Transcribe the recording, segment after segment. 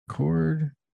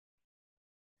record.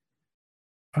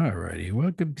 Alrighty,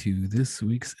 welcome to this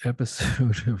week's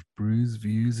episode of Brews,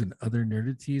 Views, and Other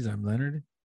Nerdities. I'm Leonard.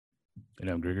 And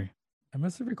I'm Gregory. I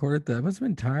must have recorded that. I must have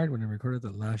been tired when I recorded the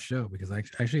last show because I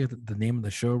actually got the name of the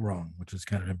show wrong, which was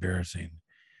kind of embarrassing.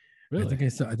 Really?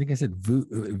 I think I said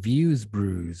Views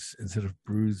Brews instead of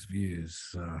Brews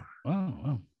Views.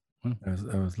 Wow.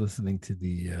 I was listening to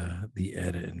the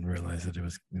edit and realized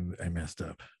that I messed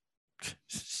up.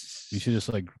 You should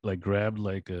just like grabbed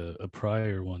like a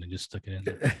prior one and just stuck it in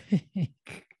there.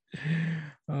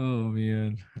 Oh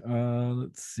man.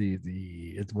 Let's see.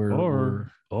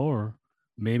 Or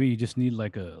maybe you just need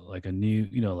like a new,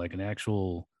 like an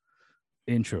actual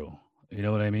intro. You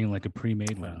know what I mean? Like a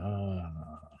pre-made one.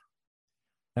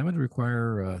 That would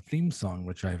require a theme song,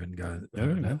 which I haven't got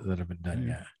that haven't done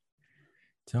yet.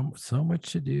 So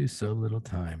much to do, so little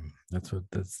time. That's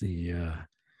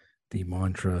the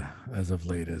mantra as of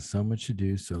late is so much to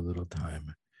do, so little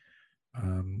time.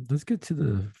 Let's get to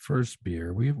the first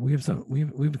beer. We have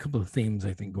a couple of themes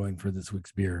I think going for this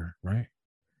week's beer, right?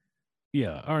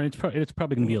 Yeah. All right. It's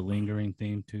probably gonna be a lingering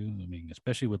theme too. I mean,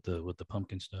 especially with the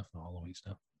pumpkin stuff, the Halloween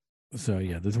stuff. So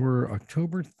yeah, we're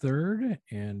October 3rd,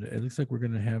 and it looks like we're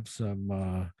gonna have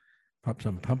pop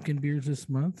some pumpkin beers this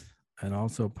month, and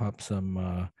also pop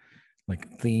some like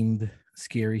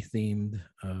scary themed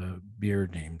beer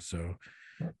names. So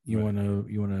you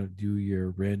wanna do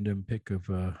your random pick of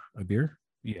a beer?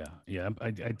 Yeah.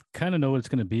 I kind of know what it's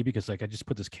gonna be because like I just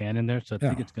put this can in there, so I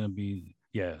think it's gonna be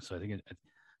So I think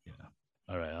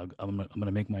All right, I'm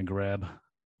gonna make my grab.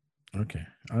 Okay,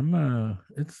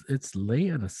 it's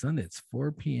late on a Sunday. It's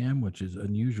 4 p.m., which is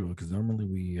unusual because normally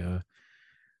we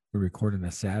record on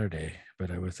a Saturday.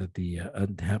 But I was at the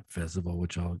Untapped Festival,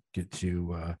 which I'll get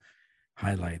to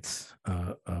highlights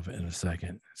of in a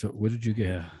second. So what did you get?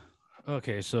 Yeah.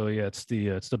 Okay, so it's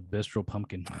the Bistro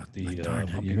Pumpkin. You're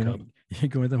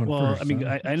going with that one first. I mean,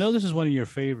 I know this is one of your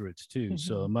favorites too,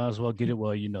 so I might as well get it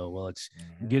while you know. Well, it's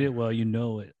get it while you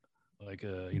know it. Like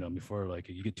before like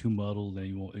you get too muddled and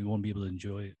you won't be able to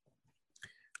enjoy it.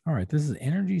 All right, this is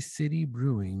Energy City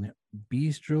Brewing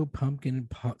Bistro Pumpkin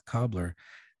Cobbler.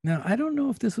 Now, I don't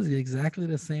know if this was exactly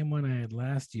the same one I had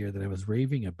last year that I was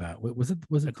raving about. Was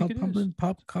it called Pumpkin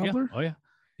Pop Cobbler?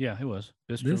 Yeah, it was.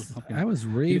 I was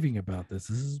raving about this.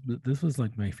 This was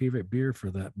like my favorite beer for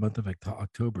that month of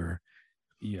October.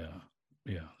 Yeah.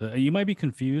 You might be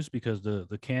confused because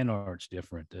the can art's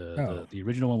different. The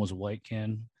original one was a white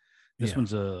can. This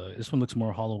one looks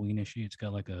more Halloween-ish. It's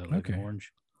got like an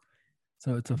orange.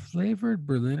 So it's a flavored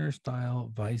Berliner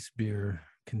style Weiss beer.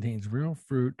 Contains real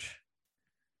fruit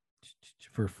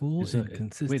for full and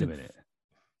consistent.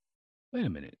 Wait a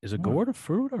minute. Is a gourd a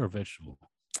fruit or a vegetable?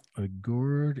 A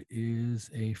gourd is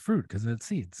a fruit because it has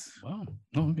seeds. Wow.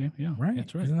 Oh, okay. Yeah. Right.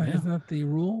 That's right. Isn't that the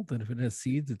rule that if it has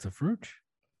seeds, it's a fruit?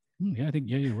 Yeah, I think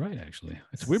you're right. Actually,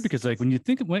 it's weird because like when you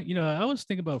think I always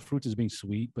think about fruits as being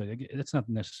sweet, but that's not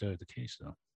necessarily the case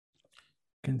though.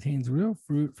 Contains real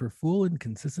fruit for full and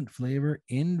consistent flavor.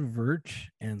 Invert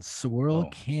and swirl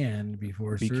can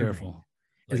before serving. Be careful.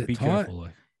 Be careful.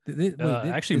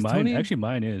 Actually,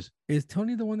 mine is. Is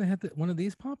Tony the one that had one of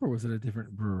these pop, or was it a different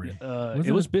brewery?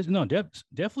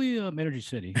 Definitely Energy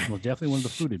City. Well, definitely one of the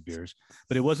fruited beers,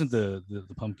 but it wasn't the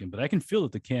pumpkin. But I can feel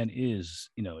that the can is,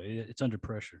 it's under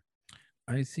pressure.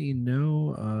 I see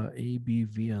no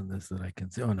ABV on this that I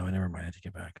can see. Oh no, never mind. I take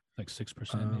it back. Like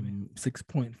 6%, maybe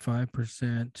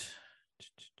 6.5%.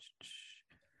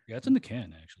 Yeah, it's in the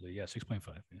can actually. Yeah, 6.5.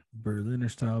 Yeah. Berliner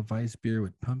style Weiss beer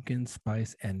with pumpkin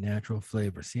spice and natural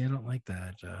flavor. See, I don't like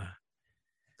that.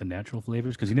 The natural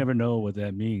flavors, because you never know what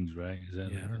that means, right? I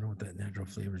don't know what that natural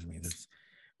flavors means.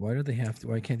 Why do they have to?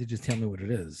 Why can't they just tell me what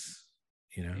it is?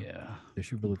 Yeah, they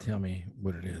should be able to tell me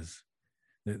what it is.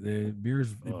 The beer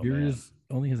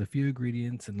only has a few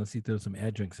ingredients, and let's see if there's some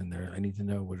adjuncts in there. I need to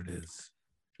know what it is.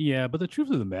 Yeah, but the truth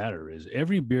of the matter is,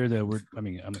 every beer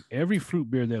that every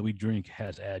fruit beer that we drink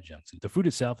has adjuncts. The fruit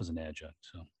itself is an adjunct.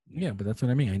 So yeah, but that's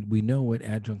what I mean. We know what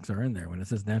adjuncts are in there. When it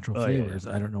says natural flavors,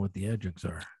 I don't know what the adjuncts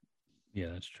are. Yeah,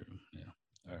 that's true. Yeah.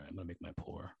 All right, I'm gonna make my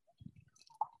pour.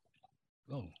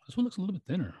 Oh, this one looks a little bit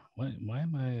thinner. Why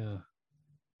am I?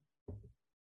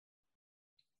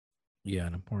 Yeah,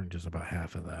 and I'm pouring just about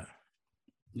half of that.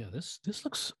 Yeah, this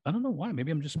looks. I don't know why.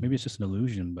 Maybe it's just an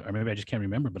illusion, or maybe I just can't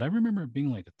remember. But I remember it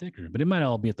being like a thicker. But it might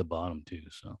all be at the bottom too.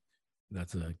 So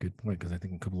that's a good point because I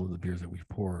think a couple of the beers that we've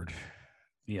poured,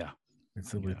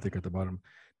 it's a little bit thicker at the bottom.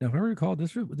 Now, if I recall,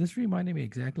 this reminded me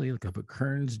exactly like of a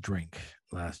Kern's drink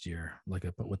last year, with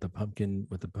the pumpkin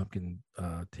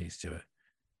taste to it.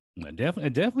 It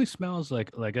definitely smells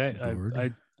like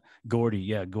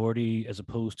Gordy, Gordy, as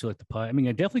opposed to like the pie. I mean,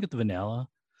 I definitely get the vanilla,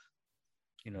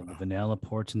 the vanilla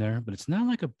ports in there, but it's not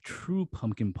like a true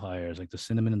pumpkin pie. It's like the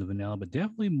cinnamon and the vanilla, but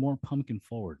definitely more pumpkin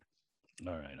forward.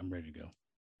 All right, I'm ready to go.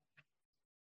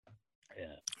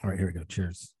 Yeah. All right, here we go.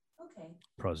 Cheers. Okay.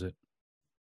 Prosit.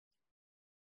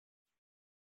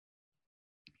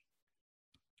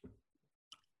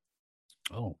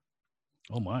 Oh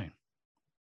my.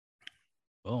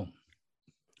 Oh.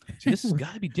 See, this has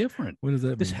got to be different. What does that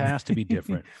mean? This has to be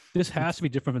different. This has to be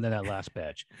different than that last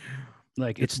batch.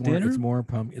 Like it's more, thinner.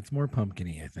 It's more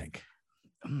pumpkin-y, I think.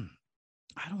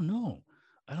 I don't know.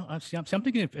 I'm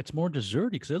thinking if it's more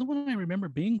desserty because the other one I remember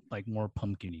being like more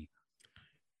pumpkin-y.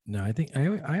 No, I think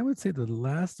I would say the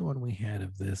last one we had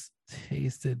of this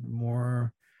tasted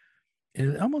more.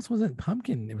 It almost wasn't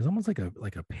pumpkin. It was almost like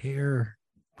a pear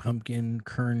pumpkin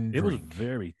kern. It was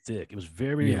very thick. It was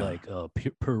very like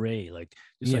puree. Like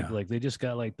just like they just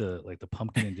got like the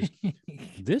pumpkin and just.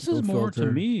 This is more filter.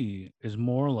 To me is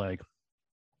more like.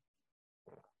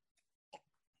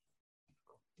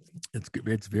 It's good.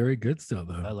 It's very good still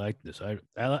though. I like this. I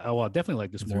definitely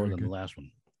like this more than the last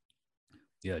one.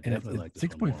 Yeah, definitely like this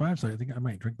 6.5. So I think I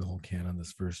might drink the whole can on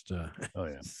this first. Oh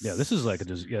yeah. This is like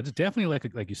it's definitely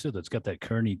like you said. It's got that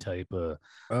kerny type. Like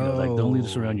don't leave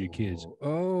this around your kids.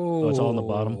 Oh, it's all on the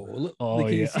bottom. Oh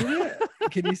can you see that?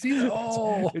 Can you see that?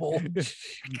 Oh,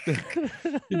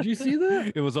 did you see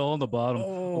that? It was all on the bottom.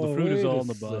 Oh, the fruit is all on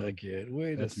the bottom.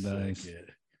 That's nice.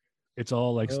 It's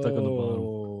all like stuck on the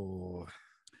bottom.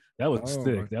 That was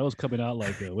thick. That was coming out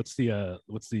like what's the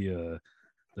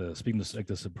speaking of like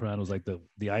the Sopranos, like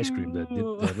the ice cream that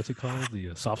what's it called,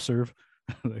 the soft serve.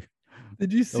 Like,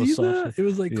 did you see that? It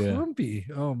was like clumpy.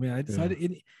 Oh man, I decided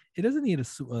it doesn't need a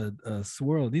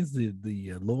swirl. It needs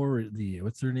the lower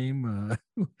what's her name?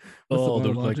 The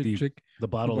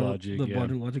Bottle Logic.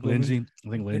 Bottle Logic. Lindsay. I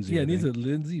think Lindsay. Yeah, it needs a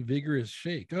Lindsay vigorous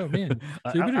shake. Oh man,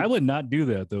 so I would not do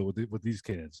that though with these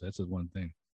cans. That's the one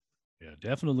thing. Yeah,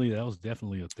 definitely. That was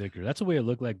definitely a thicker. That's the way it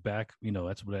looked like back.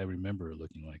 That's what I remember it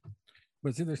looking like.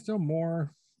 But see, there's still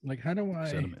more. Like, how do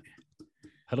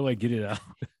I get it out?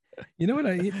 You know what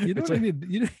I need? I need.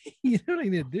 You know what I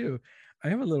need to do? I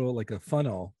have a little like a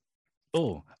funnel.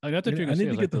 Oh, I got to get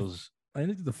those. I need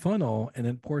to do the funnel and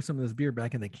then pour some of this beer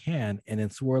back in the can and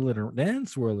then swirl it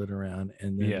around,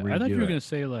 and then I thought you were gonna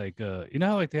say like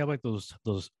how like they have like those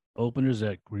openers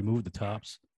that remove the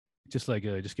tops. Just get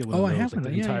one of those. I have like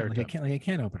the entire like a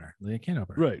can opener.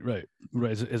 Right.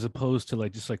 As opposed to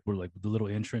like just like we're like the little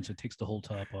entrance, it takes the whole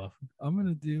top off. I'm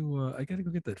gonna do. I gotta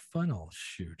go get that funnel.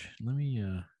 Shoot, let me.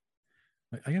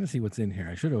 I gotta see what's in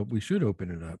here. We should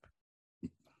open it up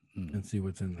and see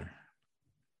what's in there.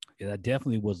 Yeah, that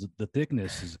definitely was the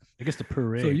thickness. Is I guess the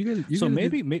puree. So you so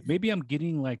maybe I'm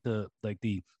getting like the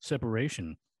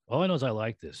separation. All I know is I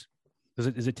like this.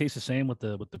 Does it taste the same with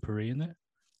the puree in there?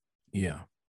 Yeah.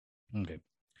 Okay,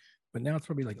 but now it's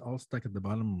probably like all stuck at the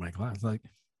bottom of my glass. Like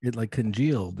it like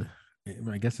congealed.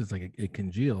 I guess it's like it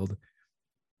congealed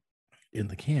in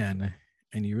the can,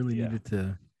 and you really needed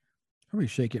to probably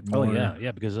shake it more. Oh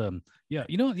yeah, because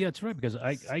it's right because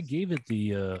I gave it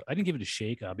I didn't give it a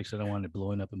shake. Obviously, I don't want it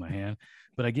blowing up in my hand,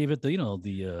 but I gave it the what do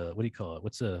you call it?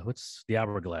 What's the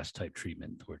hourglass type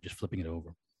treatment where just flipping it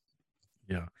over?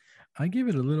 Yeah, I gave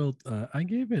it a little. I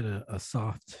gave it a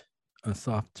soft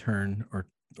turn or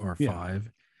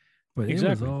 5, but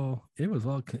exactly.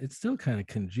 It's still kind of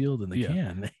congealed in the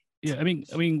can. Yeah, I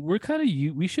mean, we're kind of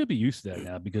we should be used to that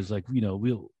now because like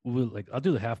we'll like I'll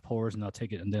do the half pours and I'll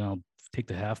take it and then I'll take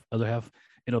the other half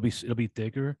and it'll be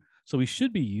thicker, so we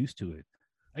should be used to it.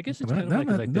 I guess it's kind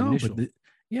of like the initial.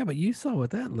 But you saw what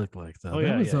that looked like though.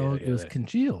 It was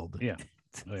congealed. Yeah.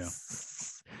 Oh yeah.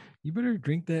 You better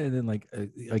drink that and then like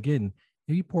again.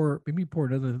 Maybe pour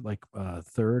another like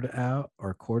third out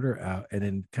or quarter out, and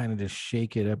then kind of just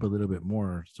shake it up a little bit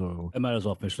more. So I might as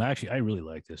well finish. I really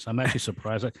like this. I'm actually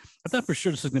surprised. I thought for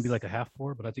sure this is gonna be like a half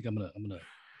pour, but I think I'm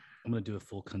gonna do a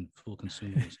full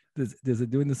consume. Does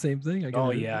it doing the same thing? I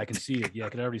can see it. Yeah, I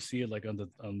can already see it like on the.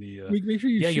 Make sure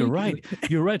you. Yeah, you're right.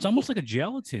 You're right. It's almost like a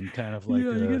gelatin kind of like.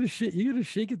 Yeah, you gotta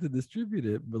shake it to distribute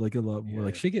it, but like a lot more.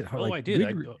 Like shake it hard. Oh, like I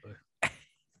did.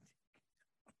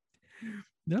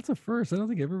 That's a first. I don't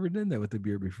think I've ever done that with the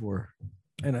beer before.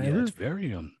 And it's very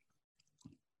You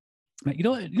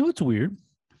know what's weird?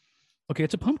 Okay,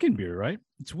 it's a pumpkin beer, right?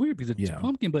 It's weird because it's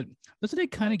pumpkin, but doesn't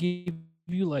it kind of give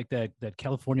you like that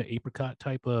California apricot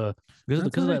type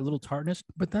because of that little tartness?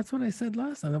 But that's what I said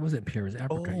last time. That wasn't pear, it was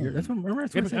apricot. That's what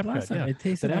I said last time. It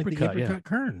tasted like apricot, the apricot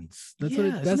kerns. That's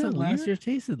what last year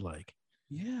tasted like.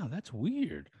 Yeah, that's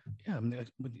weird. Yeah,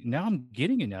 now I'm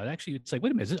getting it now. Actually, it's like,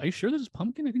 wait a minute, are you sure this is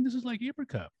pumpkin? I think this is like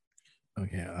apricot.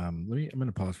 Okay, I'm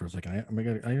gonna pause for a second. I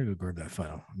gotta go grab that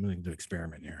file. I'm gonna do an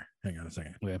experiment here. Hang on a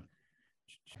second. Yeah.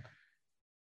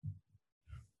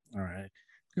 All right.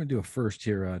 I'm going to do a first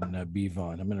here on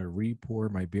Bevon. I'm going to re-pour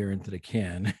my beer into the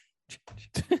can.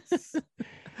 So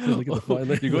you're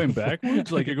going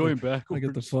backwards? Like you're going backwards? I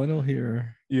got the funnel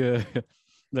here. Yeah.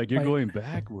 Like you're going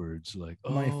backwards. Like,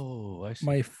 I see.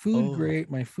 My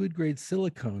food grade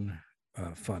silicone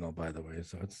funnel, by the way.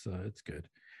 So it's good.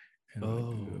 And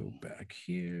go back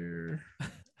here.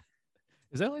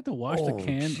 Is that like to wash the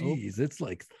can? Jeez, it's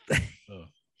like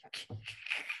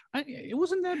it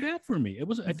wasn't that bad for me. It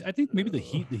was. I think maybe the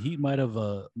heat might have.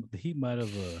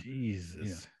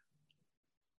 Jesus.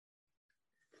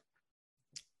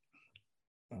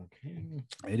 Yeah. Okay.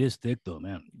 It is thick though,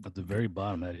 man. At the very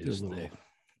bottom, that is thick.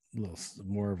 A little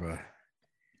more of a.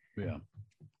 Yeah.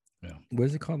 What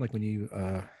is it called? Like when you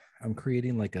I'm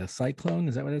creating like a cyclone.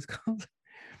 Is that what it's called?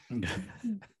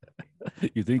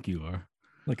 You think you are.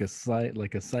 Like a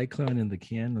cyclone in the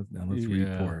can. Now let's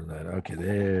re-pour that. Okay,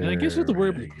 there. And I guess you have to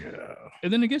worry.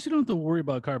 And then I guess you don't have to worry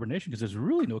about carbonation because there's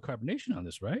really no carbonation on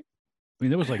this, right? I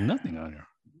mean, there was like nothing on here.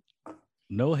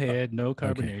 No head, no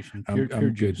carbonation. Okay.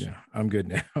 I'm good now. I'm good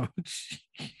now.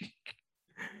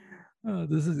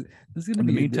 This is gonna In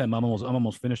be. the meantime, I'm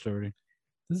almost finished already.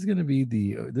 This is gonna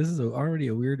be already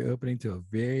a weird opening to a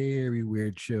very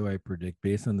weird show, I predict,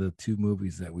 based on the two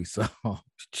movies that we saw.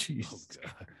 Jeez. Oh,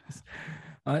 God.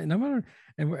 I know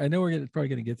we're probably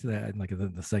gonna get to that in like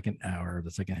the second hour or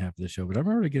the second half of the show, but I'm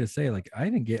already gonna say like I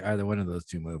didn't get either one of those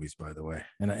two movies, by the way,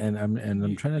 and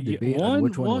I'm trying to debate on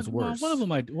which one was worse.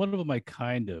 One of them I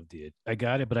kind of did. I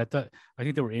got it, but I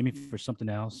think they were aiming for something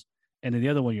else. And then the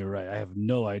other one, you're right. I have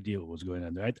no idea what was going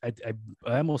on there. I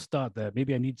almost thought that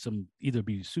maybe I need some either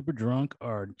be super drunk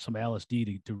or some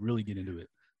LSD to really get into it.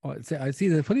 Oh, I see.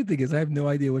 The funny thing is, I have no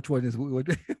idea which one is what.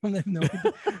 I have no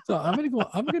idea. So I'm gonna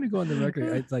go on the record.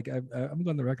 It's like I'm going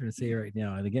on the record and say right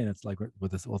now. And again, it's like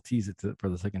with this. We'll tease it for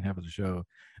the second half of the show.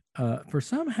 For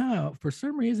some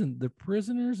reason, the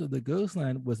Prisoners of the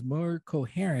Ghostland was more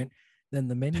coherent than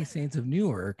the Many Saints of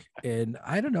Newark, and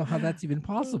I don't know how that's even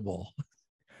possible.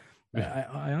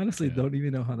 I honestly don't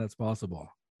even know how that's possible.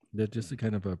 That's just a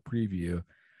kind of a preview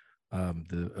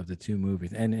of the two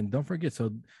movies. And don't forget,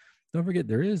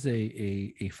 there is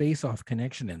a face-off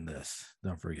connection in this.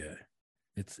 Don't forget.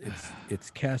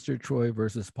 It's Castor Troy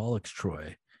versus Pollux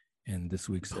Troy in this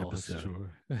week's episode.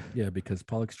 Yeah, because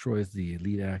Pollux Troy is the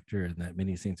lead actor in that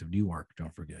Many Saints of Newark.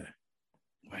 Don't forget.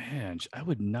 Man, I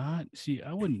wouldn't.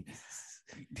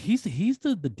 He's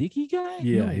the Dicky guy.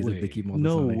 Yeah, no he's way. a Dicky.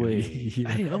 No way.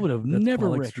 Yeah. I would have never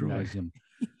recognized him.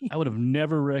 I would have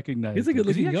never recognized. He's a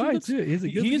good-looking guy too. He's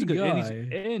a good guy,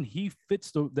 and he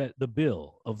fits the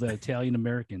bill of the Italian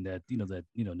American that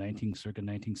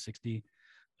 1960.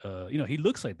 He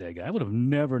looks like that guy. I would have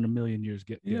never in a million years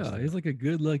he's like a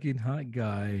good-looking hot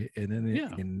guy, and then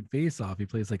in Face Off, he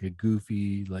plays like a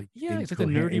goofy, he's like a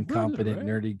nerdy, incompetent,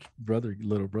 brother, right? nerdy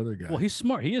little brother guy. Well, he's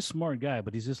smart. He is a smart guy,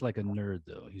 but he's just like a nerd,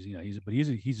 though.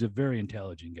 He's a very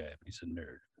intelligent guy, but he's a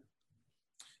nerd.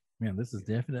 Man, this is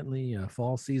definitely a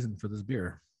fall season for this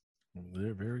beer.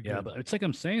 They're very good. Yeah, but it's like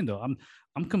I'm saying though, I'm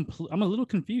a little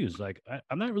confused. Like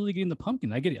I'm not really getting the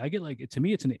pumpkin. I get like to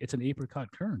me it's an apricot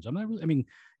Kerns. I'm not really. I mean,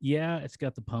 yeah, it's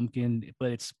got the pumpkin,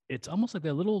 but it's almost like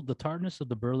the tartness of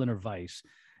the Berliner Weiss.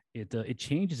 It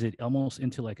changes it almost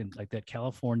into like that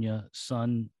California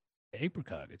sun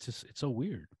apricot. It's so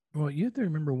weird. Well, you have to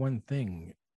remember one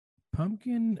thing: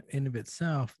 pumpkin in of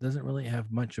itself doesn't really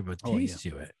have much of a taste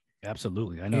to it.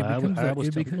 Absolutely, I know. I was telling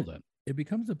people that. It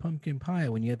becomes a pumpkin pie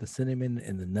when you have the cinnamon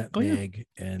and the nutmeg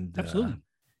and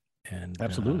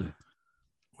absolutely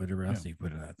whatever else you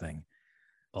put in that thing.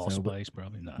 Allspice,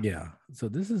 probably not. Yeah. So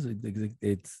this is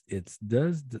it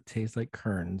does taste like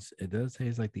Kerns. It does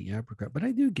taste like the apricot, but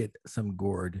I do get some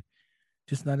gourd,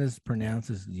 just not as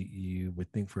pronounced as you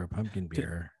would think for a pumpkin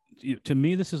beer. To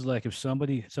me, this is like if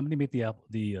somebody made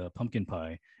the pumpkin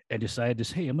pie and decided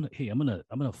this. I'm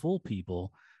gonna fool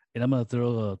people. And I'm gonna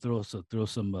throw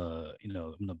some I'm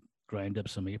gonna grind up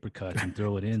some apricots and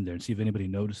throw it in there and see if anybody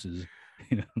notices,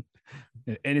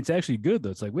 And it's actually good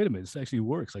though. It's like, wait a minute, this actually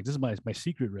works. Like this is my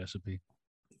secret recipe.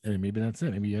 And maybe that's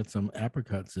it. Maybe you add some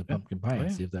apricots to pumpkin pie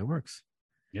and see if that works.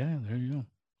 Yeah, there you go.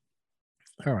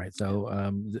 All right,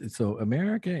 so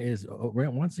America is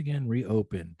once again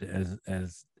reopened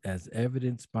as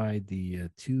evidenced by the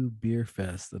two beer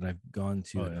fests that I've gone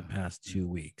to in the past 2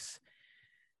 weeks.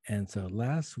 And so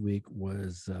last week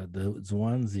was the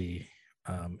Zwanzi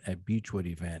at Beechwood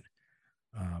event,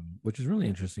 which is really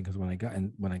interesting because when I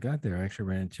got there, I actually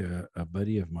ran into a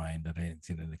buddy of mine that I hadn't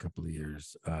seen in a couple of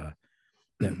years that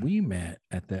we met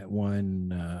at that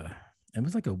one. It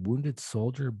was like a wounded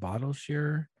soldier bottle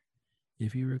share,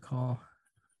 if you recall.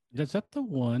 Is that the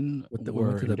one we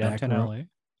went to the back downtown room. LA?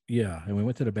 Yeah, and we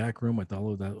went to the back room with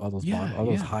all of that, all those bottles, all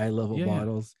those high level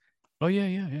bottles. Oh yeah.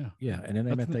 Yeah, and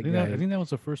then I met that guy. I think that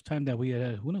was the first time that we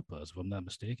had Hunapaz, if I'm not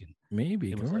mistaken.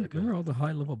 Maybe. Remember all the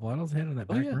high level bottles they had in that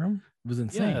back room? It was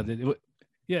insane.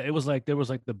 Yeah, it was like there was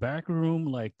like the back room,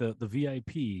 like the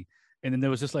VIP, and then there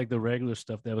was just like the regular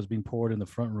stuff that was being poured in the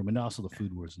front room, and also the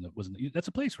food wasn't. That's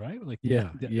a place, right? Like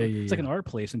it's like an art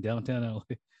place in downtown LA.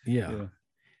 Yeah.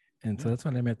 And so that's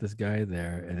when I met this guy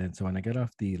there. And then so when I got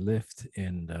off the lift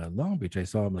in Long Beach, I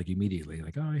saw him like immediately,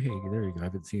 like, oh, hey, there you go. I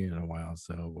haven't seen you in a while.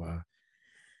 So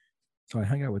I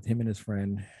hung out with him and his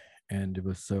friend, and it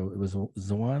was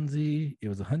Zwanzi. It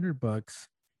was $100,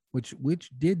 which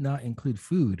did not include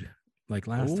food like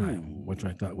last time, which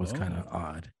I thought was kind of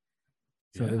odd.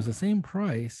 So it was the same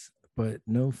price, but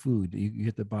no food. You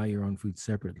have to buy your own food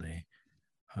separately.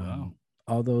 Wow.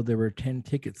 Although there were 10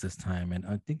 tickets this time, and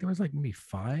I think there was like maybe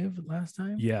 5 last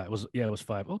time. Yeah, it was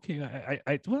 5. Okay,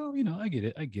 I well, I get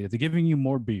it. They're giving you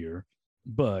more beer,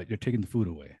 but you're taking the food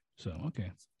away. So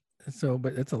okay. So,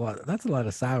 but it's a lot. That's a lot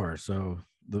of sour. So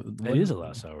it is a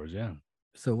lot of sours. Yeah.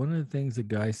 So one of the things the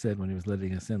guy said when he was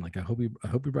letting us in, like, I hope you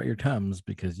brought your Tums,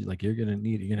 because you're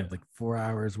gonna have like 4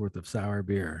 hours worth of sour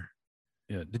beer.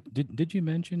 Yeah. Did you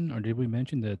mention, or did we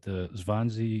mention that the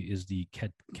Zwanzi is the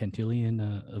Cantillon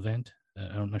event?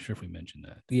 I'm not sure if we mentioned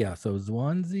that. Yeah, so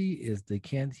Zwanzi is the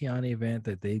Cantillon event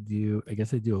that they do. I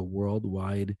guess they do a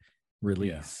worldwide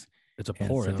release. Yeah. It's a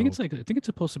pour. I think it's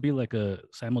supposed to be like a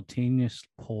simultaneous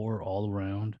pour all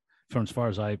around. From as far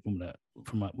as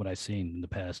from what I've seen in the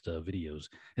past videos,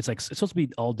 it's supposed to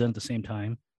be all done at the same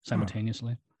time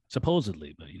simultaneously,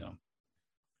 supposedly. But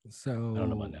so I don't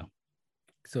know about now.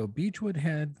 So Beechwood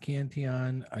had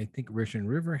Cantillon. I think Russian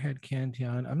River had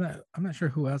Cantillon. I'm not sure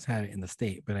who else had it in the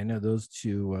state, but I know those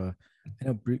two. I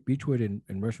know Beechwood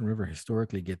and Russian River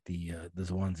historically get the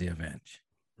Zwanzi event.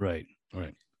 Right.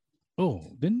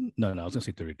 Oh, then no. I was gonna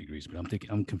say 30 degrees, but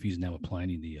I'm confused now with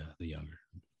Pliny the Younger.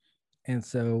 And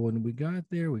so when we got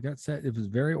there, we got set. It was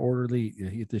very orderly. You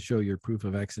had to show your proof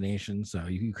of vaccination, so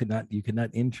you could not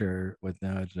enter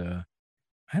without.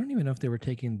 I don't even know if they were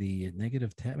taking the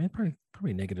negative test. I mean,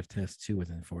 probably negative test too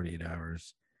within 48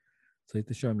 hours. So you have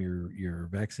to show them your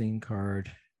vaccine card,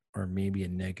 or maybe a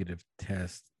negative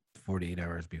test 48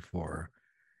 hours before.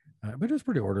 But it was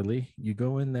pretty orderly. You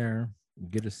go in there, you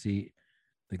get a seat,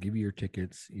 they give you your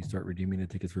tickets, you start redeeming the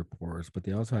tickets for pours. But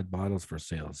they also had bottles for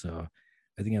sale. So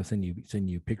I think I'll send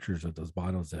you pictures of those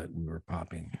bottles that we were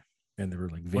popping, and they were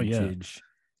like vintage.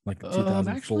 Like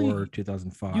 2004,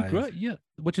 2005. Yeah,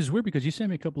 which is weird because you sent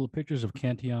me a couple of pictures of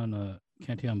Cantillon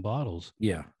bottles.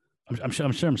 Yeah, I'm sure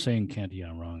I'm saying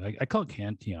Cantillon wrong. I call it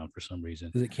Cantillon for some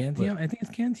reason. Is it Cantillon? I think it's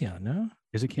Cantillon. No,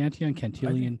 is it Cantillon?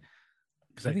 Cantillon?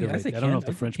 Because I don't know if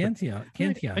the French. Cantillon.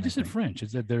 I just said French.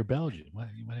 It's that they're Belgian. Why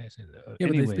did I say that? Yeah,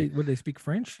 anyway, but they speak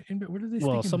French? What do they speak?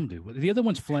 Well, some do. The other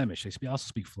one's Flemish. They also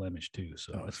speak Flemish too.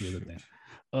 So that's the other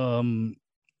thing.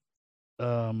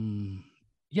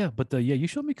 Yeah, but you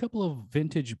showed me a couple of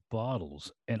vintage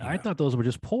bottles, and I thought those were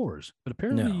just pours. But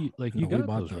apparently, you got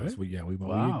those, right? We bought.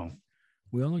 Wow.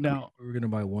 We only we were going to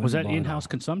buy one. Was that in-house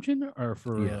consumption or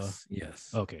for?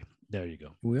 Yes. Okay, there you go.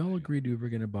 We all agreed we were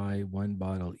going to buy one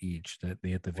bottle each. That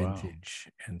they had the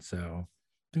vintage, and so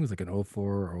I think it was like an 04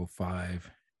 or 05,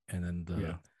 and then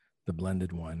the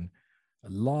blended one. A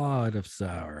lot of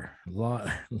sour. A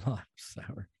lot of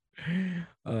sour.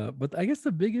 But I guess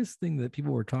the biggest thing that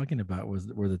people were talking about was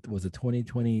the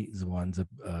 2020 Zwanzi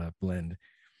blend,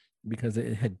 because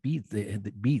it had beets.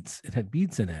 It had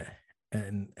beets in it.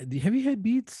 And have you had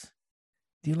beets?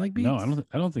 Do you like beets? No,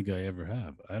 I don't think I ever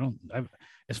have.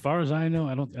 As far as I know,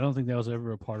 I don't think that was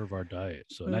ever a part of our diet.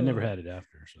 So and I never had it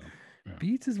after. So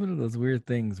beets is one of those weird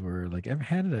things where, like, I've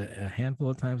had it a handful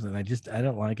of times, and I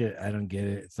don't like it. I don't get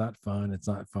it. It's not fun. It's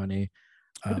not funny.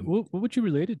 What would you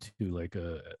relate it to?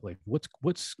 Like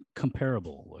what's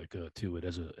comparable to it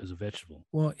as a vegetable?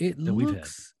 Well, it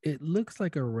looks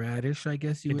like a radish, I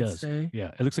guess you would say.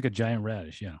 Yeah, it looks like a giant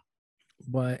radish. Yeah,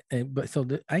 but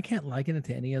I can't liken it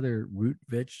to any other root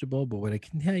vegetable. But what I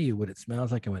can tell you, what it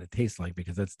smells like and what it tastes like,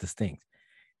 because that's distinct.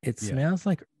 It smells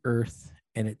like earth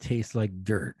and it tastes like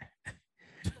dirt.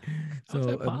 How's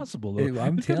that possible?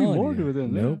 I'm telling more you. To it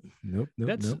than nope.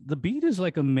 The beet is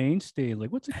like a mainstay.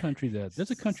 Like, what's a country that? That's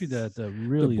a country that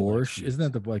really. The borscht,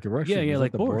 isn't that like a Russian? Yeah,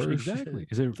 like borscht. Exactly.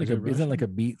 Isn't it like a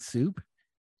beet soup?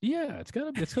 Yeah, it's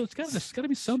gotta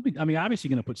be something. I mean, obviously,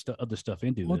 you're gonna put other stuff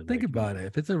into it. Well, think about it.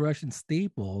 If it's a Russian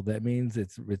staple, that means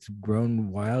it's grown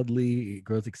wildly, it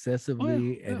grows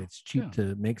excessively, and it's cheap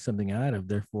to make something out of.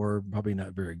 Therefore, probably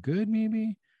not very good.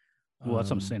 Maybe. Well, that's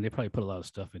what I'm saying. They probably put a lot of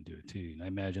stuff into it too. And I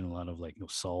imagine a lot of like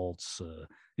salts,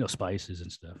 spices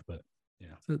and stuff. But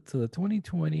yeah. So the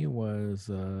 2020 was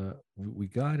we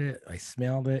got it. I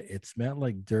smelled it. It smelled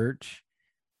like dirt.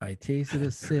 I tasted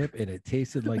a sip and it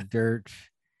tasted like dirt.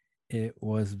 It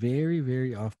was very,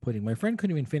 very off-putting. My friend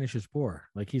couldn't even finish his pour.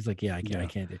 Like he's like, yeah, I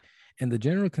can't do it. And the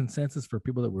general consensus for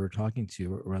people that we were talking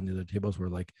to around the other tables were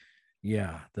like,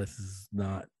 yeah, this is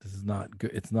not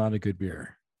good. It's not a good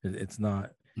beer. It's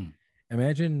not.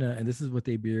 Imagine, and this is what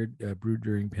they brewed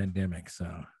during pandemic.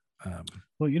 So,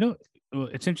 well,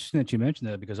 it's interesting that you mentioned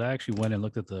that because I actually went and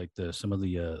looked at some of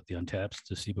the Untaps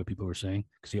to see what people were saying.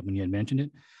 Because when you had mentioned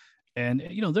it, and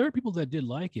there are people that did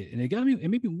like it, and it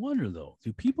made me wonder though: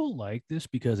 do people like this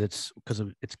because it's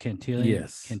Cantillon?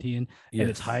 Yes, Cantillon, yes. And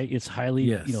it's highly,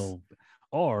 yes.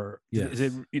 Or yes. is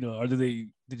it, or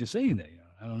did you say that?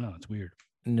 I don't know. It's weird.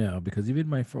 No, because even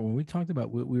when we talked about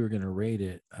what we were going to rate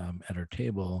it at our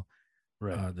table,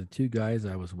 right? The two guys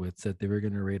I was with said they were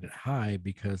going to rate it high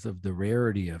because of the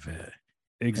rarity of it.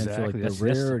 Exactly. And so,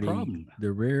 that's the problem.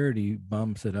 The rarity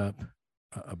bumps it up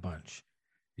a bunch.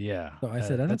 Yeah. So I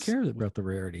said, I don't care about the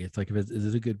rarity. It's like, is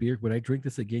it a good beer? Would I drink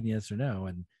this again? Yes or no?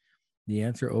 And the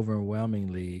answer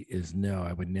overwhelmingly is no.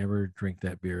 I would never drink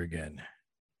that beer again.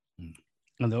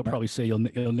 And they'll probably say you'll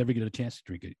never get a chance to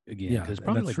drink it again because it's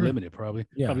probably like true. Limited. Probably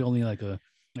only like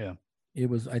It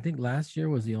was, I think last year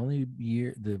was the only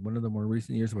year, one of the more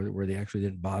recent years where they actually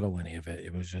didn't bottle any of it.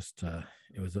 It was just,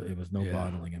 it was no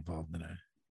bottling involved in it.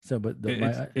 So, but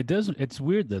it doesn't. It's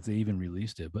weird that they even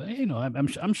released it. But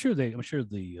I'm sure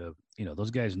the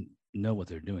those guys know what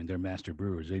they're doing. They're master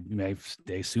brewers.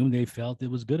 They assume they felt it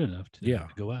was good enough to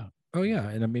go out. Oh yeah,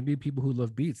 and maybe people who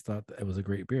love beets thought that it was a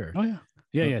great beer. Oh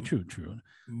yeah, true. True,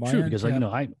 because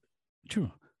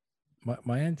true.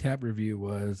 My Untappd review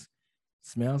was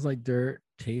smells like dirt,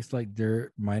 tastes like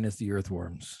dirt, minus the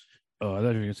earthworms. Oh, I thought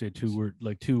you were gonna say two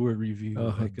word review.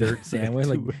 Oh, like dirt sandwich,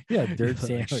 dirt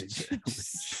sandwich.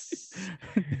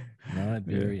 Not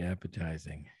very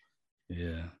appetizing.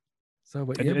 Yeah. So,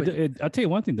 but I'll tell you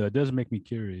one thing though. It does make me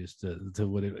curious to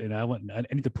what it. And I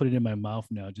need to put it in my mouth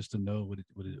now just to know what it.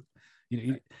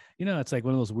 It's like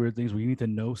one of those weird things where you need to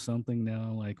know something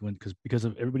now, like because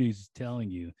of everybody's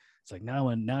telling you. It's like now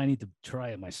I need to try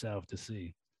it myself to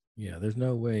see. Yeah, there's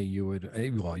no way you would.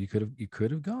 Well, you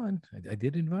could have gone. I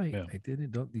did invite. Yeah. I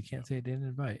didn't. You can't say I didn't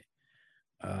invite.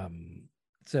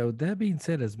 So that being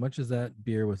said, as much as that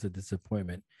beer was a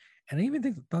disappointment, and I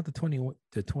even thought the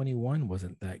 21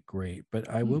 wasn't that great, but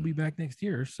I will be back next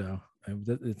year, so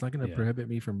it's not going to prohibit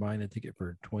me from buying a ticket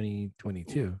for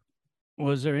 2022.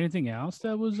 Was there anything else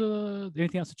that was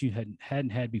anything else that you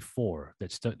hadn't had before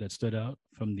that stood out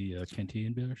from the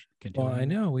Cantillon beers? Well, I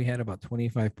know we had about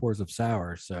 25 pours of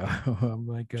sour, so I'm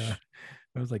like,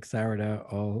 I was like soured out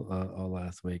all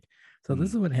last week. So this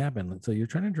is what happened. So you're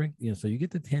trying to drink, so you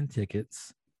get the 10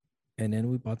 tickets, and then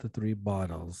we bought the 3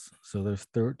 bottles. So there's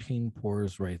 13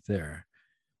 pours right there.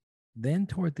 Then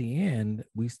toward the end,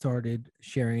 we started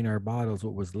sharing our bottles,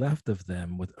 what was left of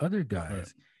them, with other guys. Right.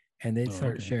 And they'd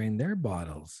start sharing their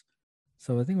bottles.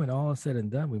 So I think when all is said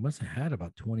and done, we must have had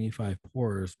about 25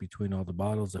 pours between all the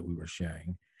bottles that we were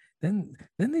sharing. Then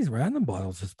these random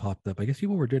bottles just popped up. I guess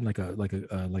people were doing like a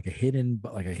hidden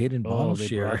bottle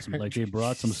share. They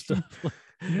brought some stuff.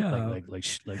 Yeah,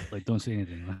 like don't say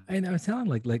anything. And I was telling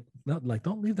like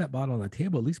don't leave that bottle on the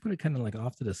table. At least put it kind of like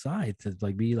off to the side to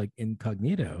like be like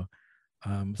incognito.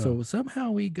 So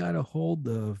somehow we got a hold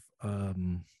of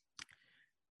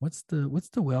what's the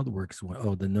WeldWerks one?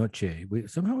 Oh, the Noche. We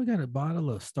got a bottle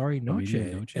of Starry Noche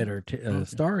at our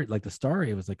Starry, like the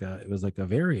Starry. It was like a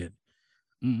variant.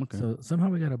 Okay. So somehow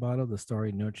we got a bottle of the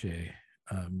Starry Noche,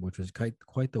 which was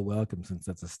quite the welcome since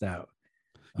that's a stout.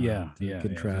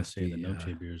 Contrast the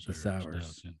Noche beers, the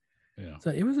sours. Stouts, yeah.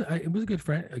 So it was a good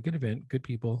a good event, good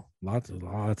people, lots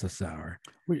of sour.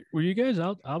 Were you guys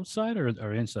outside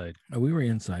or inside? We were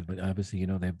inside, but obviously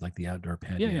they have like the outdoor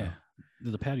patio. Yeah.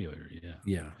 The patio area,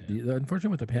 yeah. The unfortunate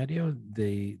with the patio,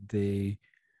 they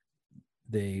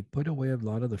put away a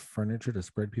lot of the furniture to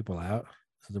spread people out,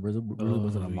 so there really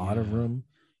wasn't a lot of room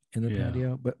in the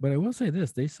patio. But I will say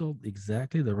this: they sold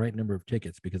exactly the right number of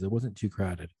tickets because it wasn't too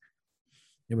crowded.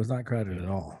 It was not crowded at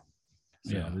all.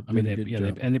 So they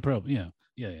probably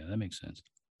that makes sense.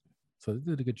 So they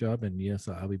did a good job, and yes,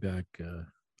 I'll be back.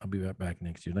 I'll be back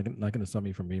next year. Not going to stop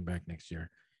me from being back next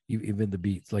year. Even the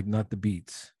beats, like not the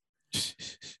beats.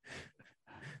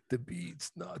 The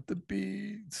beats, not the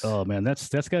beats. Oh man, that's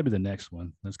got to be the next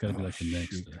one. That's got to be like the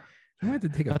next. I might have to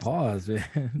take a pause,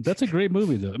 man. That's a great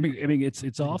movie, though. I mean,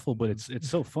 it's awful, but it's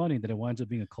so funny that it winds up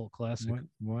being a cult classic.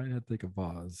 Why not take a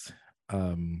pause?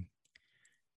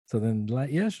 So then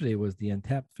yesterday was the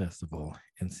Untapped Festival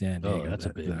in San Diego. Oh, that's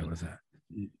a big that one. was at.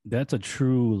 That's a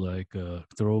true like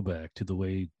throwback to the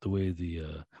way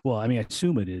well, I mean, I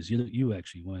assume it is. You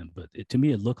actually went, but to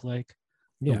me, it looked like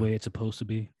the way it's supposed to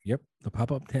be. Yep. The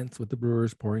pop-up tents with the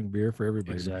brewers pouring beer for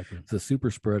everybody. Exactly. It's a super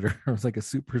spreader. It was like a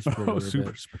super spreader.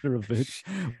 Super spreader event.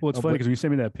 Well, it's funny because you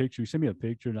sent me that picture. You sent me a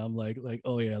picture, and I'm like,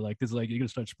 oh yeah, like this, like you're gonna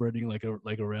start spreading like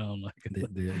around. Like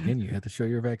again, you had to show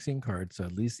your vaccine card. So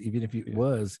at least even if it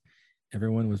was,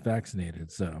 everyone was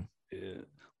vaccinated. So yeah.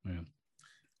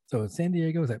 So San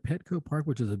Diego was at Petco Park,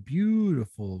 which is a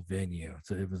beautiful venue.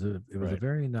 So it was a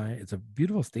very nice. It's a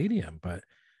beautiful stadium, but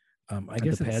I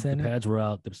guess the pads were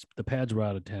out. The pads were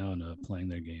out of town playing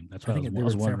their game. That's what I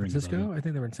was wondering. San Francisco. I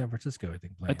think they were in San Francisco. I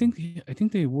think. Playing. I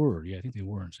think they were. Yeah, I think they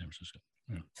were in San Francisco.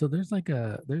 Yeah. So there's like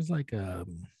I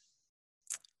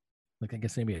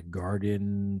guess maybe a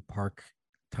garden park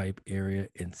type area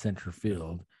in center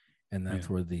field, and that's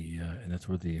where the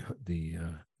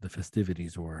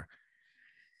festivities were.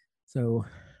 So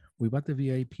we bought the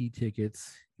VIP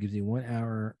tickets, gives you 1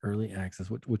 hour early access,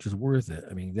 which is worth it.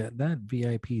 I mean, that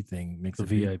VIP thing makes a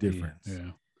big difference.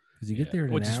 Yeah. Because you get there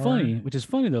in which is funny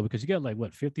though, because you got like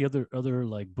 50 other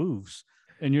like booths,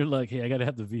 and you're like, hey, I gotta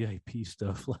have the VIP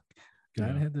stuff. Like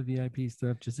gotta have the VIP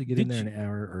stuff just to get in there an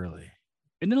hour early.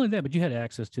 And not only that, but you had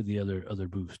access to the other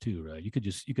booths too, right? You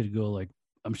could go like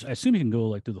I assume you can go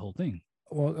like through the whole thing.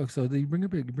 Well, so you bring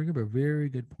up a very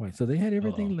good point. So they had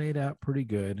everything laid out pretty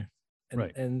good.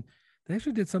 And they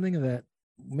actually did something that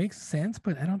makes sense,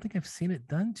 but I don't think I've seen it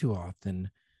done too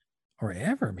often or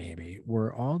ever, maybe,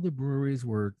 where all the breweries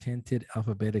were tented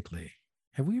alphabetically.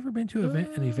 Have we ever been to an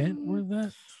event where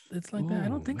it's like that? I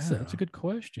don't think so. That's a good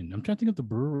question. I'm trying to think of the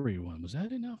brewery one. Was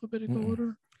that in alphabetical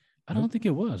order? I don't think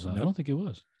it was. I don't think it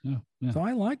was. No. So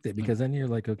I liked it because then you're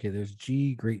like, okay, there's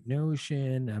G, Great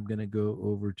Notion. I'm going to go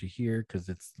over to here because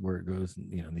it's where it goes,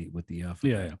 with the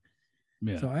alphabet.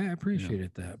 Yeah. So I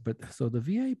appreciated that. But so the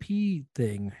VIP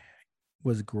thing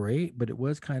was great, but it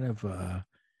was kind of what's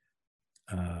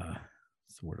the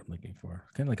word I'm looking for?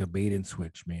 Kind of like a bait and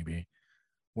switch, maybe,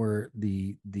 where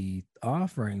the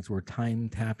offerings were time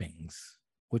tappings,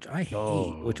 which I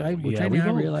hate, which I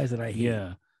now realize that I hate.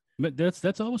 Yeah. But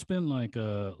that's always been like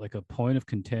a point of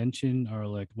contention, or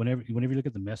like whenever you look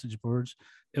at the message boards,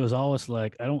 it was always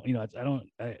like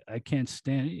I can't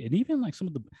stand it. And even like some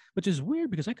of the, which is weird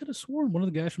because I could have sworn one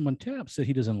of the guys from Untapped said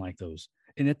he doesn't like those.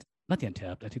 And it not the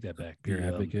Untapped, I take that back. Beer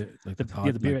Advocate, like the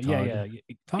Todd, the beer, Todd.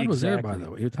 Todd was there by the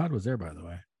way. Todd was there by the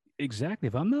way. Exactly.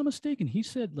 If I'm not mistaken, he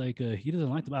said like he doesn't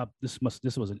like the this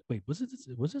wasn't wait was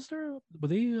this there, were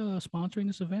they sponsoring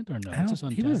this event or no?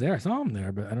 He was there. I saw him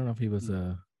there, but I don't know if he was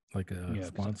like a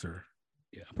sponsor.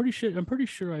 Yeah, I'm pretty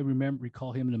sure I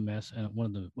recall him in a mess and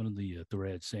one of the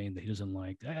threads saying that he doesn't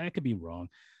like. I could be wrong,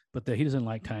 but that he doesn't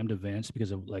like timed events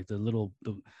because of like the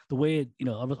way it,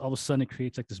 all of a sudden it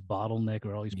creates like this bottleneck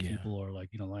where all these people are like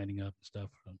lining up and stuff.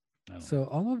 So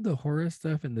all of the horror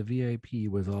stuff in the VIP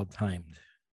was all timed.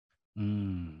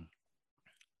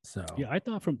 So yeah, I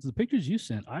thought from the pictures you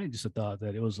sent, I just thought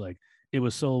that it was like it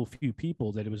was so few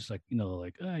people that it was like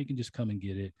you can just come and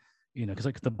get it. Because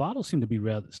like the bottles seemed to be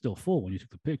rather still full when you took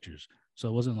the pictures. So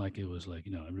it wasn't like it was like,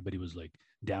 everybody was like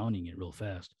downing it real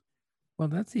fast. Well,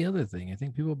 that's the other thing. I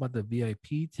think people bought the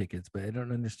VIP tickets, but I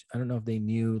don't understand. I don't know if they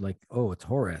knew like, oh, it's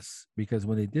Horus. Because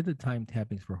when they did the time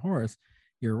tappings for Horus,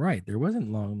 you're right. There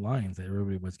wasn't long lines that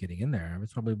everybody was getting in there. It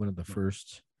was probably one of the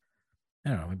first, I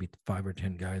don't know, maybe 5 or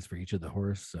 10 guys for each of the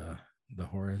Horus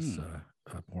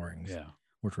pourings. Yeah.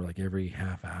 Which were like every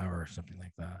half hour or something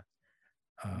like that.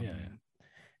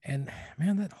 And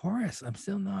man, that Horus, I'm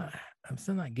still not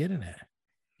getting it.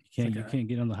 You can't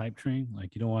get on the hype train.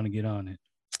 Like you don't want to get on it.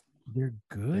 They're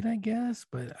good, I guess,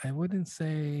 but I wouldn't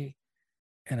say.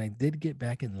 And I did get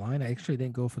back in line. I actually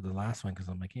didn't go for the last one because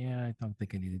I'm like, I don't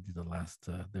think I need to do the last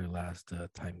their last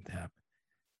time tap.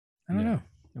 I don't know.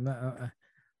 I'm not.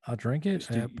 I'll drink it.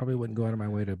 I probably wouldn't go out of my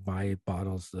way to buy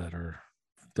bottles that are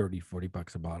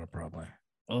 $30-$40 a bottle, probably.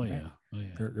 Oh yeah,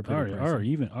 or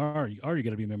you got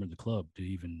to be a member of the club to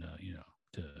even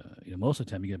most of the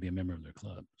time you got to be a member of their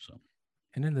club. So,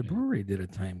 and then the brewery did a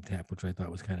time tap, which I thought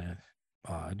was kind of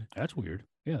odd. That's weird.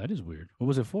 Yeah, that is weird. What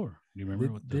was it for? Do you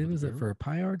remember? It was for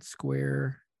Pyard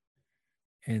Square,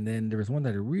 and then there was one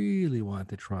that I really wanted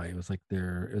to try. It was like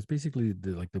it was basically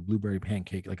the blueberry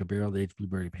pancake, like a barrel aged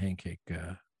blueberry pancake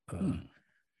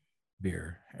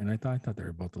beer, and I thought they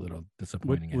were both a little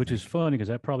disappointing. Which is funny because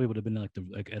that probably would have been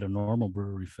like at a normal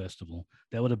brewery festival.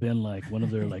 That would have been like one of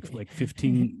their like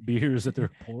 15 beers that they're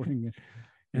pouring.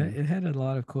 And it had a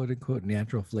lot of quote unquote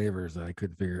natural flavors that I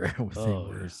couldn't figure out what they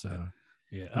were. So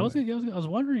Yeah, I was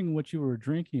wondering what you were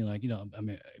drinking. Like, I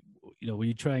mean, were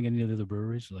you trying any of the other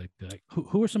breweries? Like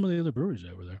who are some of the other breweries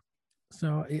that were there?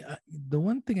 So the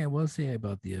one thing I will say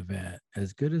about the event,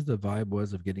 as good as the vibe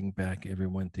was of getting back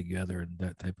everyone together in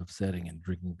that type of setting and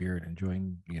drinking beer and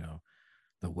enjoying,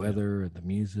 the weather and the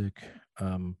music,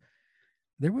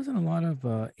 there wasn't a lot of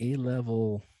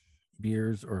A-level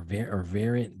beers or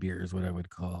variant beers, what I would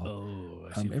call. Oh,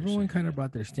 I see. Everyone kind of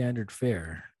brought their standard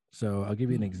fare. So I'll give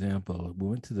you an example. We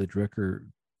went to the Drucker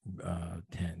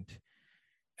tent,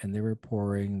 and they were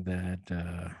pouring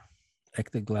that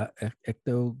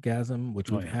ectogasm,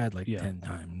 which we've had like 10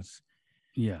 times.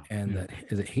 Yeah. And that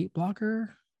is it hate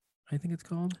blocker, I think it's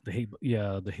called. The hate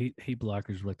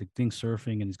blockers, like the thing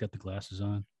surfing, and he's got the glasses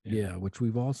on. Yeah, which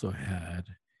we've also had.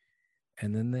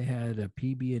 And then they had a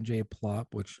PB&J plop,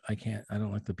 which I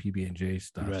don't like the PB&J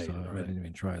stuff, I didn't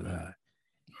even try that.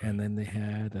 And then they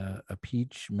had a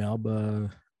peach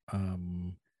Melba,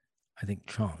 I think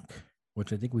chunk,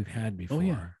 which I think we've had before.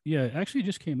 Oh yeah, actually it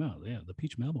just came out. Yeah, the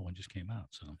peach Melba one just came out.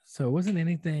 So it wasn't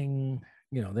anything.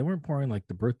 They weren't pouring like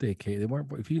the birthday cake. They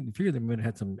weren't. If you figure they might have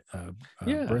had some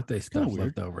birthday stuff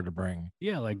left over to bring.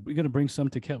 Yeah, like we got to bring some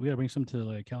to we got to bring some to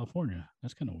like California.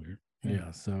 That's kind of weird. Yeah,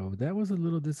 so that was a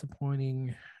little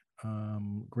disappointing.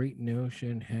 Great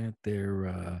Notion had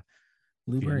their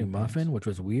blueberry muffin, which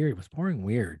was weird. It was pouring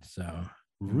weird. So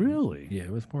really, yeah,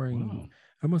 it was pouring. Wow.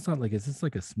 I almost thought like, is this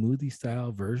like a smoothie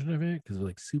style version of it? Because it was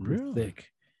like super thick.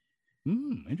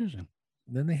 Interesting.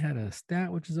 Then they had a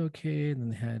stout, which is okay. And then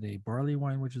they had a barley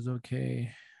wine, which is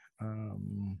okay. What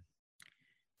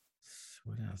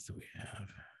else do we have?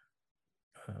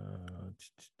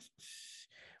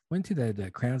 Went to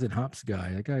that Crowns and Hops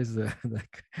guy. That guy's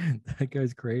that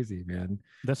guy's crazy, man.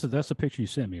 That's the picture you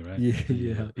sent me, right?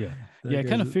 Yeah. I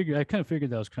kind of figured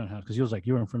that was Crown Hops because he was like,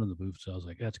 you were in front of the booth, so I was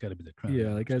like, that's got to be the Crown.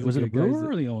 Yeah, like was it a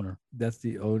brewer or the owner? That's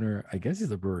the owner. I guess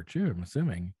he's a brewer too. I'm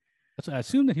assuming. I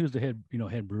assumed that he was the head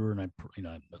brewer, and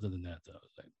other than that, though,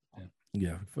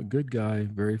 yeah, good guy,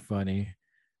 very funny.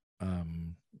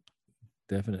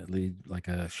 Definitely like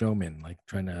a showman, like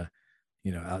trying to,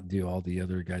 outdo all the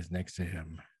other guys next to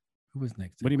him. Who was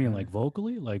next? What do you mean, like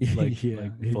vocally? Like vocally?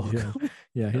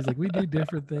 Yeah. He's like, we do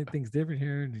different things different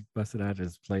here. And he busted out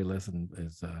his playlist and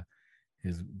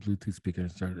his Bluetooth speaker and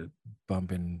started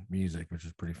bumping music, which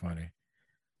is pretty funny.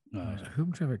 Who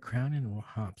I'm trying to Crown and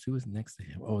Hops? Who was next to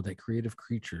him? Oh, that Creative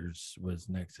Creatures was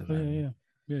next to them.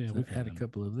 Yeah. So we've had a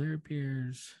couple of their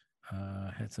beers.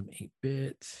 Had some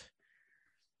 8-bit.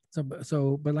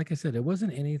 But like I said, it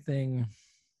wasn't anything.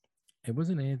 It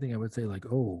wasn't anything I would say like,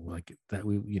 oh, like that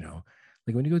we,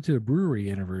 like when you go to a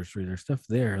brewery anniversary, there's stuff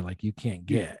there like you can't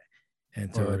get.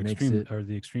 And so it makes it or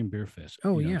the Extreme Beer Fest.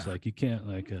 Oh yeah, it's like you can't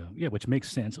which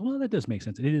makes sense. Well, that does make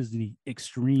sense. It is the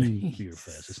Extreme Beer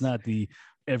Fest. It's not the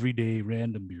everyday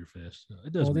random beer fest. So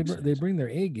it does. Well, they bring their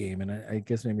A game, and I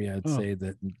guess maybe I'd say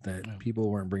that people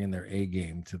weren't bringing their A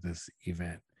game to this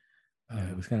event.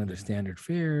 It was kind of their standard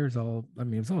fares. It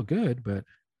was all good, but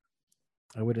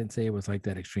I wouldn't say it was like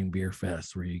that Extreme Beer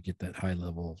Fest where you get that high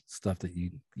level stuff that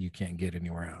you can't get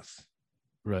anywhere else.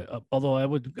 Right. Although I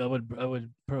would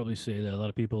probably say that a lot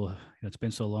of people, it's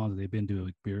been so long that they've been to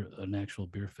an actual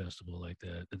beer festival like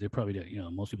that they probably,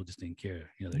 most people just didn't care.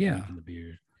 They're drinking the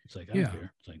beer. It's like, I don't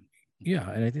care. It's like,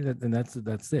 yeah, and I think that's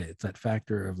it. It's that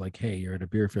factor of like, hey, you're at a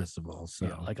beer festival,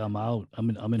 so like I'm out. I'm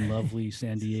in lovely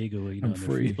San Diego. I'm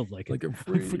free. Like I'm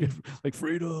free. Like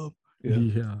freedom.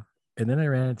 Yeah. And then I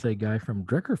ran into a guy from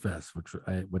Druckerfest, which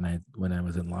when I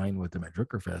was in line with him at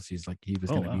Druckerfest, he was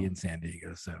going to be in San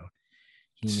Diego, so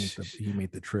he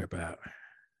made the trip out.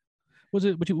 Was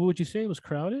it? Would you say it was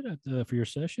crowded for your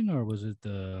session, or was it?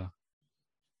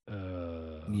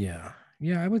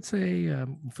 Yeah, I would say.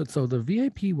 So the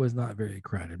VIP was not very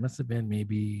crowded. It must have been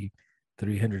maybe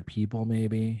 300 people,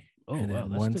 maybe. Oh, and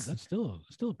wow, that's still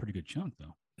a pretty good chunk,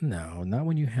 though. No, not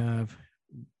when you have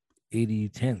 80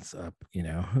 tents up.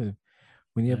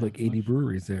 When you have like 80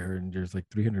 breweries there and there's like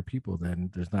 300 people, then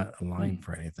there's not a line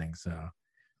for anything. So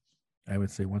I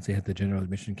would say once they had the general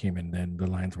admission came in, then the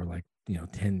lines were like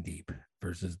 10 deep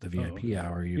versus the VIP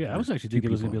hour. I was actually thinking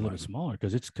it was gonna be a little bit smaller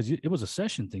because it was a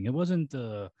session thing. It wasn't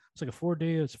it's like a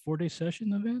 4-day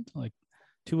session event, like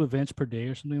 2 events per day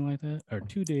or something like that, or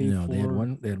 2 days. No,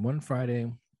 they had one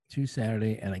Friday, 2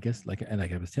 Saturday, and I guess like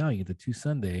I was telling you, the 2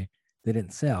 Sunday they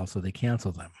didn't sell, so they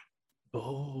canceled them.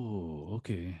 Oh,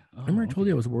 okay. Remember I told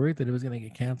you I was worried that it was going to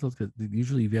get canceled because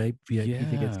usually VIP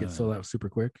tickets get sold out super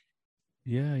quick.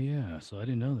 Yeah. So I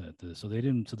didn't know that. So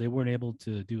they weren't able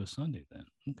to do a Sunday then.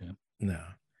 Okay. No.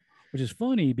 Which is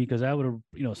funny because I would have,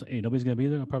 hey, nobody's going to be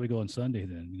there. I'll probably go on Sunday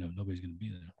then. Nobody's going to be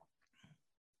there.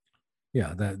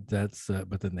 Yeah, that's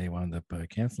but then they wound up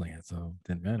canceling it, so it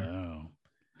didn't matter. Oh.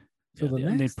 So Yeah,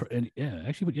 the next,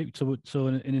 actually, so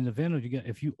in an event, you get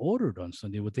if you ordered on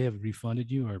Sunday, would they have refunded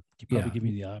you, or probably yeah, give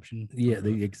you the option? yeah,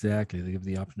 they exactly they give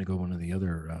the option to go one of the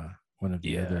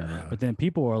Yeah, other. but then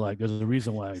people are like, "There's a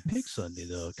reason why I picked Sunday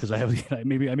though, because I have I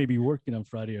may be working on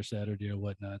Friday or Saturday or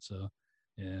whatnot." So,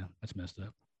 yeah, that's messed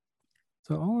up.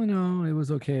 So all in all, it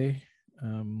was okay.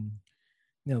 Um,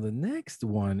 Now the next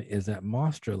one is at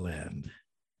Monsterland,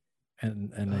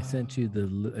 and I sent you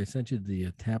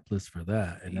the tap list for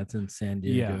that, and that's in San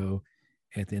Yeah, Diego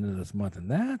at the end of this month,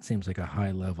 and that seems like a high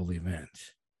level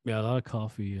event. yeah, a lot of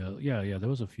coffee. Yeah. There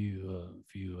was a few.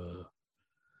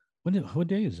 What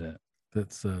day is that?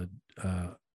 That's uh,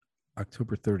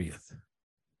 October 30th,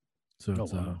 so Oh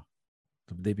it's wow.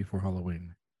 the day before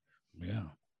Halloween. Yeah.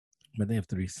 But they have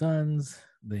Three Sons,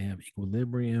 they have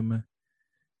Equilibrium,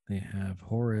 they have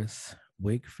Horace,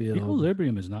 Wakefield.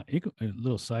 Equilibrium is not a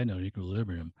little side note.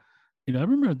 Equilibrium. I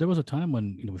remember there was a time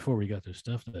when before we got their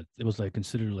stuff that it was like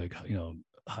considered like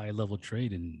high level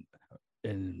trade, and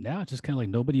now it's just kind of like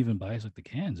nobody even buys like the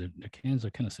cans. The cans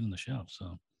are kind of sitting on the shelf.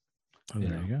 So Oh,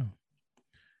 there you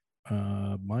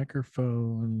go.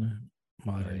 Microphone,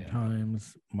 Modern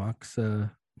Times,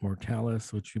 Moxa,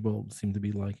 Mortalis, which you both seem to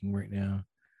be liking right now.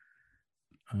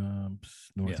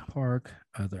 North Park,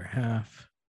 Other Half,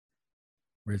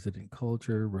 Resident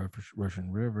Culture,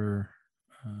 Russian River.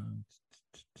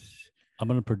 I'm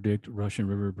gonna predict Russian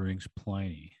River brings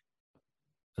Pliny.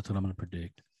 That's what I'm gonna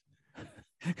predict.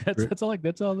 that's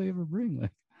all they ever bring.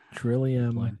 Like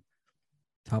Trillium, Pliny.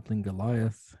 Toppling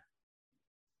Goliath,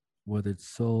 Weathered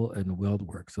Soul, and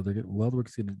Weldworks. So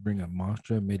Weldworks going to bring a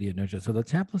Mostra, Media Inertia. So the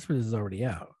tap list for this is already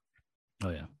out. Oh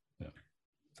yeah.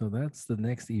 So that's the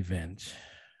next event,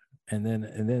 and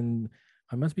then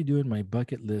I must be doing my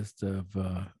bucket list of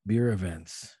beer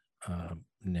events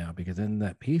now, because then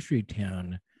that Pastry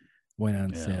Town went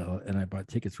on sale, and I bought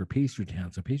tickets for Pastry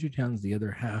Town. So Pastry Town's the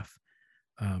other half,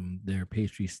 their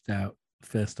pastry stout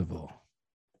festival.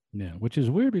 Yeah, which is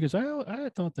weird because I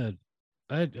thought that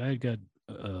I got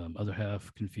other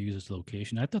half confused as to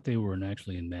location. I thought they were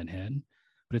actually in Manhattan,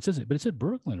 but it said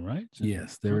Brooklyn, right?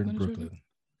 Yes, they're in Brooklyn.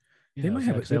 Yeah, they might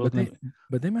have,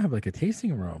 but they might have like a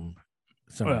tasting room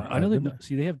somewhere. I know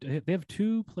they have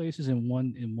two places in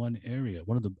one area.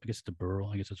 One of the, I guess the borough,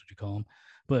 I guess that's what you call them.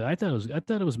 But I thought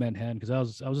it was Manhattan, because I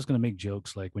was just gonna make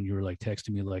jokes like when you were like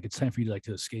texting me like it's time for you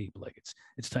to escape, like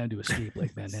it's time to escape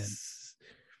like Manhattan.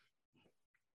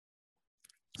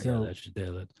 So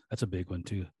that's a big one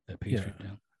too. That Pastry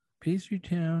Town. Pastry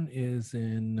Town is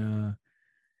in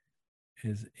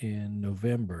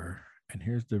November, and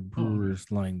here's the brewers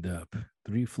lined up: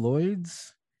 Three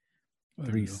Floyds,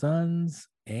 Three Sons,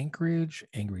 Anchorage,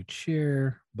 Angry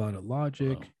Chair, Bottle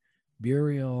Logic,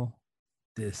 Burial,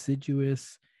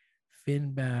 Deciduous,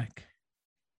 Finback,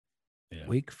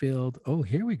 Wakefield. Oh,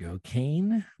 here we go.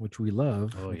 Kane, which we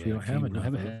love, which we don't have enough. I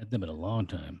haven't had them in a long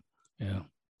time. Yeah.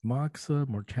 Moxa,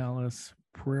 Mortalis,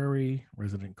 Prairie,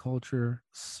 Resident Culture,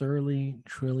 Surly,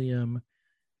 Trillium,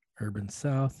 Urban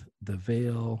South, The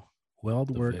Vale,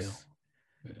 Weldworks,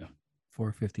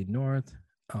 450 North,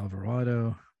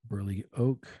 Alvarado, Burley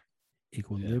Oak,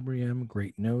 Equilibrium,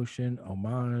 Great Notion,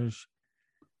 Homage,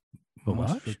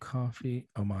 Monster Coffee,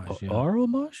 Homage. Our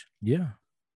Homage? Yeah.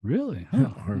 Really? Huh.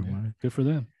 Good for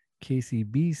them.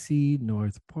 KCBC,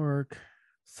 North Park,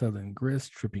 Southern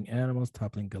Grist, Tripping Animals,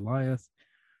 Toppling Goliath,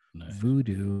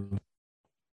 Voodoo,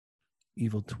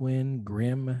 Evil Twin,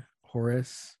 Grim,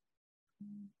 Horace.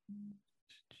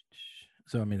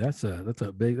 So I mean that's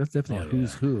definitely a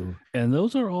who's who. And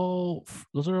those are all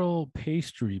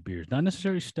pastry beers, not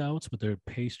necessarily stouts, but they're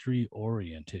pastry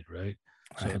oriented, right?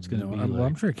 So it's going to be.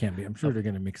 I'm sure it can be. I'm sure they're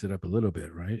going to mix it up a little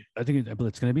bit, right? I think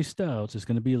it's going to be stouts. It's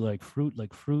going to be like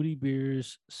fruity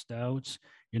beers, stouts.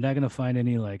 You're not going to find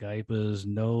any like IPAs,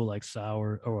 no like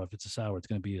sour. Or if it's a sour, it's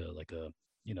going to be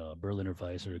a Berliner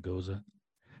Weiss or a Goza.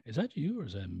 Is that you or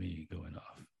is that me going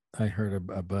off? I heard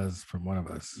a buzz from one of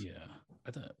us. Yeah,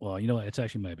 I thought. Well, you know what? It's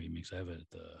actually might be me because I have it.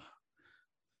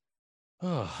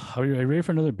 Are you ready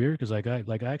for another beer? Because I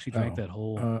actually drank that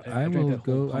whole. I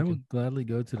will gladly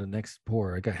go to the next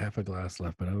pour. I got half a glass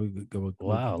left, but I would go.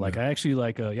 Wow! Like I actually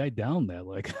I downed that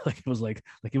like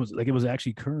it was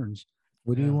actually Kern's.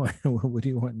 What do you want? What do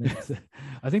you want next?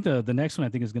 I think the next one I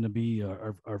think is going to be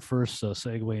our first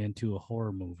segue into a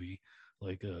horror movie,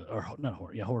 or not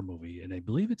horror, horror movie, and I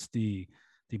believe it's the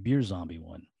beer zombie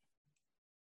one.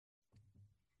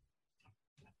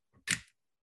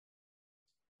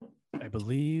 I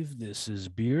believe this is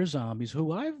Beer Zombies,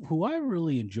 who I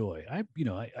really enjoy.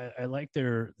 I like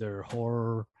their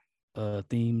horror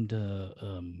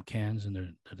themed cans and their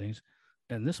things.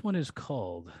 and this one is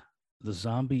called The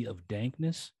Zombie of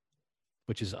Dankness,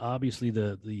 which is obviously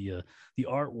the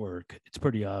artwork. It's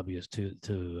pretty obvious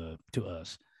to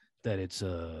us that it's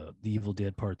the Evil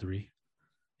Dead Part 3.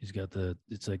 He's got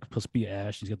it's like supposed to be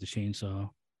Ash. He's got the chainsaw,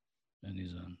 and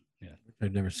he's yeah.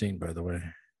 I've never seen, by the way.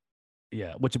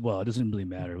 Yeah, which it doesn't really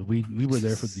matter. We were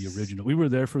there for the original. We were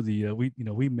there for the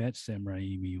we met Sam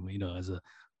Raimi. As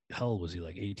how old was he?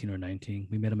 Like 18 or 19.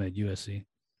 We met him at USC.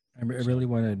 I really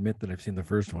want to admit that I've seen the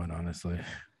first one, honestly.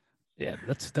 Yeah,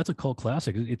 that's a cult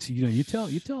classic. It's you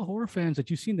tell horror fans that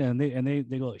you've seen that, and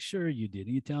they go, sure you did.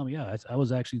 And you tell them, yeah, I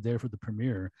was actually there for the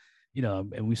premiere,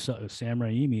 and we saw Sam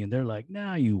Raimi, and they're like,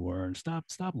 nah, you weren't. Stop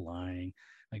lying.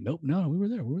 Like, nope, no, we were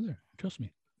there. Trust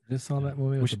me. Just saw that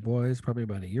movie with the boys probably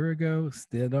about a year ago.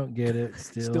 Still don't get it.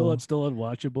 Still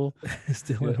unwatchable.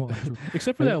 Still unwatchable.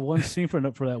 Except for that one scene for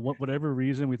that whatever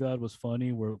reason we thought was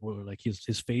funny, where like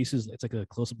his face it's like a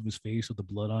close up of his face with the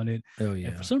blood on it. Oh yeah.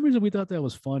 And for some reason we thought that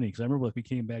was funny because I remember like we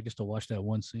came back just to watch that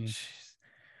one scene.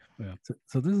 Yeah.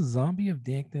 So this is Zombie of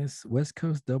Dankness, West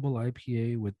Coast Double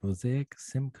IPA with Mosaic,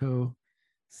 Simcoe,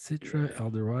 Citra,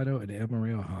 Eldorado, and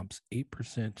Amarillo hops,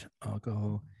 8%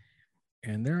 alcohol.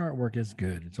 And their artwork is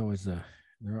good. It's always their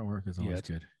artwork is always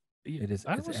good. It is.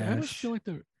 I always feel like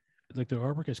their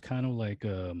artwork is kind of like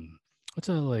what's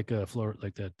that like floor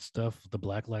like that stuff, the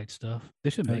black light stuff.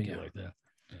 They should make it like that.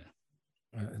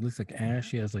 Yeah. It looks like ash.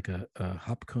 He has like a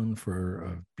hop cone for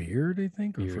a beard, I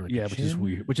think, or for which is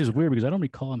weird. Which is weird because I don't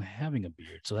recall him having a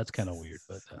beard, so that's kind of weird.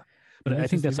 But I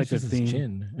think that's like their theme.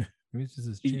 Chin. Maybe it's just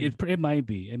his chin. It might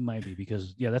be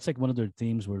because that's like one of their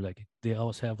themes where like they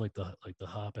always have like the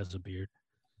hop as a beard.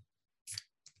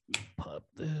 Pop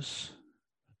this,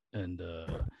 and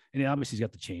obviously he's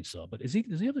got the chainsaw. But does he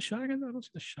have the shotgun? I don't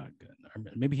see the shotgun. Or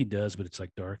maybe he does, but it's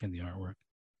like dark in the artwork.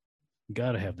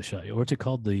 Gotta have the shotgun. Or what's it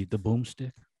called? The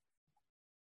boomstick.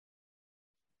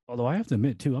 Although I have to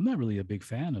admit too, I'm not really a big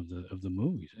fan of the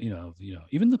movies.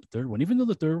 Even the third one. Even though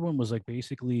the third one was like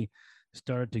basically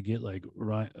started to get like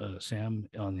Sam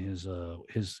on his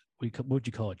what would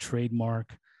you call it,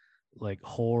 trademark like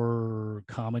horror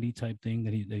comedy type thing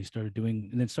that he started doing,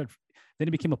 and then he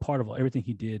became a part of everything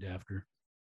he did after.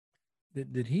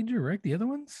 Did he direct the other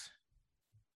ones?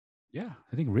 Yeah,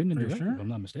 I think written and directed, if I'm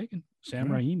not mistaken. Sam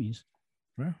Raimi's.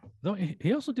 Yeah. Though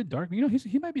he also did Darkman.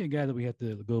 He might be a guy that we have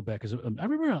to go back because I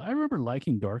remember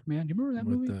liking Darkman. Do you remember that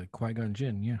movie? With Qui-Gon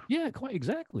Jinn, yeah. Yeah, quite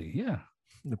exactly. Yeah.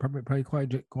 Probably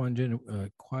Qui-Gon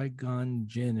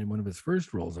Jinn in one of his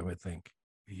first roles, I would think.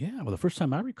 Yeah, well, the first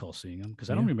time I recall seeing him, because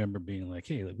I don't remember being like,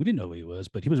 hey, like, we didn't know who he was,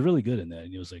 but he was really good in that.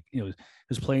 And he was like, he was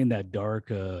playing that dark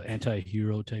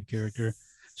anti-hero type character.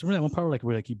 So remember that one part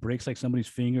where he breaks like somebody's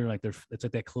finger, like it's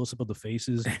like that close up of the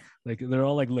faces, like they're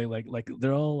all like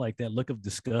they're all like that look of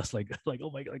disgust, like oh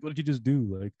my god, like what did you just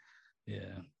do? Like,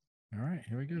 yeah. All right,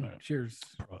 here we go. Right. Cheers.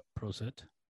 Prosit.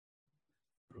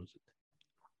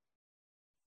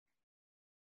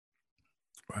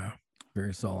 Wow,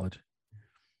 very solid.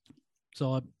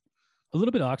 Solid. A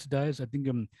little bit oxidized. I think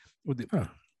yeah,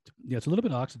 it's a little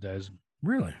bit oxidized.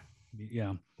 Really?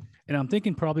 Yeah, and I'm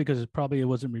thinking probably because it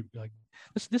wasn't like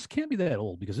this can't be that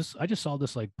old because I just saw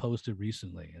this like posted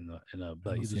recently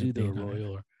but it was either a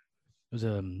Royal or it was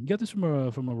you got this from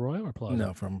a Royal or Plaza?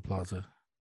 No, from Plaza.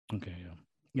 Okay,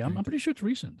 yeah. I'm pretty sure it's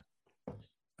recent.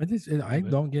 I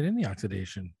don't get any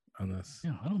oxidation on this.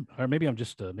 Yeah, I don't. Or maybe I'm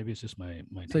just maybe it's just my.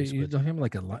 So you don't have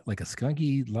like a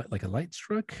skunky like a light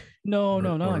struck? No,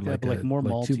 not like that, but like more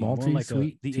malty, too malty, more like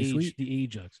sweet, the too age, sweet? the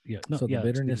age. Yeah, no, so yeah, the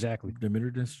bitterness, exactly. The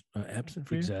bitterness absent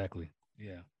for you? Exactly.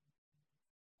 Yeah.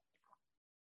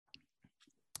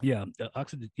 Yeah,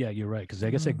 yeah, you're right. Because I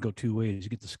guess I can go two ways.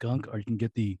 You get the skunk, or you can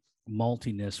get the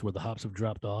maltiness where the hops have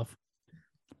dropped off.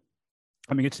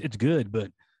 I mean, it's good,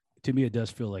 but to me, it does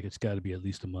feel like it's got to be at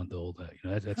least a month old.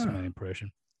 That's my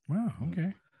impression. Wow.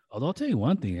 Okay. Although I'll tell you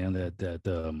one thing, and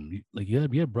like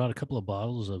you had brought a couple of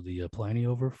bottles of the Pliny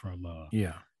over from a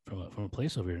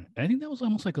place over here. And I think that was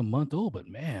almost like a month old, but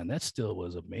man, that still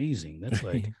was amazing. That's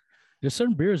like there's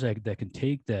certain beers that can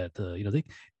take that. They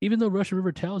even though Russian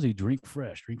River tells you drink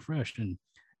fresh, and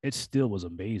it still was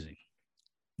amazing.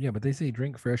 Yeah, but they say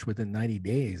drink fresh within 90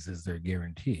 days is their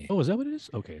guarantee. Oh, is that what it is?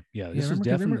 Okay. Yeah, this is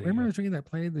definitely. Remember I was drinking that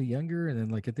Pliny the Younger, and then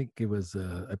like I think it was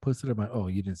I posted on my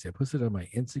you didn't see. I posted on my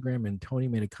Instagram, and Tony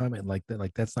made a comment like that,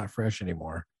 like that's not fresh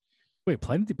anymore. Wait,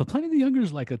 Pliny the Younger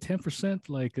is like a 10%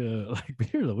 like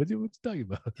beer though. What's he talking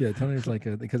about? Yeah, Tony's like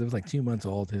because it was like 2 months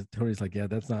old. Tony's like, yeah,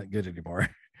 that's not good anymore.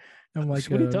 I'm like,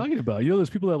 what are you talking about? There's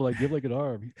people that like give like an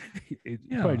arm.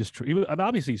 Probably just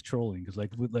obviously he's trolling because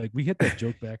like we hit that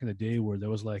joke back in the day where there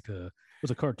was like it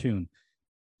was a cartoon,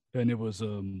 and it was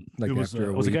like it was after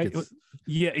a was a week, guy.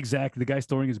 Yeah, exactly. The guy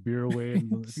throwing his beer away,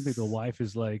 and I think like the wife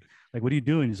is like, what are you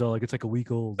doing? He's all like, it's like a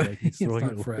week old. Like he's it's throwing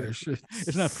not it away. fresh.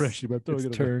 It's not fresh, but throwing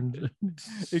it turned. away.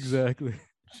 Exactly.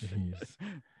 Jeez.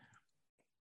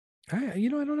 I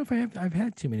don't know if I've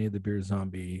had too many of the Beer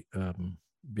Zombie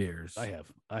beers. I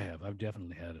have. I've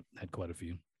definitely had quite a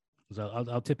few. So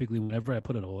I'll typically, whenever I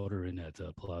put an order in at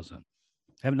Plaza,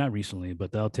 I haven't, not recently,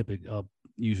 but I'll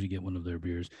usually get one of their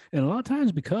beers, and a lot of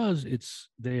times because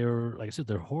they're like I said,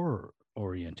 they're horror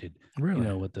oriented. Really? You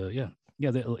know, with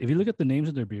if you look at the names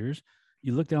of their beers,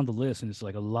 you look down the list, and it's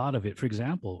like a lot of it. For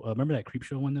example, remember that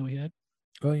Creepshow one that we had?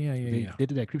 Oh yeah. They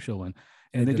did that Creepshow one,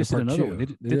 and they just did another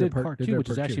one. They did part two, which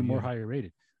is actually more higher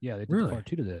rated. Yeah, they did part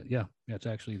two to that. Yeah, it's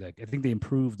actually like I think they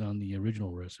improved on the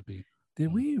original recipe.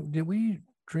 Did we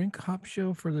drink Hop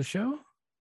Show for the show?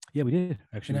 Yeah, we did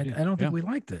actually. And I don't think we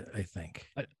liked it. I think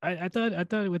I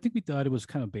think we thought it was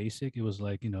kind of basic. It was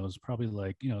like, it was probably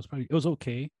like, it was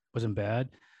okay, wasn't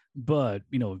bad, but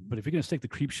but if you're gonna stick the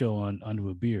Creepshow onto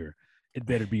a beer, it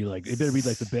better be like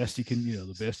the best you can,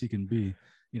 the best you can be.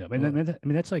 I mean,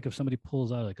 that's like if somebody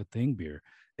pulls out like a thing beer,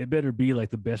 it better be like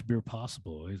the best beer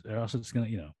possible, or else it's gonna,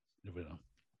 I'm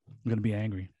gonna be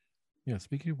angry. Yeah,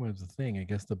 speaking of the thing, I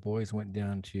guess the boys went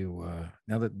down to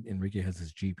now that Enrique has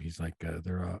his Jeep, he's like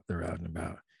they're out and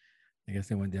about. I guess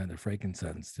they went down to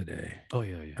Frankensons today. Oh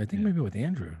yeah. I think maybe with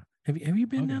Andrew. Have you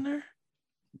been down there?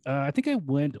 I think I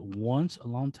went once a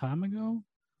long time ago.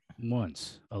 I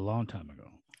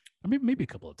mean, maybe a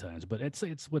couple of times, but it's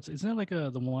not like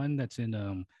the one that's in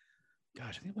gosh,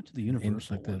 I think I went to the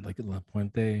Universal like La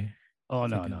Puente. Oh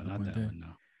no, not that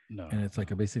one. No. And it's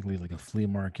like basically like a flea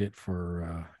market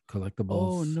for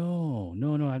collectibles. Oh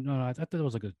no! I thought that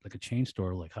was like a chain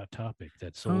store, like Hot Topic.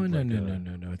 That sold.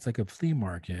 No. It's like a flea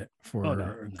market for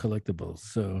collectibles.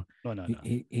 So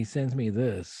he sends me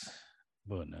this.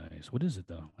 Oh, nice. What is it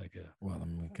though? Well,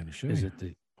 I'm gonna show you.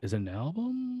 Is it an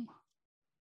album?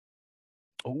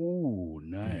 Oh,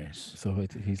 nice. Yeah. So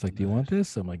he's like, "Do you want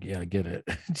this?" I'm like, "Yeah, I get it."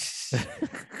 So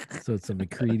it's a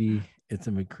McCready.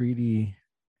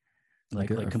 Like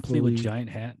complete with giant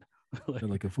hat.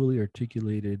 Like a fully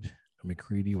articulated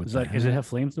McCready with. Does it have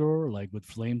flamethrower? Like with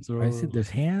flamethrower? I see there's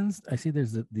hands. I see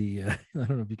there's the I don't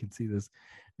know if you can see this.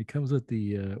 It comes with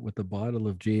the bottle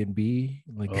of J&B.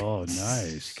 Like, oh,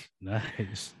 nice.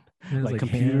 Like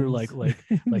computer, hands.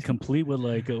 like complete with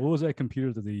what was that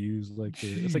computer that they use?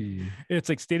 It's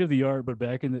like state of the art, but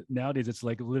nowadays it's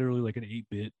like literally like an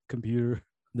 8-bit computer.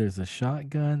 There's a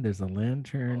shotgun. There's a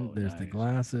lantern. There's the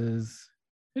glasses.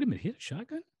 Wait a minute, he had a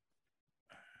shotgun?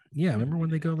 Yeah, remember when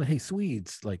they go, hey,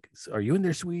 Swedes, like, are you in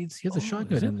there, Swedes? He has a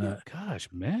shotgun in that. Gosh,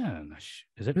 man.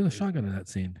 There's a shotgun in that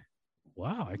scene.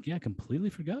 Wow, I completely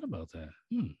forgot about that.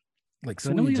 Like,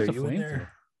 Swedes, are you in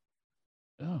there?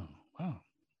 Oh, wow.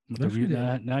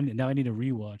 Now I need a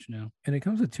rewatch now. And it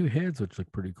comes with 2 heads, which look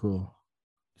pretty cool.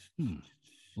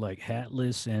 Like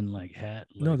hatless and like hat.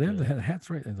 No, they have the hats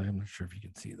right. I'm not sure if you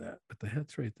can see that, but the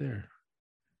hat's right there.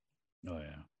 Oh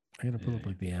yeah. I gotta pull up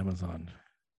like the Amazon.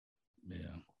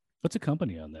 Yeah. What's a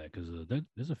company on that? Because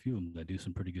there's a few of them that do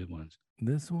some pretty good ones.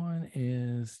 This one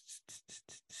is.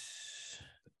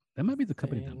 That might be the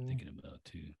company that I'm thinking about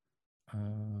too.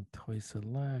 Toy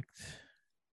Select.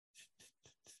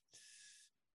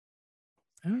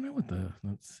 I don't know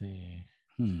let's see.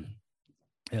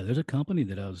 Yeah, there's a company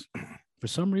that I was, for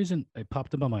some reason, it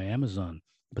popped up on my Amazon,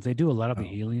 but they do a lot of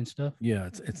the alien stuff. Yeah,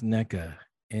 it's NECA,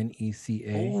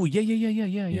 NECA. Oh,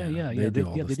 yeah. They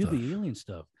do the alien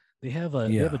stuff. They have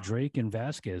a Drake and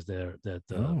Vasquez there that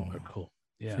are cool.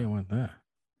 Yeah. So you want that?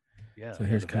 Yeah. So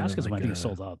here's Vasquez might be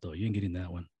sold out though. You ain't getting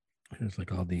that one. Here's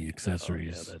like all the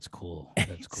accessories. Oh, yeah, that's cool.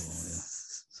 That's cool.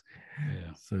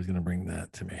 Yeah. So he's gonna bring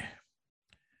that to me.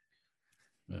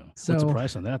 Yeah. So, what's the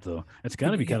price on that though? It's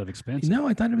got to be kind of expensive. No,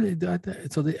 I thought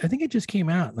I think it just came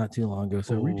out not too long ago.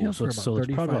 So retail for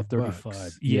about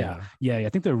 $35. Yeah. I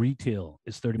think the retail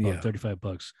is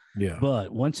 $35. Yeah.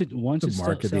 But once it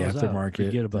market, the aftermarket,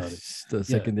 forget about it. The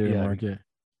secondary market.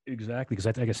 Exactly,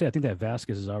 because like I said, I think that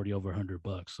Vasquez is already over $100.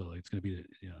 So it's gonna be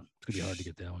hard to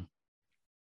get that one.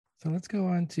 So let's go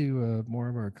on to more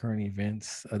of our current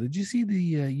events. Did you see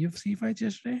the UFC fights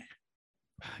yesterday?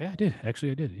 Yeah, I did.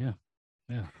 Actually, I did. Yeah.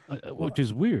 Yeah, which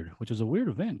is weird. Which is a weird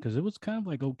event because it was kind of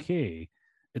like okay,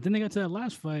 and then they got to that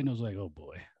last fight, and I was like, oh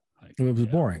boy, it was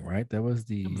boring, right? That was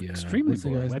extremely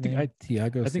boring.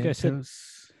 Thiago. I think I said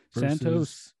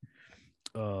Santos.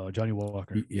 Johnny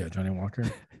Walker. Yeah, Johnny Walker.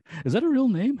 Is that a real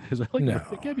name? Is that no,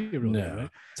 it can't be a real name, right?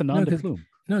 It's a non-plume.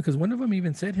 No, because one of them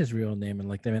even said his real name, and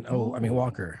like they meant,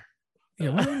 Walker.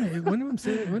 Yeah, one of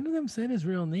them said his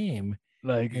real name,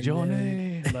 like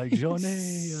Johnny. like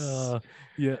Johnny.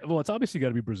 Yeah, well, it's obviously got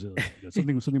to be Brazilian.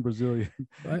 Something Brazilian.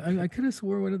 I could have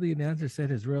swore one of the announcers said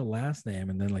his real last name,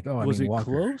 and then like, oh, was I mean, it Walker.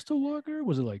 close to Walker?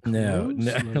 Was it like close?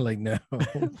 No, like no.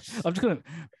 I'm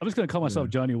just gonna call myself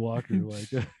Johnny Walker. Like,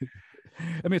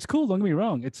 I mean, it's cool. Don't get me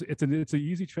wrong. It's an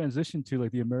easy transition to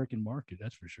like the American market.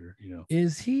 That's for sure.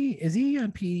 Is he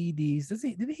on PEDs?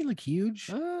 Didn't he look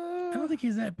huge? I don't think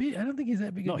he's that big. I don't think he's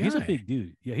that big. No, he's a big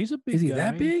dude. Yeah, he's a big. Is he guy.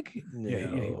 that big? No.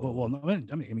 Yeah. Well, no, I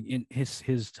mean, in his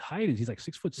height is he's like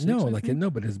 6'6". No,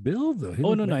 but his build though.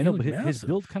 No, I know, but his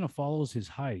build kind of follows his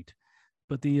height.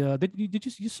 But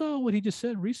you saw what he just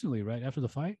said recently, right after the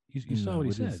fight? You saw what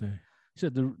he said. He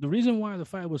said the reason why the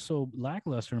fight was so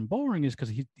lackluster and boring is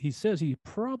because he says he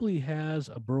probably has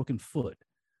a broken foot.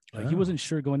 Like he wasn't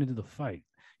sure going into the fight.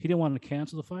 He didn't want to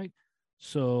cancel the fight.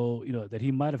 So, that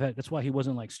he might have had, that's why he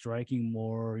wasn't like striking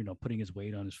more, putting his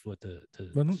weight on his foot to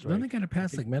well, don't they got to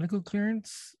pass like medical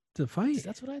clearance to fight?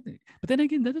 That's what I think. But then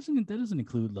again, that doesn't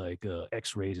include like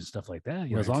x-rays and stuff like that.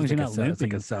 Right. As long as you're not limping. It's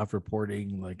like a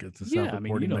self-reporting, like it's a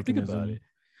self-reporting mechanism. Think about it.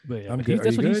 But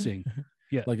that's what he's saying.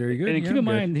 Yeah. Like, are you good? And keep in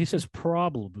mind, he says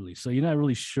probably. So you're not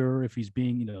really sure if he's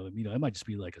being, it might just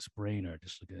be like a sprain or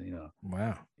just like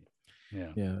Wow.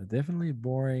 Yeah, definitely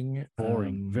boring.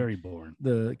 Very boring.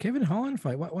 The Kevin Holland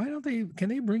fight. Why don't they? Can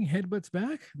they bring headbutts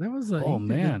back? That was oh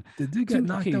man, the dude got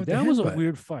knocked out. That was a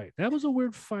weird fight. That was a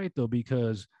weird fight though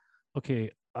because,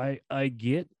 I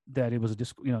get that it was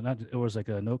it was like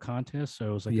a no contest,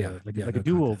 so it was like a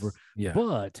do over. Yeah,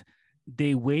 but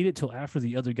they waited till after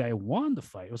the other guy won the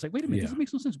fight. It was like, wait a minute, this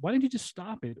makes no sense. Why didn't you just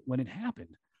stop it when it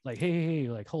happened? Like, hey,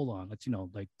 like, hold on. Let's,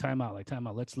 like time out.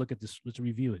 Let's look at this. Let's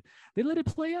review it. They let it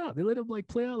play out. They let it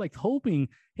play out, like hoping,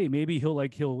 hey, maybe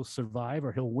he'll survive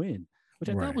or he'll win, which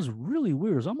I thought was really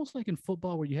weird. It's almost like in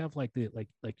football where you have like the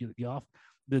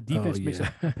defense makes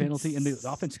a penalty and the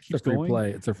offense keeps going.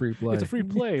 It's a free play. It's a free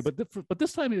play. But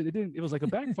this time it didn't. It was like a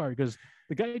backfire because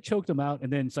the guy choked him out,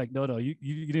 and then it's like, no, you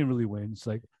didn't really win. It's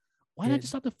like, why not just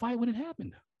stop the fight when it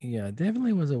happened? Yeah, it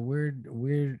definitely was a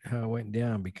weird how it went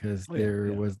down because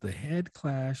there was the head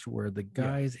clash where the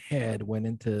guy's head went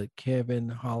into Kevin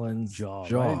Holland's jaw.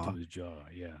 Right into his jaw,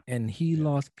 and he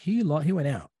lost. He went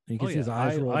out. You can see his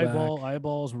eyes roll back.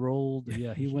 Eyeballs rolled.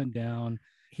 Yeah, he went down.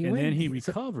 Then he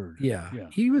recovered.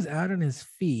 He was out on his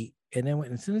feet, and then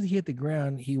as soon as he hit the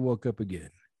ground, he woke up again.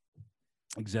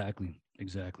 Exactly.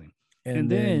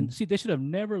 And then see, they should have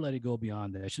never let it go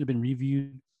beyond that. It should have been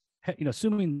reviewed.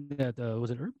 Assuming that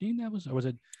was it Herb Dean that was, or was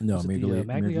it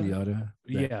Miragliotta?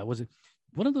 Yeah, was it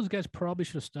one of those guys? Probably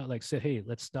should have stopped, like said, "Hey,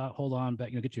 let's stop. Hold on,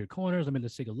 back. Get to your corners.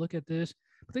 Let's take a look at this."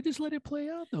 But they just let it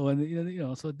play out though,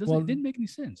 and so it didn't make any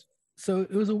sense. So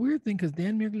it was a weird thing because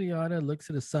Dan Miragliotta looks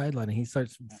at the sideline and he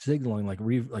starts signaling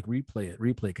replay it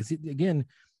because again.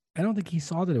 I don't think he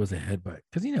saw that it was a headbutt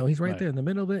because he's right there in the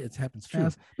middle of it. It happens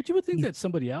fast. But you would think that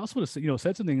somebody else would have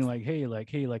said something like, "Hey, let's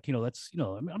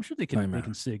I'm sure they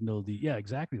can signal the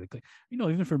exactly like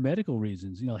even for medical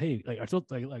reasons, hey, like throw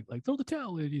the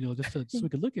towel in, just so we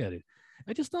could look at it."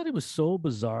 I just thought it was so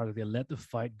bizarre that they let the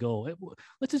fight go.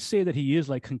 Let's just say that he is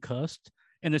like concussed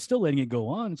and they're still letting it go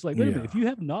on. It's like, wait a minute, if you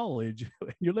have knowledge,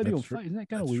 you're letting him fight. Isn't that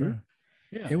kind of weird? True.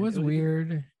 Yeah, it was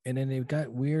weird, and then it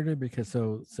got weirder because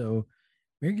so.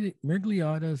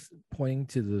 Miragliotta's pointing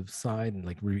to the side and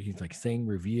he's like saying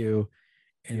review,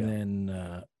 and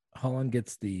then Holland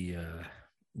gets rear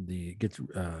naked.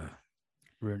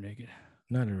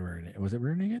 Not a rear naked. Was it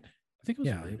rear naked? I think it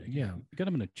was. Yeah. Got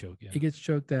him in a choke. Yeah. He gets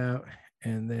choked out,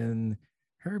 and then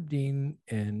Herb Dean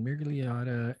and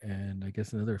Miragliotta and I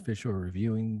guess another official are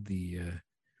reviewing the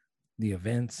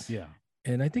events. Yeah.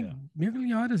 And I think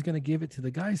Miragliotta is going to give it to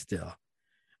the guy still.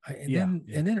 And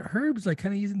then Herb's like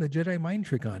kind of using the Jedi mind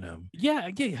trick on him. Yeah,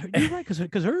 you're right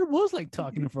because Herb was like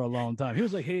talking for a long time. He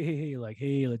was like, hey,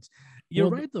 let's.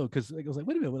 You're right though, because I was like,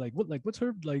 wait a minute, what's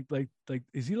Herb like?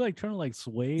 Is he like trying to like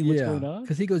sway what's going on?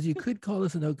 Because he goes, you could call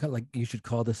this a no like you should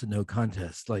call this a no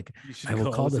contest. Like I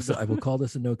will call this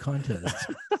a no contest.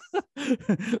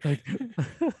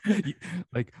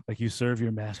 like you serve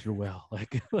your master well.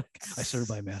 Like I serve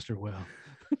my master well.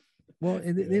 Well,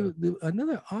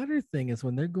 another odder thing is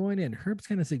when they're going in, Herb's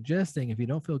kind of suggesting if you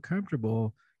don't feel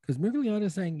comfortable, because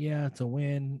Miragliotta's saying, yeah, it's a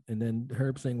win. And then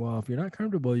Herb's saying, well, if you're not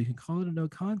comfortable, you can call it a no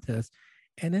contest.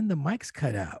 And then the mic's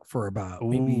cut out for about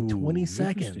maybe 20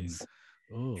 seconds.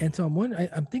 And so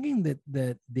I'm thinking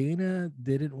that Dana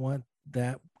didn't want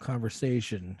that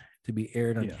conversation to be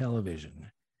aired on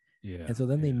television. Yeah. And so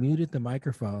then they muted the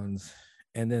microphones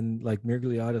And then like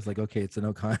Mirgliotta's like, okay, it's a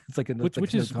no con. It's like a which like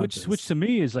which no is which to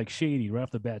me is like shady right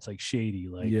off the bat. It's like shady,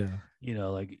 like yeah.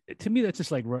 like to me that's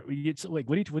just like it's like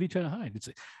what are you trying to hide?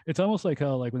 It's almost like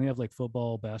how like when they have like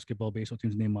football, basketball, baseball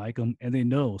teams and they mic them and they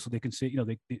know so they can say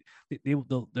they're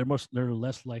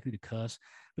less likely to cuss,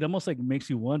 but almost like makes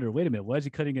you wonder. Wait a minute, why is he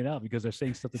cutting it out? Because they're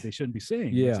saying stuff that they shouldn't be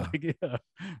saying. Yeah, it's like, yeah.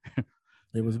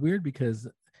 It was weird because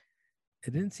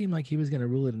it didn't seem like he was going to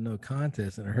rule it a no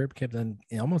contest, and Herb kept on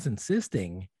almost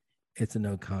insisting it's a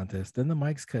no contest. Then the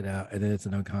mics cut out, and then it's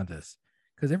a no contest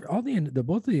because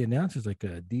both of the announcers like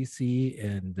DC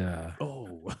and I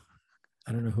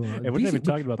don't know who. And we're not even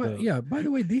talking about that. Yeah, by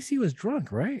the way, DC was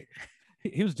drunk, right?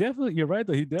 He was definitely. You're right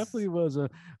though. He definitely was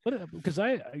but because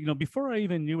before I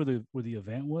even knew where the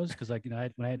event was, because like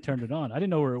when I had turned it on, I didn't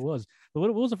know where it was. But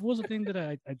what was the thing that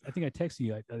I think I texted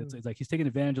you? It's like he's taking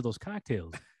advantage of those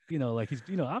cocktails. Like he's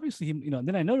obviously and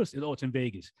then I noticed it's in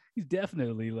Vegas. He's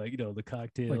definitely like the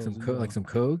cocktails, like some coke,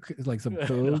 like some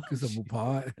coke, some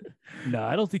pot. No,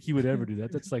 I don't think he would ever do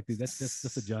that. That's like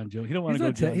that's a John Jones. He don't want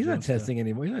to go. He's not testing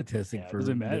anymore. He's not testing for. It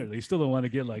doesn't matter. They still don't want to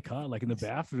get like caught like in the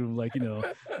bathroom. Like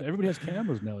everybody has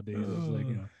cameras nowadays. It's like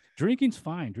drinking's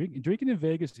fine. Drinking in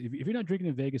Vegas. If you're not drinking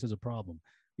in Vegas, is a problem.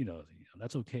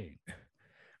 That's okay.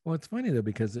 Well, it's funny though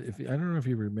because I don't know if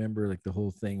you remember like the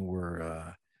whole thing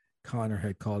where Connor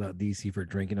had called out DC for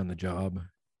drinking on the job.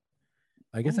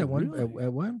 I guess at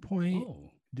one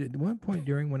point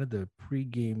during one of the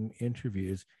pregame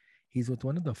interviews, he's with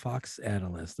one of the Fox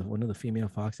analysts, one of the female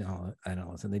Fox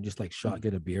analysts, and they just like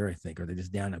shotgun a beer, I think, or they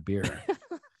just down a beer.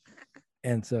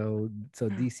 And so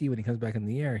DC, when he comes back in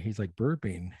the air, he's like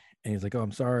burping, and he's like, "Oh,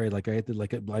 I'm sorry. Like I had to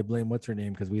I blame what's her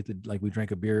name because we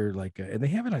drank a beer and they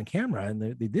have it on camera, and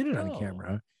they did it on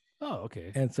camera." Oh,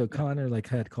 okay. And so Connor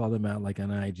had called him out like on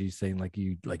IG saying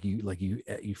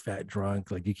you fat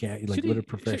drunk, like you can't what a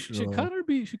professional.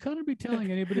 Should Connor be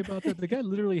telling anybody about that? The guy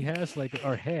literally has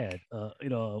had a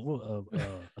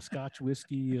Scotch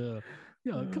whiskey.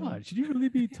 Come on, should you really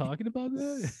be talking about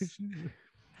that?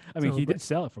 I mean, he did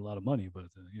sell it for a lot of money, but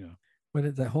But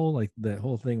it's that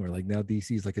whole thing where like now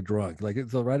DC's like a drunk, like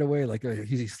so right away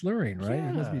he's slurring, right?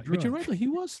 Yeah, he must be drunk. But you're right, he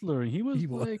was slurring. He was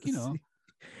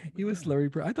he was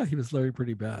slurring. I thought he was slurring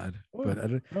pretty bad, but I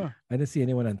didn't see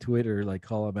anyone on Twitter like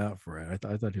call him out for it.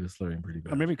 I thought he was slurring pretty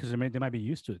bad. Or maybe because they might be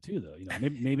used to it too, though.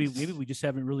 Maybe we just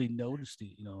haven't really noticed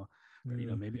it.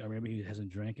 Maybe he hasn't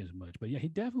drank as much. But yeah, he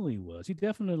definitely was. He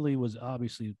definitely was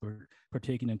obviously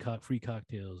partaking in free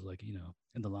cocktails, like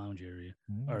in the lounge area.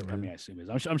 Or I mean, I assume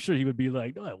it is. I'm sure he would be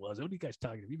like, "No, I wasn't. What are you guys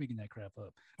talking about? You making that crap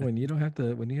up?" When you have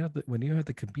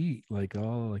to compete, like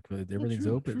everything's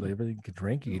open, like everything can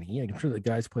drink. You can eat. I'm sure the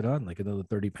guys put on like another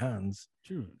 30 pounds.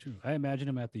 True. I imagine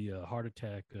him at the Heart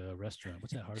Attack restaurant.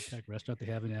 What's that Heart Attack restaurant they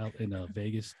have in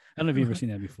Vegas? I don't know if you've ever seen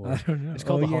that before. I don't know. It's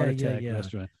called the Heart Attack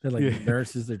restaurant. They're like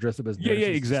nurses. They're dressed up as nurses. Yeah,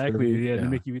 exactly. Yeah, they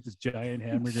make you eat this giant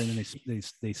hamburger, and then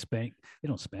they spank. They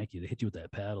don't spank you. They hit you with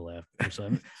that paddle after. So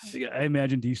I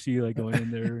imagine DC like going in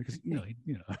there because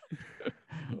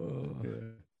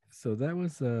So that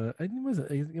was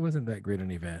it wasn't that great an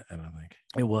event. I don't think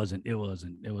it wasn't.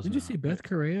 Did you see Beth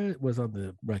Correa was on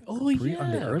the on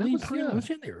the early prelims? Was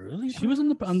she on the early? She was on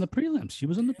the prelims. She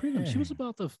was on the prelims. She was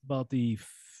about the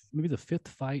maybe the fifth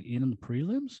fight in the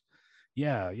prelims.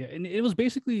 Yeah, and it was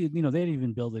basically they didn't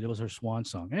even build it. It was her swan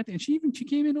song, and she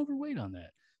came in overweight on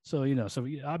that. So so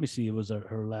obviously it was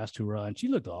her last hurrah, and she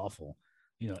looked awful.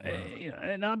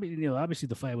 And obviously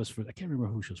the fight was for I can't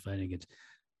remember who she was fighting against,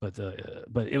 but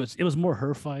it was more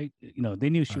her fight. They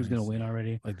knew she was going to win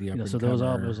already. Like the so those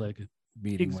all was like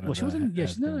beating one she wasn't. Yeah,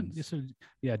 she's not.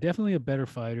 Definitely a better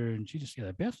fighter, and she just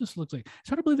Beth just looks like. It's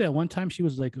hard to believe that one time she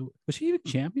was like, was she even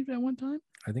champion at one time?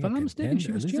 I think if I'm not mistaken,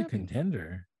 she was a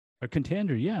contender. A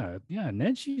contender, yeah, and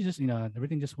then she just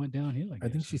everything just went downhill. I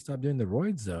think she stopped doing the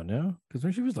roids though, no, because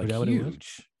when she was like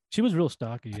huge. She was real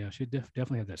stocky. Yeah, she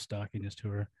definitely had that stockiness to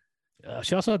her.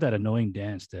 She also had that annoying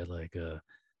dance that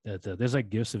there's like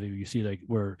gifs of it. You see like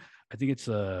where I think it's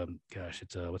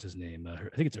what's his name? I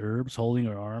think it's Herb's holding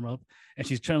her arm up, and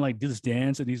she's trying to like do this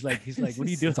dance, and he's like, what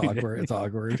are you doing? It's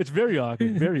awkward. It's very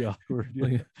awkward. Very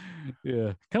awkward.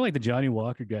 Yeah. Kind of like the Johnny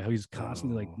Walker guy, how he's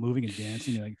constantly like moving and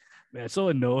dancing. Like, man, it's so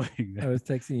annoying. I was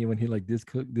texting you when he like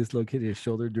dislocated his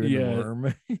shoulder during the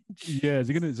worm. Yeah, is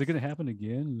it gonna happen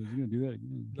again? Is he gonna do that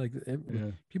again? Like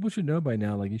people should know by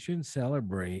now. Like you shouldn't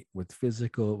celebrate with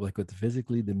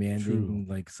physically demanding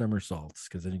like somersaults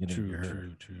because then you're gonna get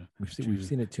hurt. True. We've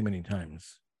seen it too many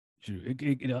times. True.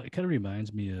 It kind of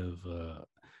reminds me of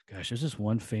there's this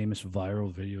one famous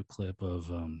viral video clip of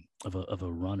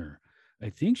a runner.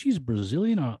 I think she's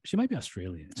Brazilian or she might be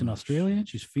Australian. It's an Australian.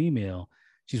 She's female.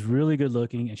 She's really good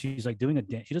looking, and she's like doing a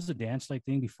dance. She does a dance like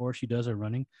thing before she does her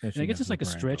running, and I guess it's like a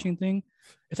stretching thing.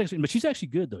 It's actually, but she's actually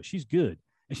good though. She's good,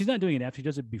 and she's not doing it after. She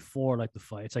does it before like the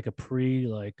fight. It's like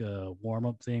a warm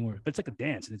up thing, but it's like a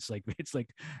dance, and it's like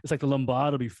the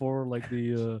lambada before like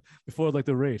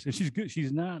the race. And she's good.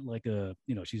 She's not like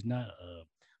she's not what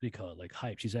do you call it, like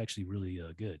hype. She's actually really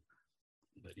good.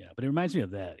 But yeah, but it reminds me of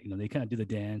that. They kind of do the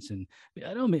dance, and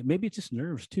I don't know, maybe it's just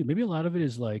nerves too. Maybe a lot of it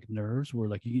is like nerves, where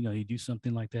like you do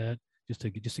something like that just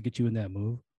to get you in that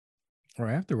move. Or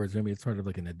afterwards, maybe it's sort of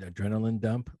like an adrenaline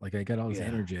dump. Like I got all this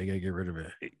energy, I gotta get rid of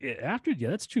it. After, yeah,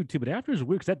 that's true too. But after is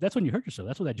weird because that's when you hurt yourself.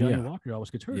 That's what that Johnny Walker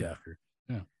always gets hurt after.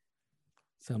 Yeah.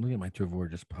 So I'm looking at my Tavour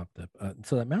just popped up.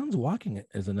 So that Mountains Walking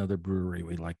is another brewery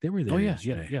we like. They were there. Oh yeah,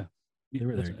 yesterday. yeah. They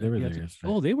were there. They were there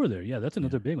yesterday. Oh, they were there. Yeah, that's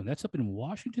another big one. That's up in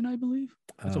Washington, I believe.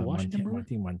 That's a Washington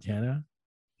brewery. Montana.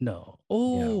 No.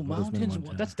 Oh, Mountains.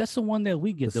 That's the one that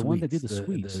we get. The one that did the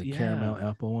sweets. The caramel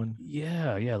apple one.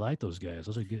 Yeah, I like those guys.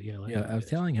 Those are good. Yeah, I was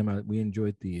telling him we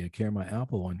enjoyed the caramel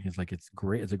apple one. He's like, it's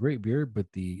great. It's a great beer, but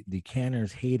the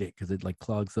canners hate it because it like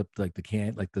clogs up like the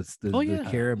can, like the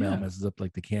caramel messes up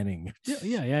like the canning.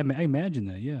 Yeah. I imagine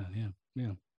that. Yeah.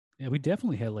 Yeah, we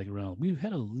definitely had we've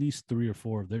had at least 3 or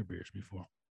 4 of their beers before.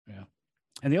 Yeah.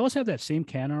 And they always have that same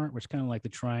can art, which is kind of like the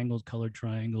triangles, colored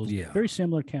triangles. Yeah. Very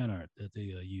similar can art that they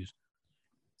use.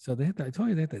 So I told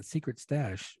you they had that secret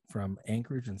stash from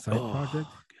Anchorage and Side Project.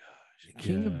 Gosh,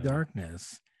 King of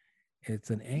Darkness.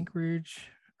 It's an Anchorage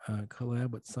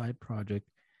collab with Side Project.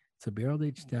 It's a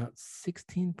barrel-aged stout,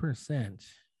 16%.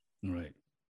 Right.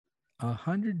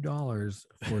 $100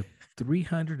 for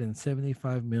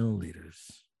 375 milliliters.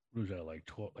 What was that,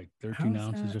 like 13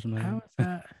 ounces or something? How is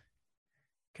that?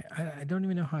 I don't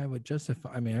even know how I would justify.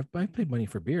 I mean, I paid money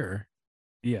for beer.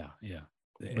 Yeah.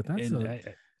 But that's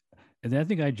and I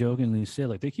think I jokingly said,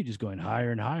 like, they keep just going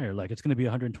higher and higher. Like, it's going to be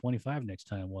 125 next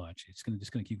time. Watch, it's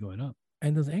just going to keep going up.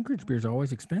 And those Anchorage beers are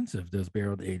always expensive. Those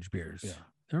barreled aged beers. Yeah,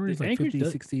 they're always like 50,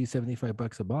 60,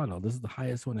 $75 a bottle. This is the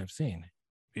highest one I've seen.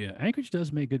 Yeah, Anchorage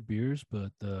does make good beers,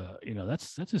 but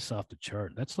that's just off the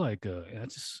chart. That's like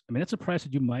that's a price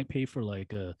that you might pay for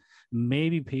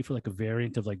maybe pay for like a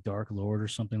variant of like Dark Lord or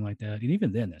something like that. And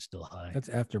even then, that's still high. That's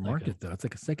aftermarket though. It's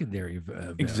like a secondary.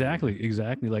 Exactly.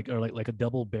 Like a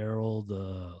double barreled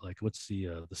like what's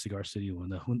the Cigar City one?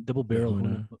 The double barrel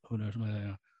Huna, something like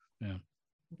that. Yeah.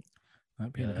 I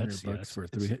paid $100 for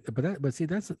 3. But see,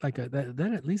 that's like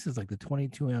that at least is like the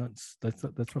 22 ounce. That's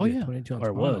probably a 22 ounce. Or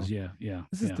it was, yeah.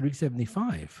 This is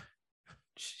 375.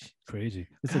 Crazy.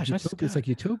 It's like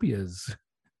Utopia's.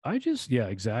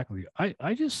 Exactly.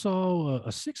 I just saw a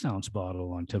 6-ounce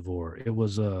bottle on Tavour. It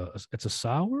was it's a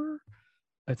sour.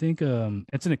 I think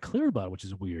it's in a clear bottle, which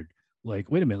is weird. Like,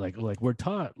 wait a minute, like we're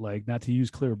taught like not to use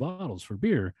clear bottles for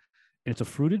beer. And it's a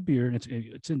fruited beer, and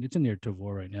it's in their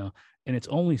Tavour right now, and it's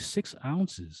only 6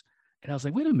 ounces. And I was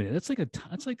like, wait a minute, that's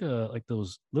like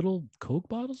those little Coke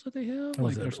bottles that they have.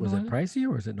 Was it pricey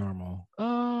or was it normal?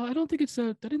 I don't think it's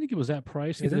that. I didn't think it was that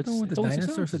pricey. Is that the one with the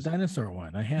dinosaur? It's a dinosaur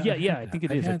one. I think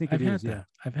it is. I think it is. Yeah,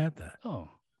 I've had that. Oh,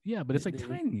 yeah, but it's like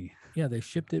tiny. Yeah, they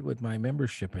shipped it with my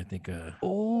membership, I think.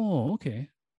 Oh, okay.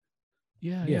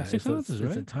 Yeah, 6 ounces, right?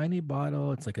 It's a tiny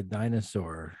bottle. It's like a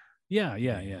dinosaur. Yeah.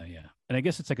 And I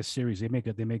guess it's like a series. They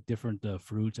make different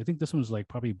fruits. I think this one's like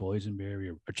probably boysenberry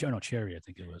or cherry. I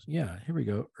think it was. Yeah, here we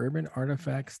go. Urban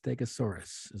Artifact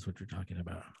Stegosaurus is what you're talking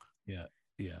about. Yeah.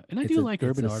 And I do like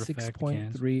Urban Artifact.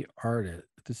 6.3 Ardent.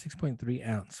 It's a 6.3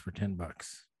 ounce for $10.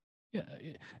 Yeah.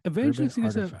 Eventually, it's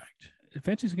going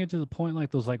to get to the point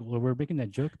like those, like where we're making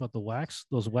that joke about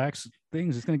those wax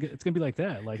things. It's gonna be like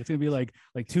that. Like it's gonna be like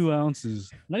 2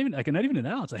 ounces. Not even an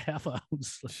ounce, a half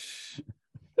ounce.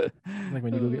 Like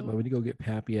when you go get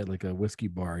Pappy at like a whiskey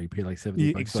bar, you pay like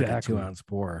 $70 for like a 2 ounce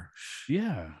pour.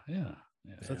 Yeah.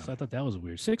 So I thought that was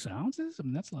weird. 6 ounces? I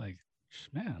mean, that's like,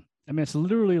 man. I mean, it's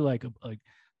literally like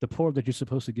the pour that you're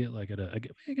supposed to get like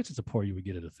I guess it's a pour you would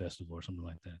get at a festival or something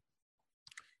like that.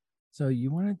 So we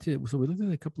looked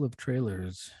at a couple of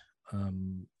trailers.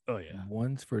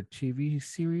 One's for a TV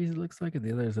series, it looks like, and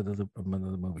the other is another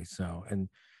movie. So, and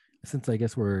since I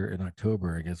guess we're in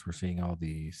October, I guess we're seeing all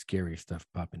the scary stuff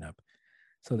popping up.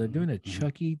 So they're doing a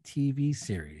Chucky TV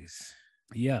series.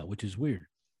 Yeah, which is weird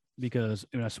because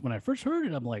when I first heard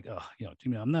it, I'm like,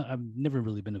 I've never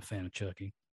really been a fan of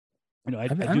Chucky. I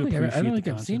don't think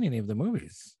I've seen any of the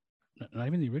movies. Not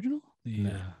even the original.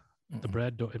 The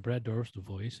Brad Dourif's the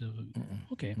voice of.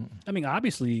 Okay, I mean,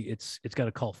 obviously it's got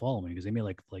a cult following because they made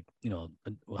like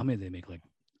how many did they make, like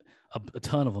a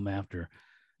ton of them after.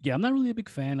 Yeah, I'm not really a big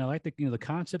fan. I like the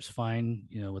concept's fine,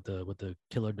 with the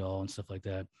killer doll and stuff like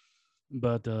that.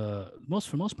 But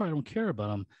for most part, I don't care about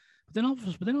them.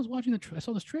 but then I was watching I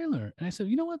saw this trailer and I said,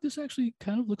 you know what, this actually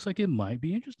kind of looks like it might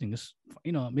be interesting. This,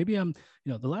 maybe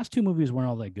the last two movies weren't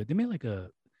all that good. They made like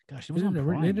gosh, it was on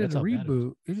Prime. They did a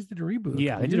reboot. They just did a reboot.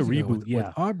 Yeah, they did a reboot.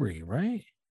 With Aubrey, right?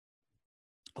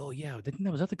 Oh yeah, I think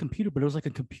that was at the computer, but it was like a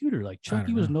computer. Like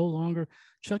Chucky was no longer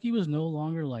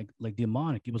like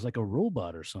demonic. It was like a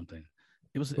robot or something.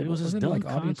 It was this dumb like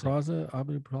concept.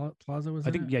 Aubrey Plaza was.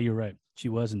 I think, yeah, you're right. She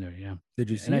was in there. Yeah. Did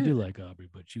you see? And I do like Aubrey,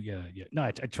 but yeah. No,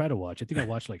 I tried to watch. I think I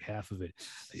watched like half of it.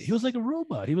 He was like a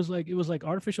robot. It was like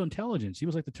artificial intelligence. He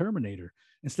was like the Terminator.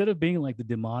 Instead of being like the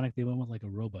demonic, they went with like a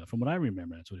robot. From what I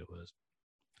remember, that's what it was.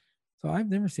 So I've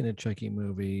never seen a Chucky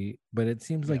movie, but it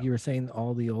seems like you were saying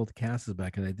all the old cast is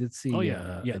back, and I did see. Oh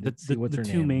yeah, what's her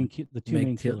name? The two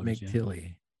main killers. Meg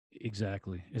Tilly.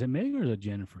 Exactly. Is it Meg or is it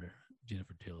Jennifer?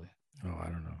 Jennifer Tilly. Oh, I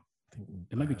don't know.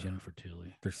 It might be Jennifer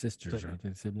Tilly. They're sisters, aren't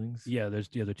they? Siblings? Yeah, they're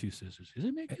two sisters. Is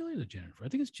it Meg Tilly or Jennifer? I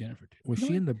think it's Jennifer Tilly. Was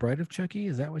she in The Bride of Chucky?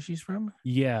 Is that what she's from?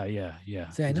 Yeah.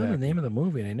 See, I know the name of the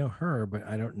movie and I know her, but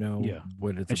I don't know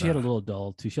what it's about. She had a little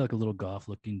doll too. She had like a little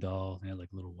goth-looking doll. And had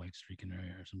like a little white streak in her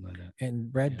hair or something like that.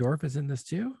 And Brad Dourif is in this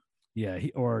too? Yeah,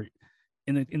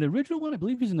 in the original one, I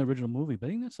believe he's in the original movie, but I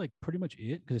think that's like pretty much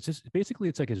it because it's just basically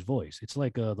it's like his voice. It's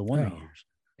like the Wonder Years.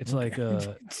 It's like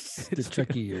the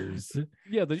Chucky years.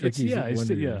 Yeah,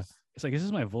 It's like this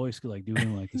is my voice like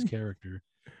doing like this character.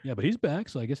 Yeah, but he's back,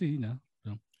 so I guess he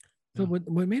So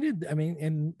what made it? I mean,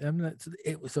 and I'm not.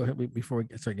 So before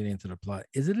we start getting into the plot,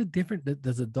 is it a different?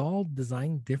 Does the doll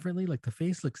design differently? Like the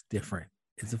face looks different.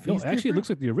 Is the face? No, actually, different? It looks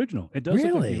like the original. It does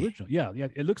look like the original. Yeah.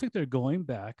 It looks like they're going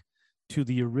back to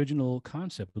the original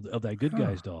concept of that Good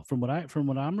Guys doll. From what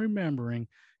I'm remembering,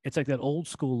 it's like that old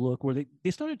school look where they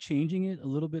started changing it a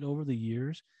little bit over the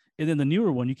years. And then the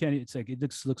newer one, it's like it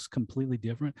looks completely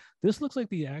different. This looks like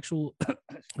the actual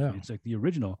it's like the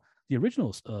original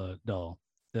doll,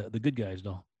 the Good Guys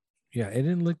doll. Yeah, it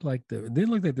didn't look like the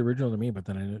original to me, but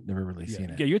then I never really seen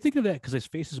it. Yeah, you're thinking of that because his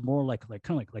face is more like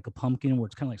kind of like a pumpkin where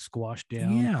it's kind of like squashed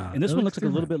down. Yeah. And this one looks like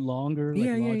a little bit longer.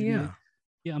 Yeah.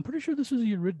 Yeah, I'm pretty sure this is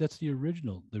the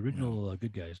original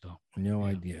Good Guys doll. No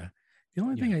idea. The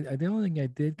only thing I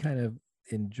did kind of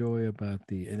enjoy about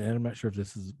and I'm not sure if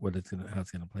this is how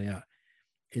it's gonna play out.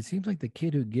 It seems like the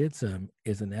kid who gets him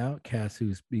is an outcast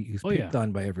who's picked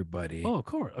on by everybody. Oh, of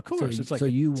course. It's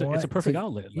a perfect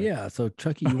outlet. So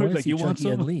Chucky, you want to see Chucky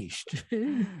unleashed.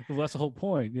 Well, that's the whole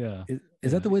point. Yeah.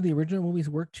 Is that the way the original movies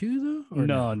work too, though?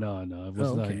 No. It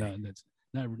was that's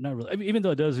not really. I mean, even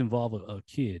though it does involve a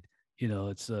kid, it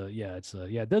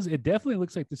does. It definitely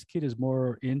looks like this kid is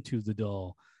more into the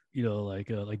doll.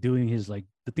 Like doing his like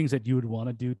the things that you would want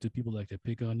to do to people like that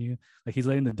pick on you. Like he's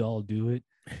letting the doll do it,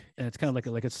 and it's kind of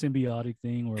like a symbiotic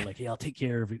thing where like, hey, I'll take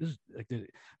care of it. This is like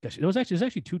there's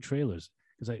actually two trailers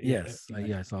because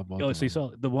I saw both. Oh, so you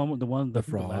saw the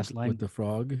frog last line with the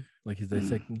frog, like he's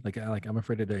dissecting, like I'm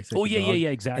afraid to dissect. Oh yeah,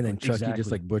 exactly. And then Chucky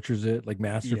just like butchers it, like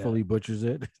masterfully butchers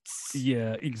it.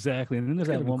 Yeah, exactly. And then there's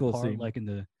that one part scene. Like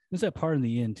there's that part in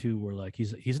the end too, where like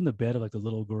he's in the bed of like the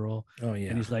little girl. Oh yeah.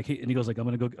 And he's like, and he goes like, I'm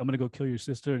gonna go kill your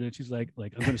sister, and then she's like I'm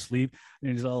gonna sleep,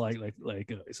 and he's all like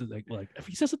if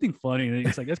he says something funny, and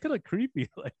it's like that's kind of creepy,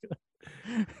 like.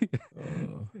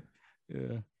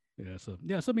 Yeah. So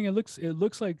something it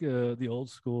looks like the old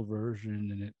school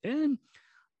version, and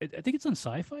I think it's on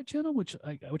Sci-Fi Channel, which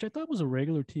I thought was a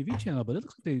regular TV channel, but it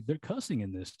looks like they're cussing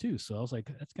in this too. So I was like,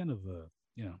 that's kind of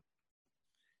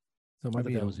So it might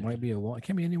be it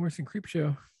can't be any worse than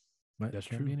Creepshow. That's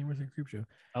true. Be any worse than Creepshow.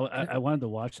 I wanted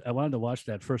to watch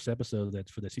that first episode that's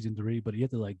for the season 3, but you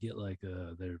have to like get like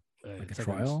their like a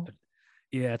trial.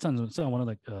 It's on one of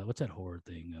like what's that horror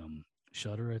thing?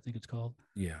 Shudder, I think it's called.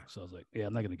 Yeah. So I was like, yeah,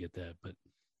 I'm not gonna get that, but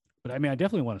I mean, I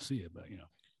definitely want to see it, but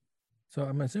So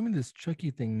I'm assuming this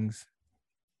Chucky thing's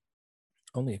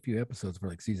only a few episodes for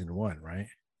like season 1, right?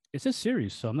 It's a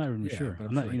series, so I'm not even sure.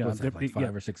 I'm not, like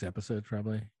 5 or 6 episodes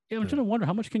probably. Yeah, I'm trying to wonder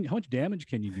how much damage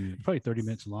can you do? Probably 30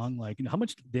 minutes long. Like, how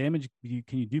much damage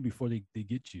can you do before they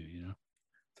get you?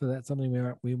 So that's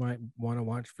something we might want to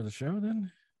watch for the show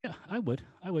then. Yeah, I would.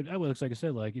 Like I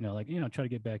said, try to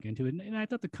get back into it. And I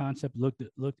thought the concept looked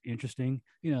interesting.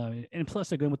 And plus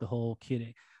they're going with the whole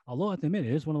kid. Although I have to admit,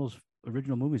 it is one of those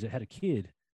original movies that had a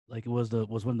kid. Like it was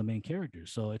one of the main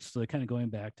characters, so it's kind of going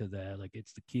back to that. Like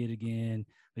it's the kid again,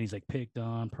 but he's like picked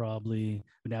on probably.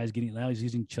 But now he's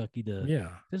using Chucky to.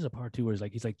 Yeah. This is a part 2 where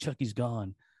he's like Chucky's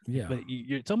gone. Yeah. But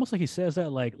it's almost like he says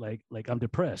that like I'm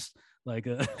depressed. Like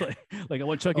I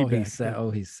want Chucky back. He's sad.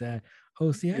 Oh, he's sad.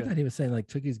 Oh, see, I thought he was saying like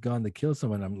Chucky's gone to kill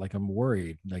someone. I'm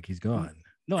worried. Like he's gone.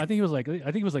 No, I think he was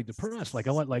like depressed. Like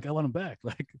I want him back.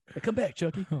 Like come back,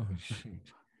 Chucky. Oh shoot.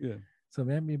 Yeah. So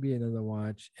that may be another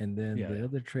watch. And then the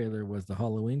other trailer was the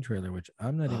Halloween trailer, which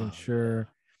I'm not even sure.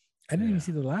 I didn't even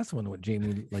see the last one with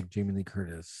Jamie Lee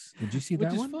Curtis. Did you see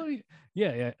that one? Which is funny.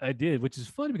 Yeah, I did. Which is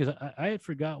funny because I had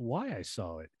forgot why I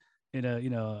saw it. And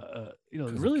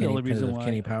really the only reason why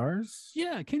Kenny Powers.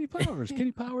 Yeah, Kenny Powers.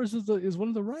 Kenny Powers is one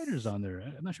of the writers on there.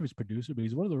 I'm not sure if he's a producer, but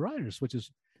he's one of the writers. Which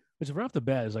right off the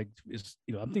bat is I'm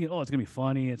thinking, oh, it's gonna be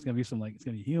funny. It's gonna be it's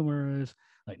gonna be humorous.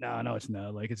 Like, no, it's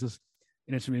not. Like, it's just.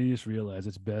 And it's when you just realize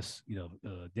it's best,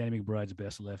 Danny McBride's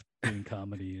best left doing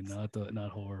comedy and not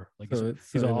horror. Like,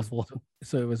 he's awful.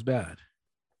 So it was bad.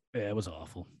 Yeah, it was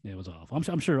awful.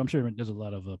 I'm sure there's a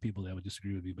lot of people that would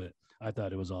disagree with me, but I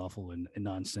thought it was awful and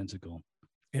nonsensical.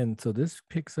 And so this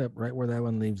picks up right where that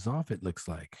one leaves off. It looks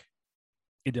like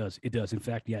it does. In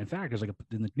fact, there's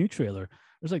in the new trailer,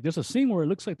 there's a scene where it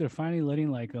looks like they're finally letting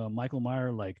Michael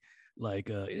Myers in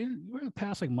the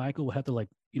past, Michael would have to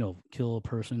kill a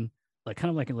person.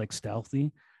 Kind of like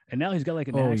stealthy, and now he's got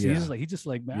an axe. Yeah. He's just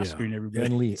massacring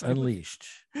everybody. Unleashed.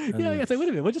 Yeah, it's like, wait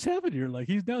a minute, what just happened here?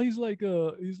 He's just like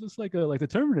the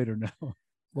Terminator now.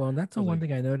 Well, that's the one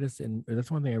thing I noticed, and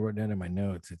that's one thing I wrote down in my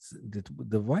notes. It's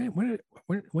the when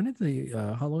did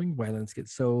the Halloween violence get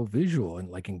so visual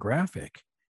and in graphic?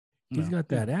 He's got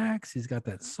that axe. He's got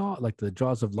that saw, like the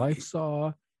Jaws of Life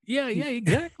saw. Yeah,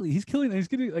 exactly. He's killing. He's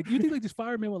getting you think these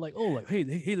firemen were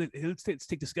hey, let's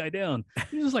take this guy down.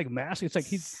 He's just massive.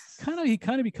 It's he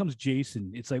kind of becomes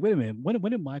Jason. It's like, wait a minute,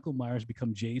 when did Michael Myers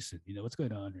become Jason? What's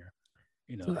going on here?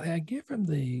 So I get from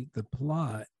the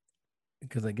plot,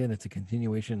 because again, it's a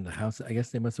continuation of the house. I guess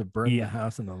they must have burned the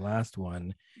house in the last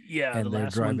one. Yeah, and they're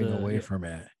driving away from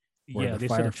it. Where the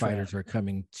firefighters are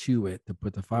coming to it to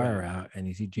put the fire out, and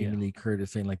you see Jamie Lee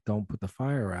Curtis saying don't put the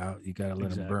fire out. You got to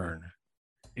let him burn.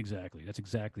 Exactly. That's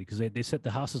exactly because they set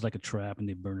the house as like a trap and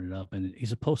they burn it up, and he's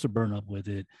supposed to burn up with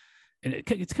it. And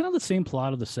it's kind of the same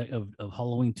plot of of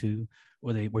Halloween 2,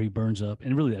 where he burns up,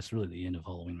 and really that's really the end of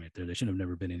Halloween right there. There should have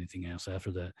never been anything else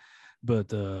after that.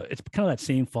 But it's kind of that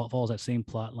same follows that same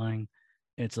plot line.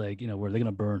 It's where they're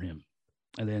gonna burn him.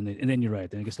 And then you're right.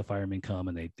 Then I guess the firemen come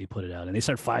and they put it out and they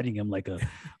start fighting him what's that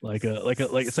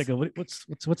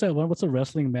one? What's a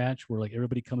wrestling match where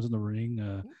everybody comes in the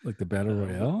ring? Like the battle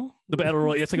royale. The battle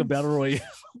royale. It's like a battle royale.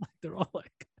 They're all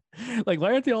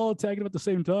why aren't they all attacking him at the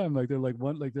same time? They're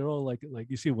one. They're all like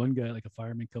you see one guy a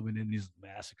fireman coming in and he's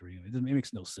massacring him. It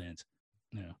makes no sense.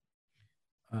 Yeah.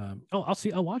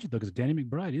 I'll watch it though because Danny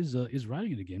McBride is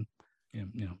writing it again.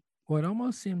 Yeah. Well, it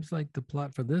almost seems like the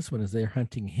plot for this one is they're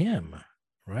hunting him.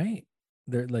 Right?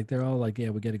 They're all we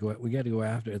got to go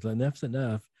after it. Enough's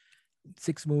enough.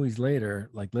 6 movies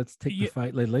later, let's take the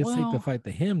fight. Take the fight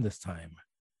to him this time.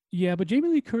 Yeah, but Jamie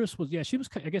Lee Curtis she was.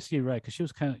 I guess you're right because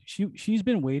she was she's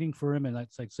been waiting for him, and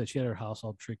that's like I said, she had her house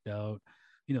all tricked out.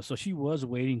 So she was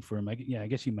waiting for him. I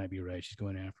guess you might be right. She's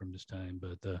going after him this time,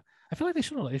 but I feel like they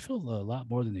feel a lot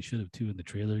more than they should have too in the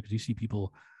trailer because you see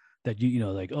people that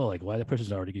why that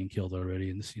person's already getting killed already,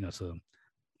 and this so.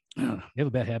 They have a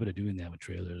bad habit of doing that with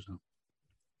trailers.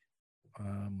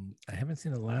 I haven't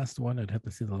seen the last one. I'd have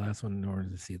to see the last one in order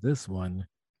to see this one.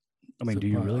 I mean, do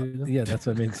you really? Yeah, that's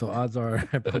what I mean. So odds are,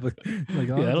 I probably I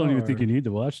don't even think you need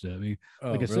to watch that. I mean,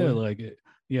 I said,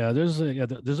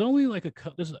 there's only I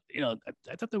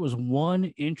thought there was one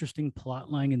interesting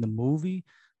plot line in the movie,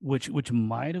 which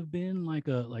might have been like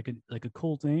a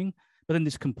cool thing, but then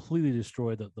this completely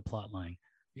destroyed the plot line.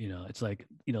 It's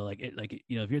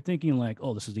if you're thinking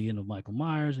oh, this is the end of Michael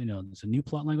Myers, it's a new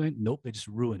plot line going. Nope, they just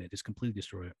ruin it. Just completely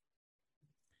destroy it.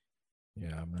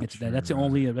 Yeah, I'm not sure. That's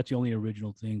the only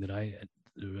original thing that I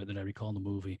recall in the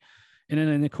movie. And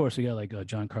then of course we got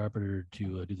John Carpenter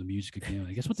to do the music again.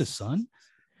 I guess with his son.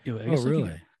 I guess,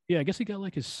 really? I guess he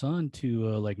got his son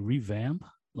to revamp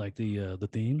the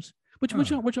themes. Which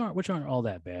aren't all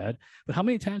that bad. But how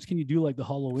many times can you do the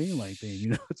Halloween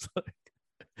thing? It's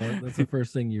that's the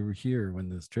first thing you hear when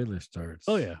this trailer starts.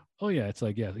 Oh yeah. It's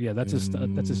that's his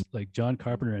John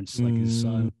Carpenter and his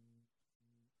son.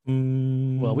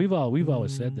 Well, we've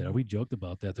always said that. We joked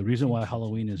about that. The reason why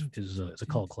Halloween is a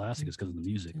cult classic is because of the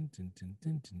music.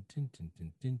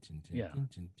 Yeah.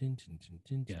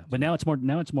 But now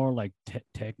it's more like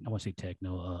tech. I want to say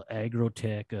techno, agro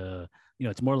tech.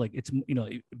 It's more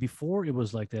before it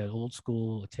was like that old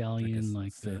school Italian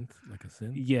like a synth.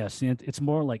 Yeah, synth. It's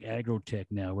more like agro tech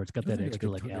now, where it's got that extra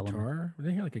element. Guitar.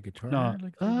 They hear like a guitar. No,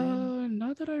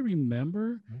 not that I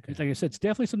remember. Okay. Like I said, it's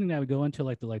definitely something that I would go into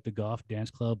the Goth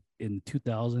Dance Club in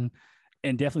 2000,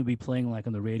 and definitely be playing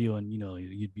on the radio, and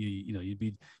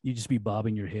you'd just be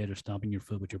bobbing your head or stomping your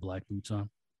foot with your black boots on.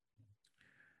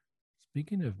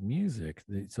 Speaking of music,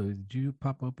 so did you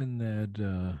pop open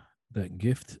that that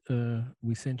gift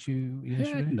we sent you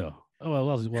yesterday? Heck no. Oh, well,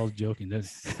 I was joking.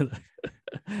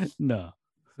 No.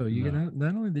 So you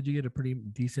not only did you get a pretty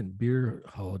decent beer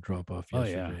haul drop off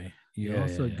yesterday, you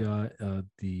also got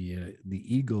the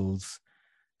Eagles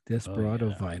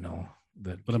Desperado vinyl.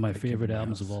 One of my favorite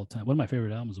albums of all time. One of my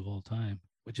favorite albums of all time.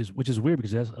 Which is weird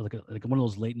because that's like one of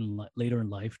those later in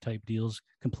life type deals.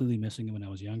 Completely missing it when I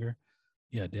was younger.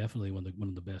 Yeah, definitely one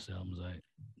of the best albums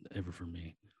ever for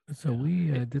me. So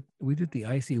we did the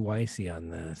Icy Wicey on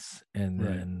this, and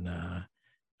then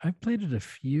I've played it a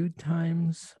few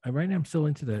times. Right now, I'm still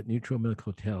into that Neutral Milk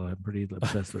Hotel. I'm pretty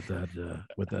obsessed with that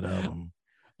album.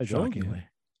 Shockingly,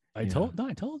 I told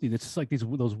you. It's just like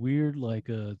those weird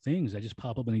things that just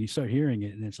pop up and then you start hearing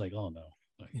it, and it's like, oh no.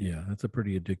 Yeah, that's a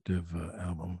pretty addictive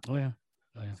album. Oh yeah.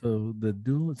 So the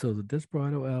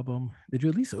Desperado album. Did you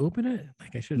at least open it?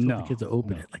 Like I should have told the kids to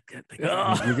open it like that.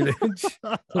 I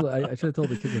should have told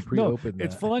the kids to pre-open.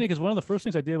 It's funny because one of the first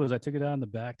things I did was I took it out in the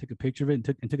back, took a picture of it,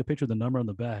 and took a picture of the number on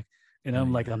the back. And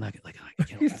I'm not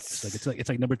it's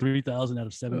like number 3,000 out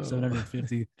of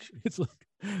 750. It's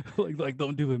like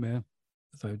don't do it, man.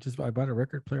 So I bought a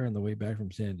record player on the way back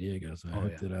from San Diego, so I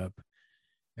hooked it up,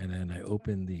 and then I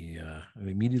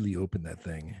immediately opened that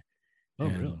thing. Oh,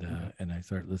 really? And I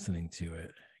started listening to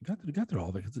it. Got through all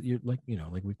of it because you're like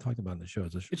we've talked about in the show.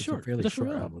 It's short. A fairly short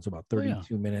album. It's about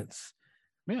 32 minutes,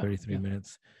 33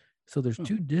 minutes. So there's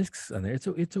 2 discs on there.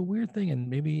 It's a weird thing,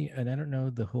 and I don't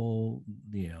know the whole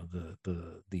the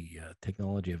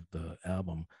technology of the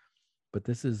album, but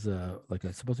this is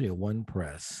supposed to be a one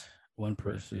press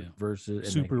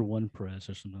versus super one press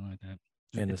or something like that.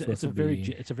 And it's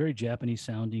a very Japanese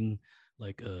sounding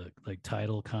like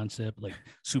title concept, like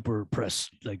super press,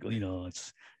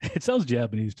 it sounds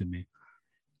Japanese to me.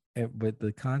 But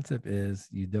the concept is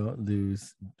you don't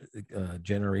lose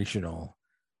generational.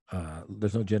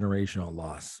 There's no generational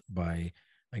loss by.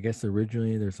 I guess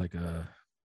originally there's I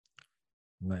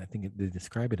think they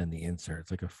describe it in the insert.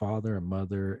 It's like a father, a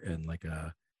mother, and like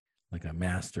a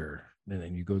master. And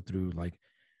then you go through I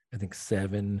think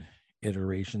 7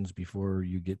 iterations before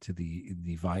you get to the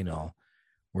vinyl.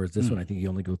 Whereas this one, I think you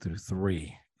only go through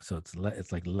 3, so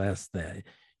it's like less that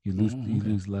you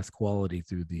lose less quality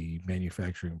through the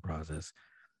manufacturing process.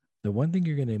 The one thing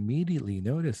you're going to immediately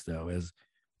notice though is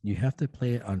you have to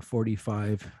play it on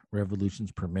 45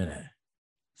 revolutions per minute.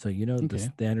 So the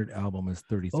standard album is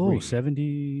 33. Oh,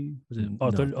 70 was it? Oh,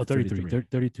 no, 33.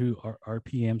 32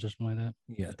 RPMs or something like that.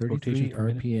 Yeah, 33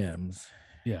 RPMs.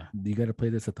 Yeah, you got to play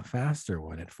this at the faster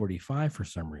one at 45 for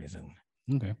some reason.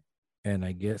 Okay. And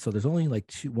I guess so. There's only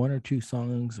 1 or 2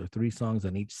 songs or 3 songs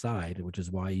on each side, which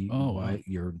is why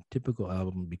your typical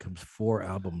album becomes 4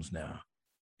 albums now.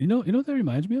 You know what that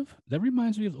reminds me of? That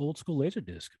reminds me of old school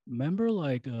Laserdisc. Remember,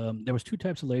 there was 2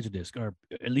 types of Laserdisc, or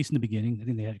at least in the beginning. I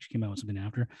think they actually came out with something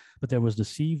after. But there was the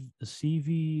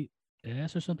CVS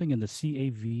or something, and the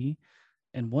CAV,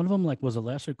 and one of them was a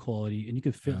lesser quality, and you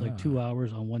could fit 2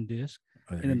 hours on one disc.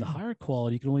 And then the higher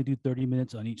quality, you can only do 30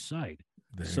 minutes on each side.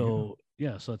 So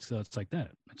it's like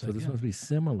that. This must be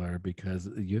similar because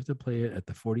you have to play it at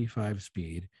the 45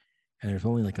 speed, and there's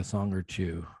only a song or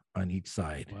 2 on each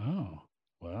side.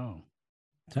 Wow.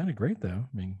 Sounded great though. I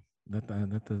mean, not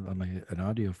on an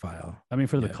audio file. I mean,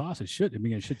 for the cost, it should. I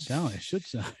mean, it should sound.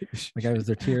 Like I was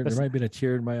there. There might have been a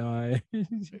tear in my eye.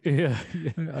 Yeah.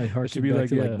 I harkened back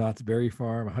to Knott's Berry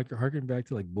Farm. I harkened back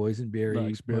to Boysenberry.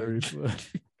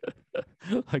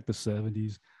 Like the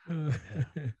 70s.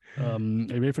 Are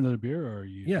you ready for another beer, or are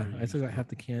you? Yeah, I still got half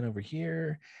the can over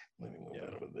here. Let me move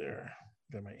that over there.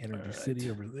 Got my Energy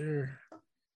City over there.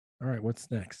 All right, what's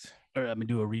next? All right, I'm gonna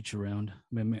do a reach around.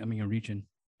 I'm gonna reach in.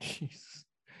 Jeez.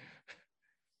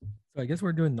 So I guess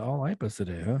we're doing all IPAs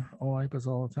today, huh? All IPAs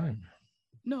all the time.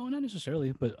 No, not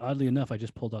necessarily, but oddly enough, I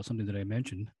just pulled out something that I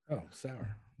mentioned. Oh,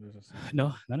 sour.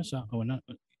 No, not a sour. Oh, not.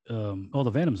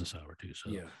 The Venom's a sour too. So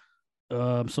yeah.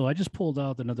 So I just pulled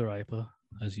out another IPA,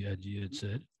 as you had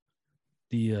said,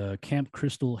 the Camp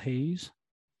Crystal Haze.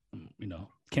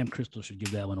 Camp Crystal should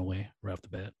give that one away right off the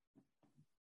bat.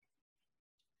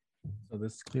 So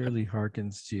this clearly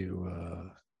harkens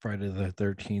to Friday the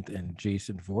 13th and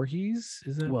Jason Voorhees.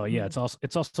 Is it? Well, yeah. It's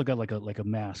also got like a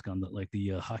mask on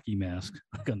the hockey mask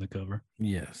on the cover.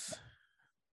 Yes.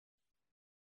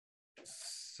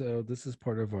 So this is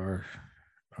part of our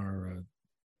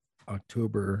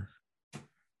October.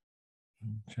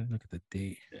 I'm trying to look at the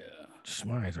date. Yeah. Just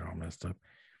my eyes are all messed up.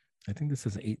 I think this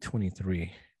is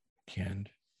 8/23 canned.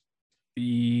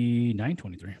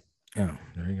 9/23. Oh,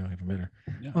 there you go. Even better.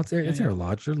 Yeah. Well, it's Air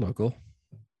Lodge. They're local.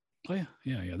 Oh yeah.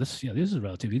 This is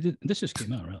relatively. This just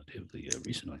came out relatively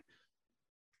recently.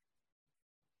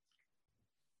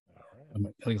 All right.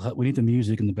 We need the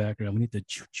music in the background. We need the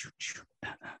choo choo choo.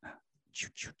 Choo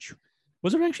choo choo.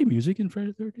 Was there actually music in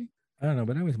Friday the 13th? I don't know,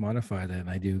 but I always modify that and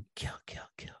I do kill.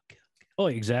 Oh,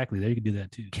 exactly. There you can do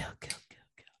that too. Kill.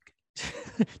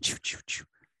 Choo choo choo.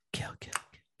 Kill.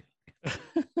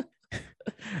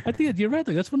 I think you're right.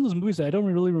 That's one of those movies that I don't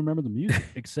really remember the music,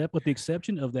 except with the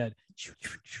exception of that.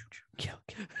 Kill.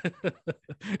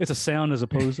 It's a sound as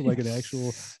opposed to like an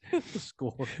actual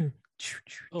score.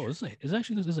 Oh, this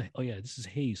is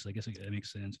haze. I guess that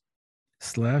makes sense.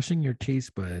 Slashing your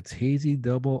taste buds. Hazy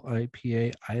double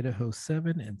IPA, Idaho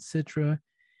 7 and Citra,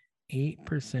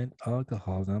 8%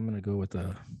 alcohol. I'm going to go with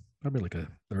probably like a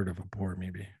third of a pour,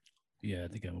 maybe. Yeah, I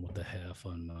think I went with the half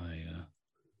on my.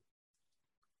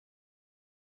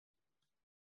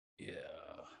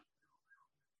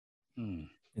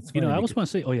 It's I was going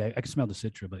to say, I can smell the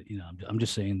Citra, but I'm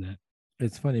just saying that.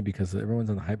 It's funny because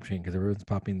everyone's on the hype train because everyone's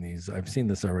popping these. I've seen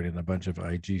this already in a bunch of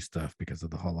IG stuff because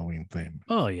of the Halloween theme.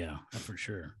 Oh yeah, for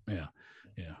sure. Yeah.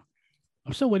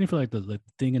 I'm still waiting for like the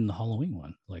thing in the Halloween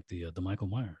one, like the Michael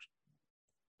Myers.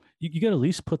 You got to at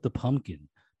least put the pumpkin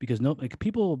because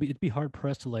people will it'd be hard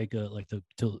pressed to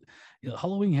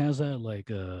Halloween has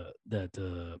that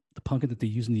the pumpkin that they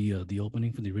use in the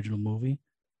opening for the original movie.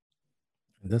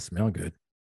 It does smell good.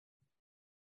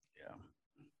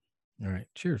 Yeah. All right.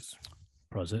 Cheers.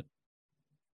 Prosit.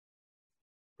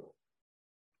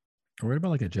 What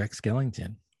about like a Jack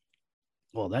Skellington?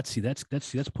 Well, that's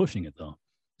pushing it though.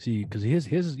 See, because his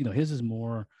is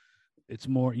more. It's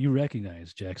more you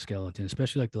recognize Jack Skellington,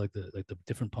 especially like the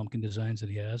different pumpkin designs that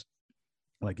he has.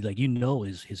 Like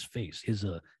his face, his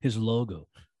logo.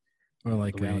 Or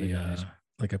like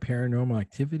a Paranormal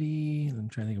Activity. I'm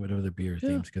trying to think of what other beer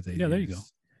themes because they there you go.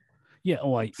 Yeah.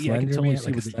 Oh, I can totally see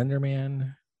like a Slender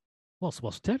Man. Well,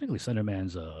 technically, Slender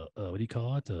Man's what do you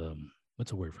call it?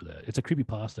 What's a word for that? It's a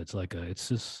creepypasta. It's like it's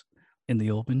just in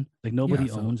the open, like nobody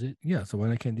owns it. Yeah, so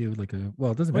what I can do like it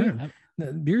doesn't matter.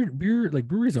 Beer like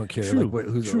breweries don't care. True, like,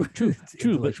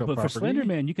 true. But for Slender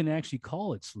Man, you can actually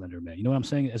call it Slender Man. You know what I'm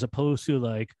saying? As opposed to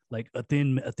like a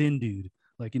thin dude,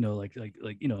 like like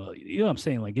what I'm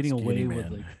saying, like getting Skinny away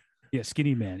Man. with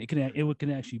Skinny Man. It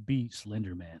can actually be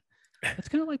Slender Man. That's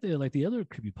kind of like the other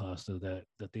creepypasta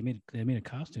that they made a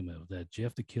costume of, that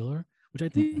Jeff the Killer, which I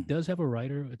think does have a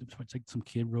writer. It's like some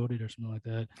kid wrote it or something like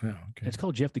that. Oh, okay. It's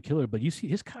called Jeff the Killer, but you see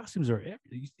his costumes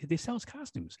they sell his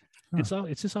costumes. Huh.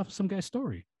 It's just off of some guy's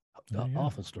story.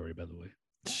 Awful story, by the way.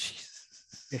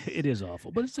 Jesus. It is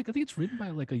awful, but it's like I think it's written by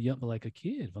like a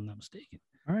kid, if I'm not mistaken.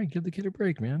 All right, give the kid a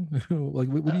break, man. Like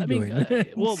what are you doing?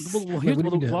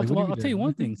 I'll tell you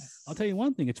one thing.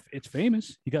 It's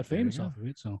famous. He got famous off of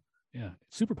it, so. Yeah,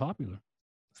 it's super popular.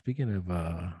 Speaking of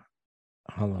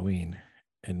Halloween,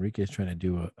 Enrique is trying to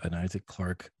do an Isaac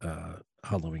Clarke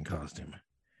Halloween costume.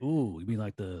 Ooh, you mean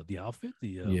like the outfit?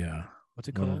 What's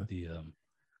it called?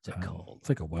 What's it called? It's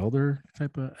like a welder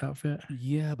type of outfit.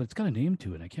 Yeah, but it's got a name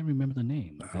to it. I can't remember the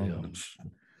name. I didn't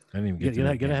even get you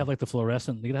gotta have like the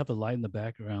fluorescent. You gotta have the light in the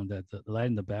background the light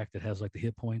in the back that has like the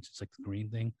hit points. It's like the green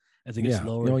thing as it gets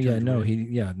lower. Oh yeah,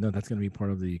 that's gonna be part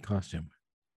of the costume.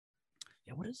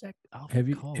 Yeah, what is that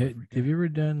outfit called? Have you ever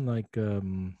done like ever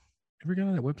gone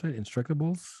on that website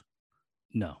Instructables?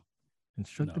 No.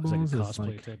 Instructables it's like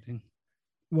a cosplay type thing.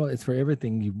 Well, it's for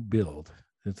everything you build.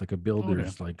 It's like a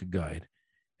builder's like a guide,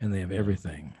 and they have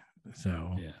everything.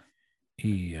 So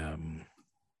he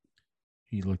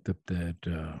looked up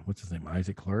that what's his name,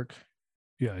 Isaac Clarke.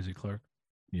 Yeah, Isaac Clarke.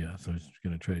 Yeah, so he's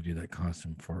gonna try to do that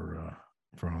costume for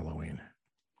Halloween.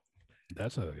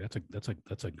 That's a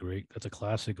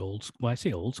classic old school. Well, I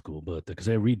say old school, but because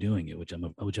they're redoing it, which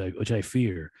I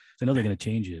fear. I know they're going to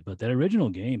change it, but that original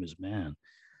game is, man,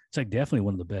 it's like definitely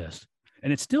one of the best.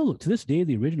 And it's still to this day,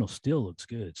 the original still looks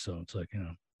good. So it's like,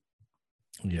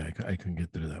 Yeah, I couldn't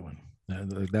get through that one.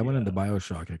 That one and the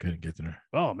BioShock, I couldn't get through.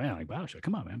 Oh man, like BioShock,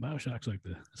 come on, man, BioShock's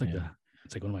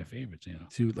it's like one of my favorites,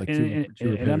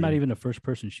 And I'm not even a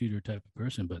first-person shooter type of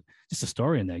person, but just the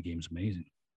story in that game is amazing.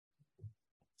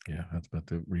 Yeah, that's about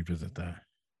to revisit that.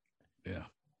 Yeah.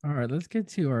 All right, let's get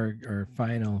to our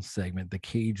final segment, the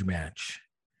cage match.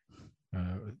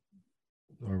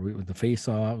 Or with the face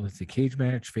off. Let's see, cage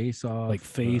match, face off. Like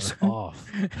face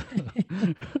off.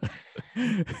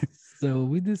 So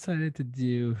we decided to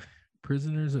do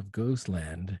Prisoners of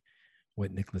Ghostland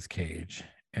with Nicolas Cage.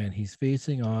 And he's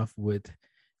facing off with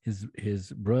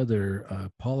his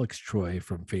brother, Pollux Troy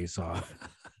from Face Off.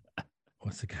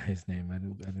 What's the guy's name? I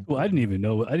didn't even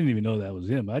know that was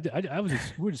him. I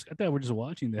thought we're just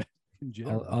watching that in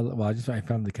general. I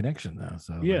found the connection now.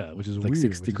 So yeah, which is like weird,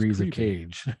 6 degrees of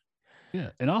Cage. Yeah,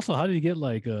 and also, how did he get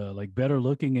like better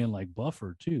looking and like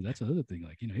buffer too? That's another thing.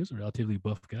 Like, he was a relatively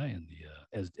buff guy in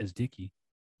the as Dickie.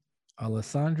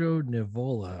 Alessandro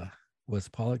Nivola was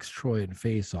Pollux Troy in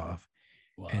Face Off,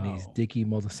 and he's Wow. Dickie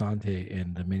Moltisanti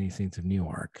in The Many Saints of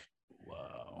Newark.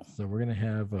 Wow. So we're gonna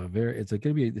have a very. It's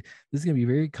gonna be. This is gonna be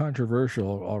very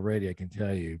controversial already. I can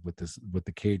tell you with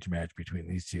the cage match between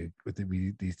these two.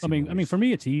 These two. I mean, for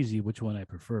me, it's easy which one I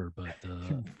prefer, but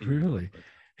really,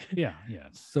 yeah.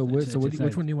 So which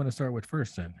one do you want to start with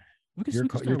first? Then we can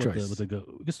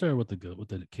start with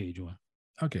the cage one.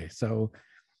 Okay, so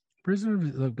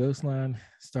Prisoner of Ghostland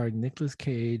starring Nicolas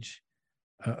Cage.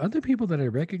 Other people that I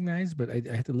recognize, but I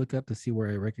had to look up to see where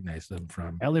I recognize them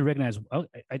from. I only recognize I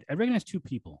recognize two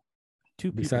people.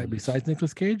 Besides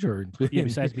Nicolas Cage, or yeah,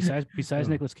 besides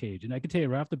Nicolas Cage, and I can tell you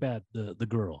right off the bat, the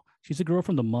girl. She's a girl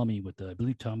from The Mummy with I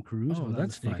believe Tom Cruise. Oh,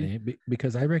 that's funny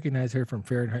because I recognize her from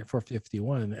Fahrenheit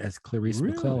 451 as Clarice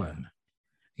McClellan.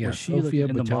 Yeah, was she Sophia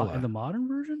in the modern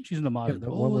version? She's in the modern. Yeah,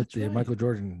 the one with Michael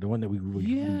Jordan, the one that we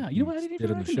you know what? I didn't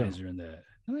even recognize her in that.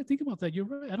 Now that I think about that, you're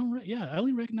right. I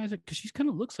only recognize it because she kind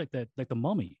of looks like that, like the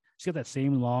Mummy. She's got that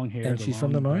same long hair. And she's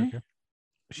from the Mummy.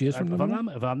 She is from the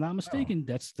Mummy. If I'm not mistaken,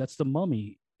 that's the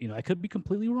Mummy. I could be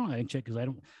completely wrong. I can check because I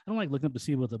don't like looking up to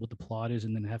see what the plot is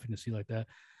and then having to see like that.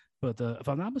 But if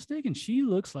I'm not mistaken, she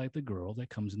looks like the girl that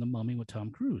comes in The Mummy with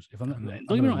Tom Cruise. If I'm not, don't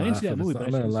get me wrong, I didn't see that movie.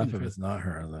 I'm gonna laugh if it's not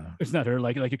her though. It's not her.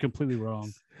 Like you're completely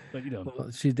wrong. But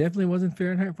well, she definitely wasn't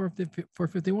Fahrenheit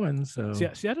 451. So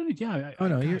see, I don't. Yeah.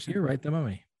 You're right. The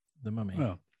Mummy.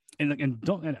 Oh.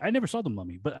 And I never saw The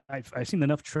Mummy, but I've seen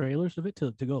enough trailers of it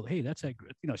to go, hey, that's that.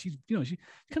 She kind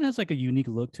of has like a unique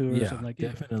look to her. Yeah, or something like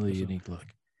definitely a unique look.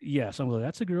 Yeah, so I'm like,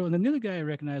 that's a girl. And then the other guy I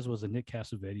recognized was the Nick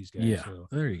Cassavetes guy. Yeah, so,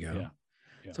 there you go. Yeah.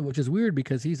 So, which is weird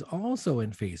because he's also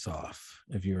in Face Off,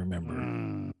 if you remember.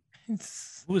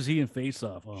 Who was he in Face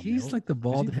Off? Oh, he's like the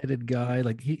bald-headed guy.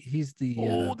 Like he's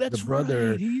the that's the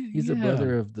brother. Right. He's the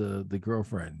brother of the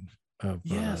girlfriend of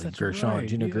Gershon, right.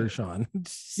 Gina Gershon.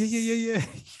 Yeah.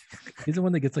 He's the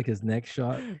one that gets like his neck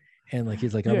shot. And like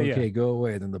he's like, I'm okay, go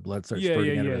away. And then the blood starts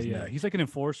spurting out of his neck. He's like an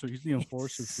enforcer. He's the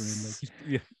enforcer for him.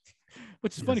 Like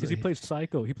which is funny because he plays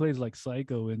Psycho. He plays like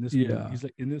Psycho in this movie. He's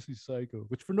like in this he's Psycho,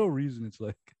 which for no reason it's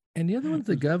like. And the other one's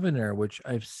the governor, which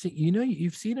I've seen.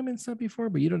 You've seen him in stuff before,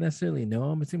 but you don't necessarily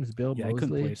know him. It seems Bill Moseley. I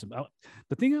couldn't place him.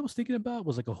 The thing I was thinking about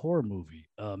was like a horror movie.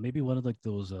 Maybe one of like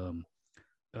those.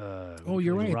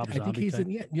 You're right. I think he's in.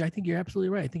 Yeah, I think you're absolutely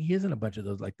right. I think he is in a bunch of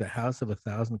those, like the House of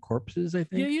 1,000 Corpses. I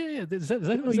think. Yeah.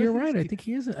 You're right. I think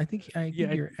he is. I think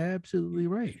you're absolutely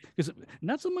right. Because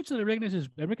not so much that I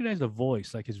recognize the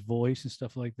voice, like his voice and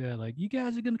stuff like that. Like, you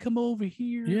guys are gonna come over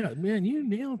here. Yeah, man, you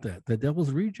nailed that. The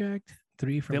Devil's Reject,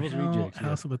 3 from Devil's Hell, Reject,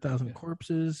 House of 1,000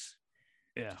 Corpses.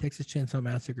 Yeah. Texas Chainsaw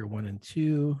Massacre 1 and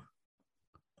 2.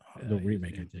 The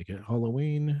remake, I take it.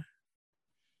 Halloween.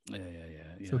 Yeah.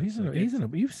 So he's in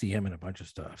a. You see him in a bunch of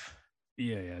stuff.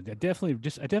 Yeah. Definitely.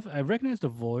 I recognize the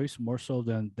voice more so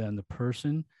than the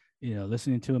person.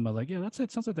 Listening to him, I'm like, yeah, that's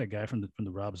it. Sounds like that guy from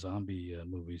the Rob Zombie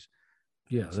movies.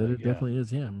 Yeah, it definitely is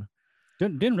him.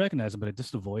 Didn't recognize him, but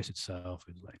just the voice itself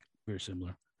is like very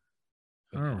similar.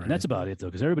 All right. And that's about it though,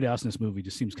 because everybody else in this movie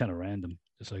just seems kind of random.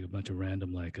 Just like a bunch of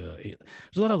random there's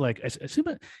a lot of like.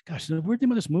 Gosh, the weird thing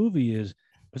about this movie is.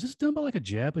 Was this done by like a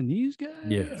Japanese guy?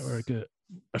 Yes. Or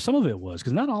some of it was,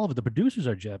 because not all of it. The producers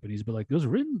are Japanese, but like it was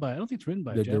written by. I don't think it's written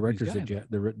by the a Japanese directors. guy.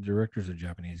 The directors are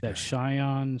Japanese. That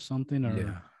Cheyenne something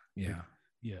or yeah.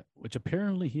 Which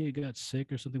apparently he got sick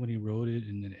or something when he wrote it,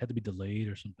 and it had to be delayed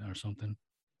or something.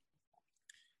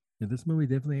 Yeah, this movie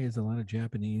definitely has a lot of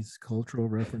Japanese cultural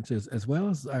references, as well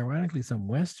as ironically some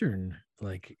Western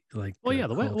like.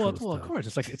 Well, of course,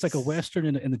 it's like a Western,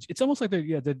 and it's almost like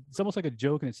it's almost like a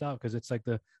joke in itself, because it's like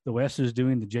the Western's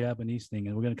doing the Japanese thing,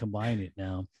 and we're going to combine it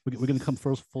now. We're going to come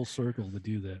full circle to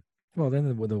do that. Well,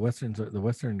 then the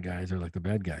Western guys are like the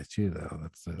bad guys too, though.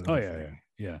 That's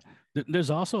yeah. There's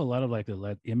also a lot of like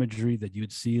imagery that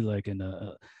you'd see like in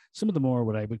some of the more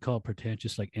what I would call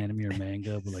pretentious like anime or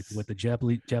manga, with the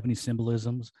Japanese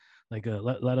symbolisms, like a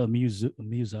lot of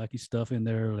Miyazaki stuff in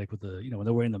there, like with the when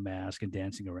they're wearing the mask and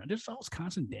dancing around. There's always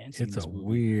constant dancing. It's a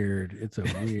weird,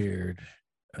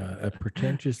 a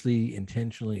pretentiously,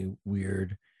 intentionally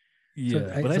weird.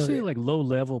 Yeah, but I say like low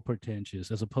level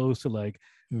pretentious as opposed to like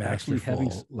actually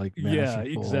having like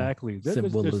exactly. There's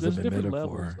different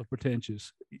levels of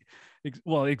pretentious.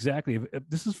 Well, exactly. If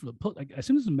this is I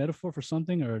assume this is a metaphor for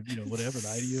something, or whatever,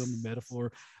 an idiom, a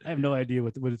metaphor. I have no idea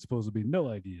what it's supposed to be. No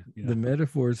idea. The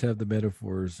metaphors have the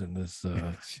metaphors in this.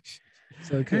 So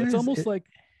it kind of, it's almost like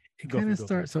it kind of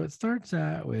starts. So it starts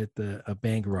out with a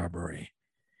bank robbery,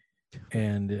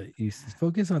 and you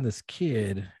focus on this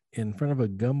kid. in front of a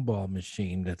gumball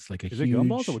machine that's like a Is huge. it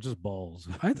gumballs or just balls?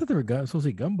 I thought they were supposed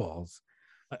to be gumballs.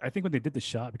 I think when they did the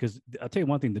shot, because I'll tell you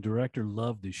one thing, the director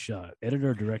loved this shot.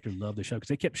 Editor, director loved the shot because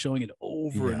they kept showing it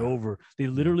over and over. They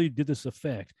literally did this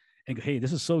effect and go, hey,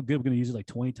 this is so good. We're going to use it like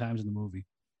 20 times in the movie.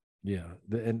 Yeah.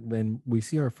 And we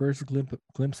see our first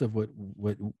glimpse of what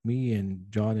me and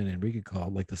John and Enrique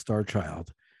called like the Star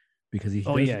Child. Because he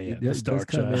the Star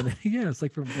Child. Yeah, it's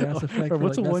like from Mass Effect. Or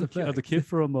what's the one? The kid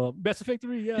from Mass Effect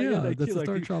 3. Yeah, that's the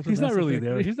Star Child. He's not really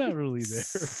there. He's not really there.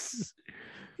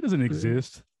 He doesn't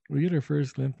exist. We get our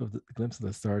first glimpse of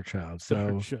the Star Child.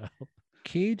 So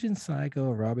Cage and Psycho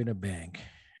are robbing a bank,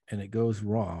 and it goes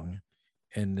wrong,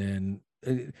 and then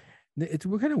it's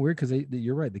kind of weird because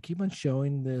you're right. They keep on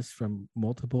showing this from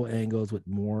multiple angles with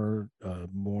more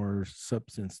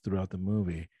substance throughout the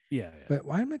movie. Yeah. But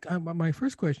my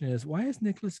first question is, why is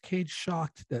Nicolas Cage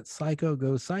shocked that Psycho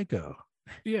goes psycho?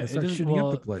 Yeah, it's like shooting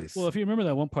up the place. Well, if you remember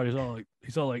that one part, he's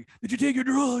all like, "Did you take your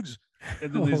drugs?"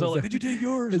 And then he's all like, "Did you take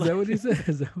yours?" Is that what he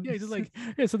says? Yeah, he's like,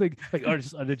 yeah, something like,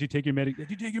 "Did you take your Did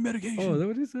you take your medication?" Oh, is that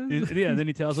what he says? Yeah, and then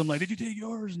he tells him like, "Did you take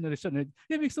yours?" And then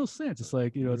it makes no sense. It's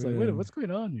like, it's like, wait, what's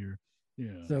going on here?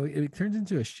 Yeah. So it turns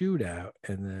into a shootout,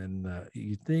 and then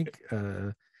you think,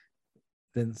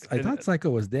 then I thought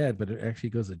Psycho was dead, but it actually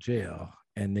goes to jail,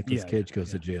 and Nicolas Cage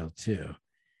goes to jail too.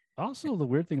 Also, the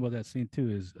weird thing about that scene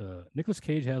too is Nicolas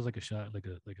Cage has like a shot, like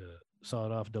a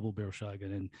sawed-off double-barrel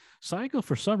shotgun, and Psycho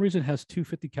for some reason has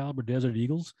 250 caliber Desert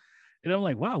Eagles, and I'm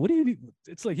like, wow, what do you need?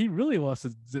 It's like he really wants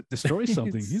to destroy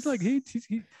something. He's like he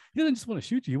doesn't just want to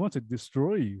shoot you; he wants to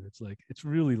destroy you. It's like it's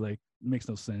really like makes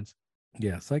no sense.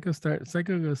 Yeah, Psycho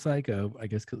goes psycho, I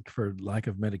guess, for lack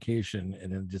of medication,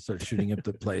 and then just starts shooting up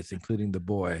the place, including the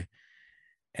boy,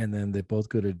 and then they both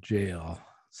go to jail.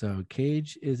 So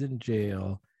Cage is in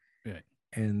jail. Right.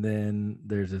 And then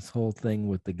there's this whole thing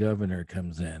with the governor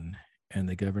comes in, and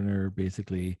the governor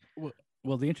basically.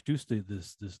 Well, they introduced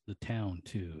the town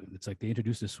too. It's like they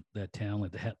introduced that town,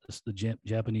 like the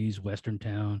Japanese Western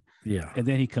town. Yeah. And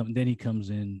then he comes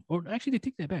in, or actually they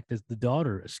take that back. The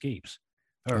daughter escapes,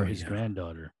 or his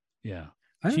granddaughter. Yeah.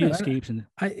 She escapes, and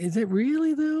is it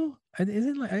really though? Is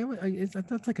it like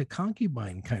that's like a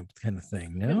concubine kind of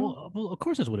thing? No, yeah, well, of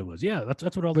course that's what it was. Yeah, that's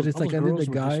what all. But it's all like under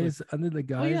the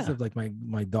guise of like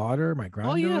my daughter, my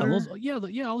granddaughter. Oh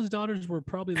yeah, all his daughters were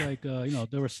probably like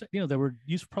they were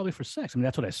used probably for sex. I mean,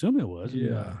 that's what I assume it was.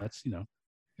 Yeah, that's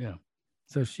yeah.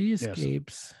 So she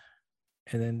escapes,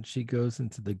 and then she goes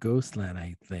into the ghost land,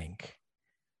 I think.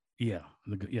 Yeah,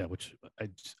 which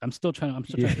I'm still trying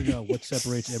to figure out what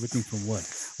separates everything from what.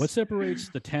 What separates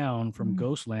the town from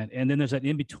Ghostland, and then there's that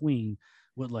in between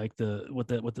with like with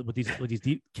these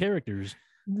deep characters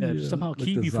that somehow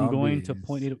keep you from going to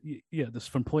point A.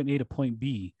 From point A to point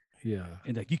B. Yeah,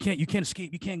 and like you can't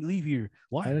escape, you can't leave here.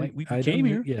 Why? We came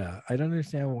here. Yeah, I don't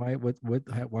understand why.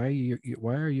 Why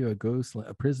are you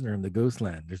a prisoner in the ghost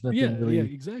land? There's nothing really. Yeah,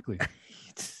 exactly.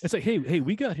 It's like, hey,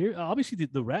 we got here. Obviously,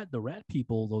 the rat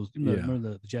people, those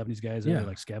remember the Japanese guys that are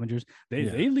like scavengers.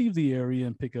 They leave the area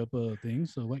and pick up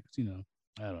things. So like I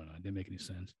don't know. It didn't make any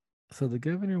sense. So the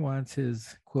governor wants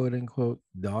his quote unquote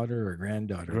daughter or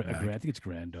granddaughter. I think it's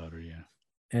granddaughter. Yeah,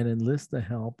 and enlists the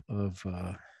help of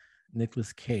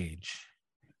Nicolas Cage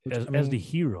as the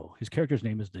hero. His character's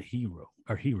name is the hero.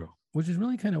 Which is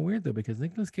really kind of weird though, because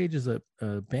Nicolas Cage is a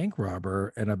bank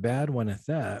robber and a bad one at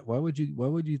that. Why would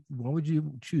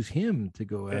you choose him to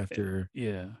go after?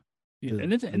 Yeah.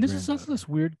 And this is also this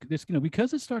weird.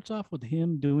 Because it starts off with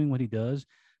him doing what he does,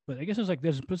 but I guess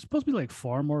there's supposed to be like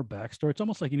far more backstory. It's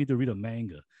almost like you need to read a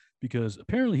manga, because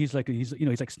apparently he's like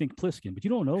Snake Plissken, but you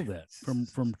don't know that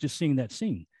from just seeing that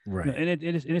scene. Right. And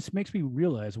it makes me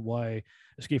realize why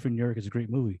Escape from New York is a great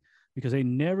movie. Because they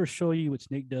never show you what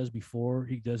Snake does before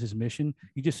he does his mission.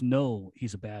 You just know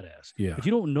he's a badass. Yeah. But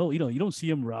you don't know, you don't see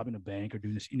him robbing a bank or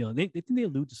doing this. They think they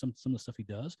allude to some of the stuff he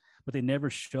does, but they never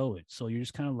show it. So you're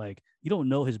just kind of like, you don't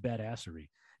know his badassery.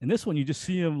 And this one, you just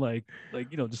see him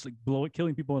just like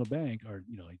killing people in a bank, or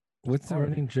like. What's the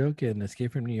running joke in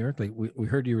Escape from New York? Like we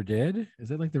heard you were dead. Is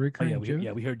that like the recurring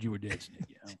joke? We heard you were dead, Snake.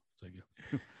 Yeah. It's like,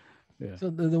 yeah.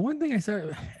 So the one thing I saw,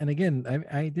 and again,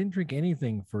 I didn't drink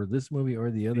anything for this movie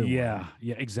or the other one. Yeah,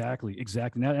 exactly.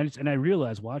 Now, and I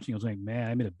realized watching, I was like,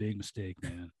 man, I made a big mistake,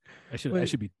 man. I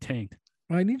should be tanked.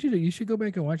 Well, you should go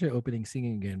back and watch that opening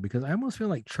scene again, because I almost feel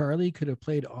like Charlie could have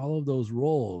played all of those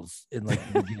roles in like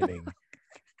the beginning.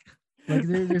 Like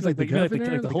there's like the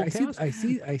governor. I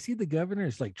see the governor.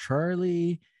 It's like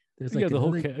Charlie. There's like the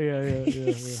whole I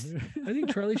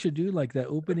think Charlie should do like that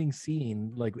opening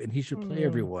scene, and he should play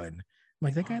everyone. I'm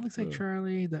like, that guy looks like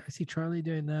Charlie. I see Charlie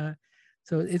doing that.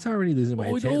 So it's already losing my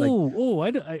attention.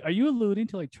 Are you alluding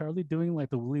to like Charlie doing like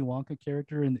the Willy Wonka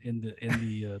character in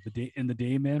the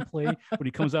Dayman play when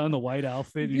he comes out in the white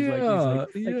outfit? He's like,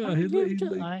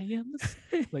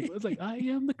 I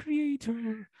am the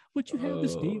creator. Would you have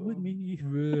this date with me?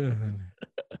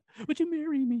 Would you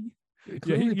marry me?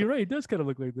 Yeah, you're right. It does kind of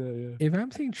look like that. Yeah. If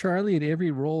I'm seeing Charlie in every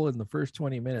role in the first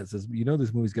 20 minutes, this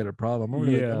movie's got a problem. I'm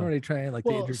already trying like to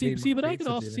entertain. See, but I can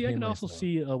also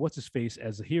see what's his face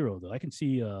as a hero though. I can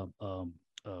see the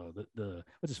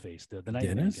what's his face, the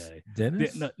Nightman guy.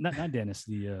 Dennis? Not Dennis.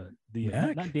 The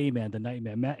Mac? not Dayman, the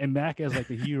Nightman. And Mac as like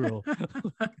the hero.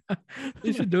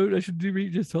 I should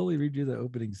just totally redo the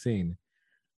opening scene.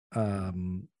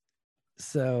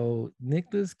 So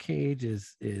Nicolas Cage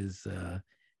is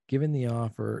given the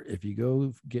offer, if you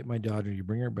go get my daughter, you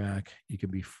bring her back, you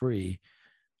can be free.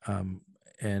 You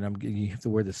have to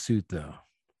wear the suit though.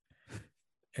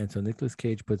 And so Nicolas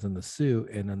Cage puts on the suit,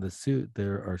 and on the suit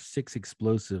there are 6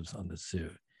 explosives on the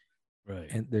suit. Right.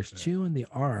 And there's 2 in the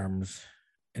arms,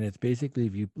 and it's basically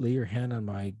if you lay your hand on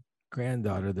my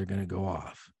granddaughter, they're gonna go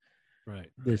off.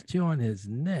 Right. There's 2 on his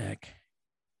neck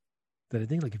that I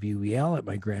think like if you yell at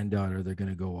my granddaughter, they're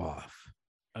gonna go off.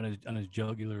 On his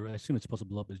jugular. I assume it's supposed to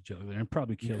blow up his jugular and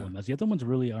probably kill him. As the other ones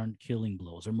really aren't killing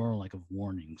blows; they're more like of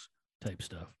warnings type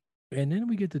stuff. And then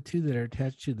we get the 2 that are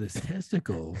attached to the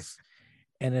testicles.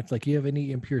 And if like you have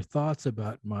any impure thoughts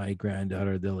about my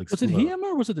granddaughter, they'll explode. Was it him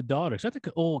or was it the daughter?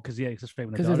 Because there's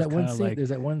that one scene. There's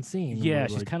that one scene. Yeah,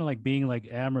 she's kind of like being like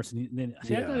amorous, and then I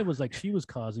thought it was like she was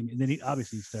causing, and then he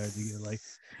obviously started to get like.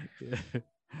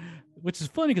 Which is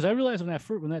funny because I realized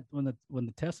when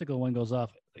the testicle one goes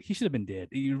off, like, he should have been dead.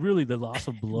 Really, the loss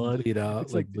of blood, bleed out,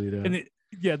 it's like bleed out. And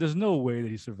there's no way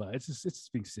that he survived. It's just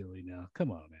being silly now.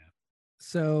 Come on, man.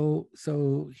 So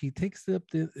he takes him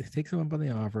up on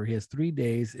the offer. He has 3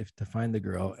 days to find the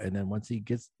girl, and then once he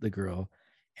gets the girl,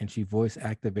 and she voice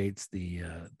activates the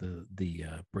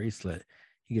bracelet,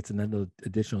 he gets another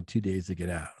additional 2 days to get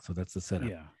out. So that's the setup.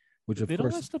 Yeah. Which of course, all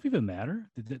that stuff even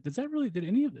matter? Does that really? Did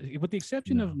any of, with the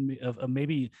exception of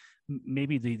maybe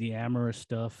the amorous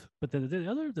stuff, but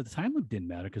the time loop didn't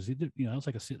matter because it was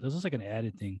like it was just like an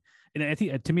added thing. And I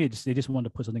think to me, they just wanted to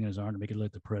put something in his arm to make it look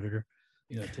like the Predator,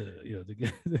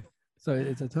 So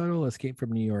it's a total Escape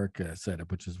from New York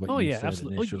setup, which is what. Said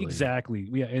absolutely, initially. Exactly.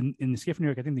 Yeah, and in Escape from New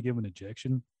York, I think they give him an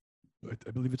injection.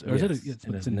 I believe it's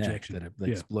it's an injection that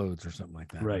explodes or something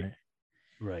like that.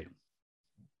 Right.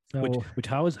 So, which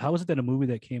how is it that a movie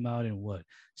that came out in what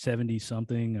 70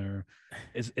 something or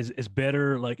is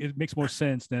better, like it makes more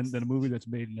sense than a movie that's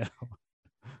made now.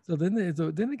 So then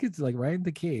it gets like right in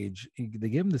the cage. They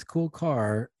give him this cool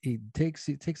car. He takes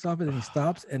off and then he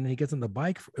stops and then he gets on the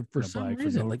bike for some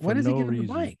reason. Why does he get on the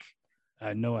bike? I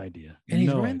had no idea. And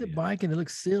he's riding the bike and it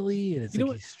looks silly and it's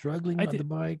he's struggling on the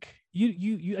bike.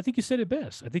 I think you said it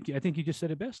best. I think you just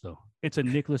said it best though. It's a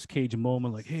Nicolas Cage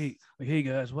moment, like hey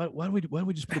guys, why don't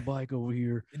we just put a bike over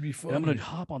here? It'd be funny. I'm gonna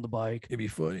hop on the bike. It'd be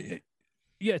funny.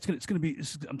 Yeah, it's gonna be.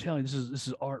 I'm telling you, this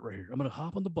is art right here. I'm gonna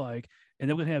hop on the bike, and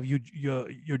then we're gonna have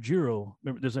your Jiro.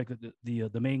 Remember, there's like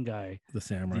the main guy, the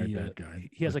samurai bad guy.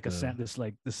 He has like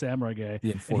the samurai guy,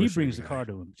 and he brings the car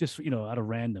to him just out of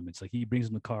random. It's like he brings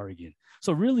him the car again.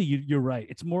 So really, you're right.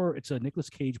 It's a Nicolas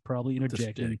Cage probably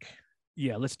interjecting.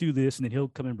 Yeah, let's do this, and then he'll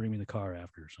come and bring me the car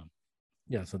after or something.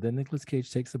 Yeah. So then Nicolas Cage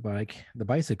takes the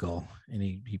bicycle, and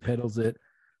he pedals it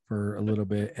for a little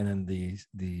bit, and then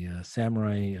the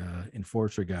samurai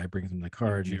enforcer guy brings him the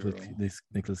car.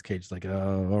 Nicolas Cage's like,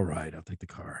 oh, all right, I'll take the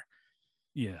car.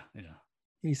 Yeah.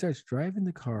 He starts driving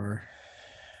the car,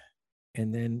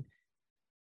 and then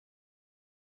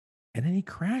he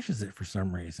crashes it for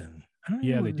some reason. I don't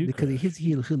know. They do because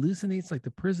he hallucinates like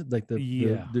the prison, like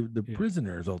the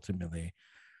prisoners ultimately.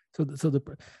 So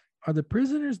are the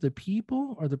prisoners the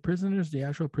people? Are the prisoners the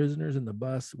actual prisoners in the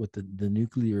bus with the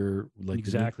nuclear? Like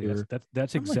exactly.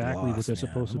 That's exactly what they're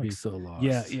supposed to be. So lost.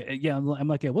 Yeah. I'm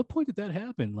like, at what point did that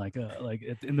happen? Like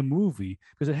in the movie,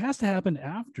 because it has to happen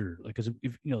after. Like, because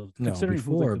if considering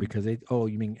before, because you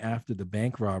mean after the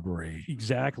bank robbery?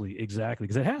 Exactly.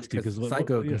 Because it has to. Because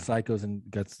Psycho's and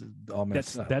Guts all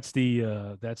messed up. That's the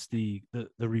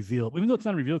reveal. Even though it's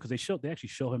not a reveal, because they actually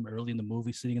show him early in the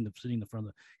movie sitting in the front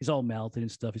of he's all melted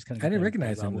and stuff. He's I didn't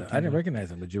recognize him. I didn't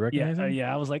recognize him. Did you recognize him?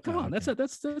 Yeah. I was like, come on, that's Nick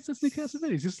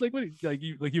Cassavetes. Just like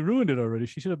you ruined it already.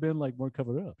 She should have been like more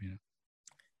covered up.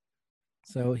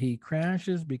 So he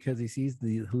crashes because he sees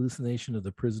the hallucination of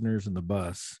the prisoners in the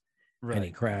bus, and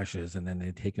he crashes, and then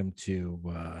they take him to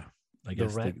I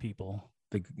guess the rat people.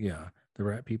 The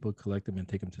rat people collect him and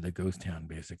take him to the ghost town,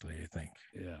 basically. I think.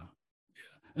 Yeah.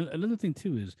 And another thing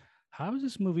too is how is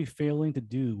this movie failing to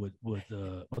do what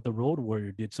the Road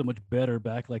Warrior did so much better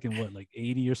back like in what, like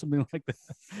 80 or something like that?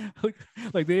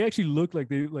 like they actually look like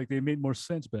they made more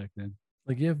sense back then.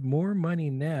 Like you have more money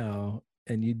now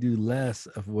and you do less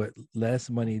of what less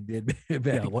money did back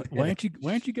yeah, why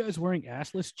aren't you guys wearing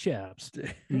assless chaps,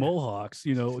 mohawks?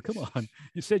 You know, come on.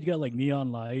 You said you got like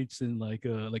neon lights and like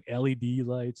LED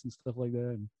lights and stuff like that.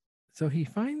 And so he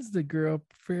finds the girl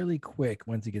fairly quick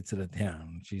once he gets to the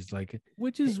town. She's like,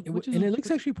 which is and it looks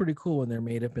actually pretty cool when they're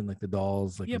made up in like the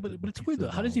dolls. Like yeah, but it's weird though.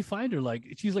 How does he find her? Like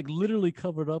she's like literally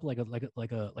covered up like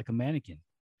a mannequin.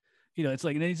 You know, it's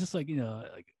like, and he's just like, you know,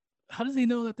 like how does he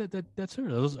know that's her?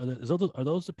 Are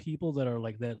those the people that are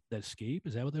like that escape?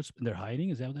 Is that what they're hiding?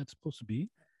 Is that what that's supposed to be?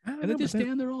 And they just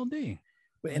stand there all day.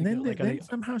 But, and then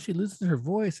somehow she loses her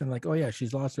voice and like, oh yeah,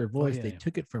 she's lost her voice. They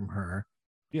took it from her.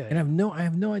 Yeah, and I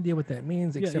have no idea what that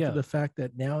means except for the fact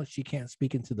that now she can't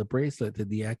speak into the bracelet to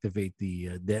deactivate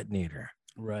the detonator.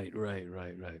 Right.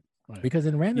 Because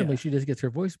then randomly she just gets her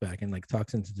voice back and like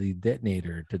talks into the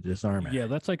detonator to disarm it. Yeah,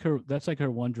 that's like her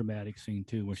one dramatic scene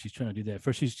too, where she's trying to do that.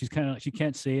 First, she's kind of she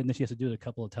can't say it, and then she has to do it a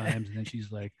couple of times, and then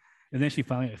she's like, and then she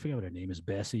finally, I forget what her name is,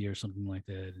 Bessie or something like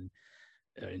that,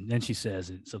 and then she says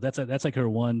it. So that's like her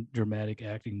one dramatic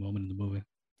acting moment in the movie.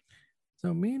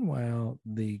 So meanwhile,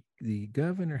 the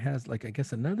governor has like, I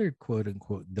guess, another quote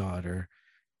unquote daughter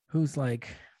who's like,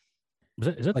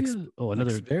 is that like,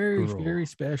 another very girl. Very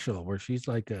special, where she's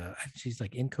like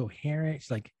incoherent. She's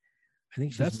like, I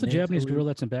think that's the Japanese girl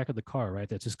that's in back of the car, right?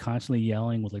 That's just constantly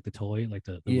yelling with like the toy, like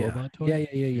the robot toy.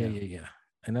 Yeah.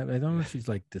 And I don't know if she's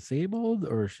like disabled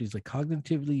or she's like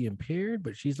cognitively impaired,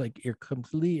 but she's like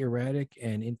completely erratic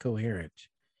and incoherent.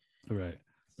 Right.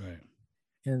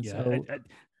 And so.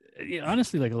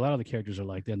 Honestly, like a lot of the characters are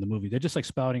like that in the movie. They're just like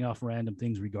spouting off random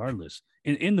things regardless.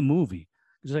 In the movie,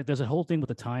 there's a whole thing with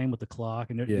the time with the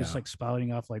clock, and they're just like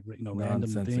spouting off like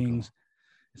random things.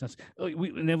 It's not.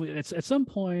 It's at some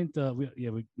point.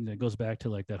 It goes back to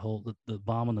like that whole the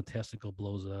bomb on the testicle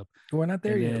blows up. We're not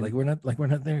there yet. We're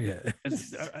not there yet.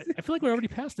 I feel like we're already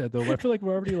past that though. I feel like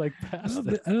we're already like past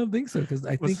that. I don't think so, because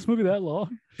I think this movie that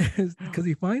long. Because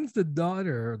he finds the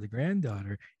daughter or the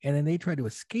granddaughter, and then they try to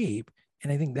escape.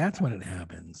 And I think that's when it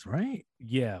happens, right?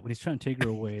 Yeah, when he's trying to take her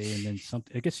away, and then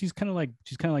something. I guess she's kind of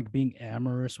like being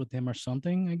amorous with him or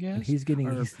something. I guess.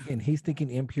 And he's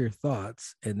thinking impure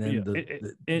thoughts, and then I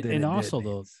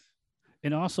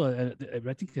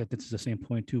think that this is the same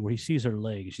point too, where he sees her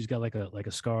leg. She's got like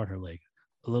a scar on her leg,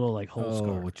 a little like hole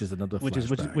scar, which is another which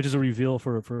is a reveal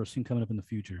for a scene coming up in the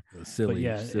future.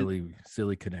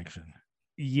 Silly connection.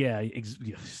 Yeah,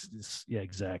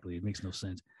 exactly. It makes no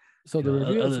sense. So the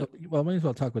reveal. Well, might as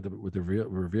well talk with the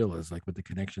reveal is like with the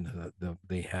connection that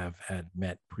they have had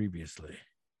met previously.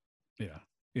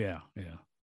 Yeah.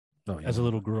 As a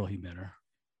little girl, he met her.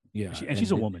 Yeah, and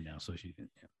she's a woman now, so she.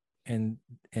 Yeah.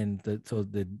 So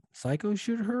did Psycho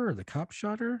shoot her, or the cop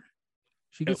shot her?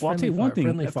 She gets. I'll tell you one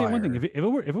thing. If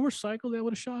it were Psycho that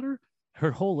would have shot her,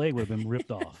 her whole leg would have been ripped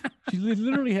off. He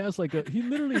literally has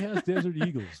Desert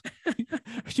Eagles.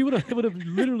 She would have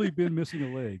literally been missing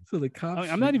a leg. So the cops.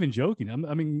 I'm not even joking. I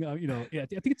think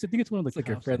it's one of the. It's like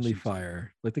a friendly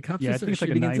fire. Like the cops. Yeah, I think it's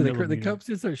like a 9mm. The cops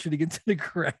just start shooting into the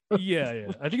crowd.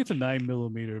 Yeah. I think it's a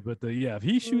 9mm. But if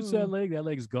he shoots that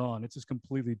leg's gone. It's just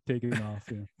completely taken off.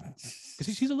 Yeah.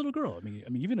 Because she's a little girl. I mean,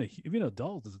 even an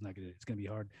adult is not gonna. It's gonna be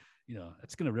hard.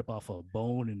 It's gonna rip off a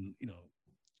bone and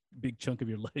big chunk of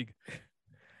your leg.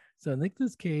 So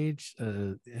Nicolas Cage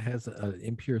has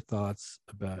impure thoughts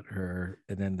about her,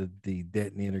 and then the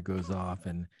detonator goes off,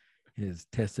 and his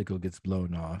testicle gets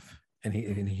blown off, and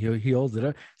he holds it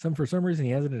up. For some reason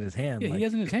he has it in his hand. Yeah, he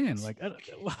has it in his hand. Like,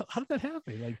 how did that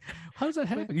happen? Like, how does that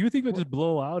happen? You would think it would just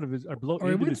blow out of his or blow?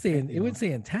 Or it would say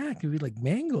intact. It would be like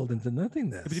mangled into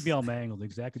nothingness. It would be all mangled,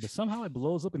 exactly. But somehow it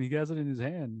blows up, and he has it in his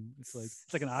hand. It's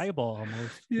like an eyeball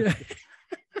almost. Yeah.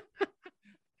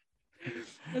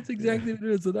 That's exactly what it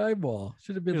is. An eyeball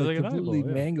should have been completely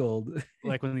mangled.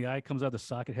 Like when the eye comes out the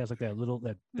socket, has like that little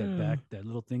that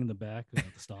little thing in the back, the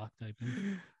stock type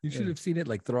thing. You should have seen it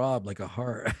like throb like a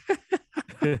heart.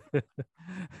 It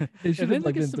should have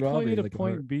been throbbing like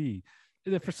point B.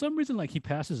 For some reason, like he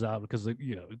passes out because of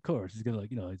course he's gonna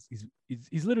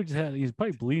he's literally he's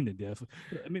probably bleeding to death.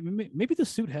 I mean, maybe the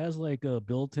suit has like a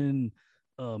built-in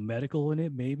medical in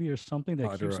it, maybe, or something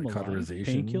that keeps him alive.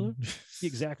 Painkiller.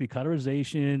 Exactly,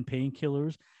 cauterization,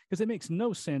 painkillers, because it makes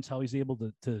no sense how he's able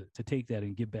to take that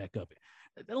and get back up.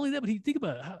 not only that, but you think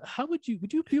about it, how would you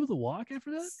be able to walk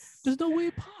after that? There's no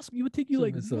way possible. You would think you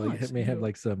it may have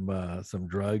like some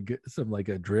drug, some like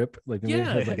a drip, like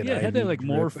yeah, have like an had that like drip.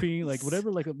 morphine, like whatever,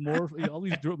 like a all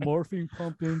these morphine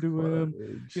pumped into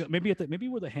him. You know, maybe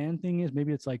where the hand thing is,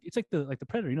 maybe it's like the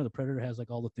Predator. You know, the Predator has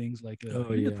like all the things like the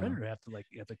Predator have to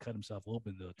cut himself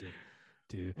open though to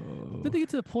then they get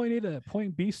to the point A to that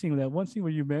point B scene, that one scene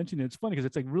where you mentioned it. It's funny because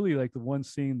it's like really like the one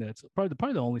scene that's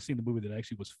probably the only scene in the movie that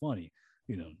actually was funny.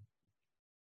 You know,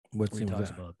 what scene was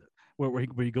that? About that? Where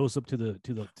he goes up to the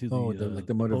like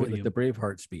the motivate, like the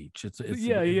Braveheart speech. It's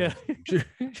yeah. It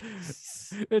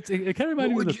kind of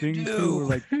reminded me of the thing too, where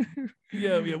like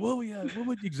what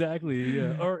would exactly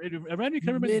or it reminded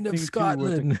me Men of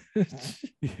Scotland.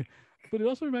 But it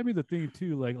also reminded me of the thing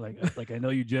too, like I know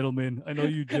you gentlemen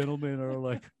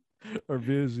are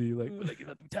busy, like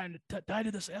time to tie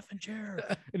to this effing chair,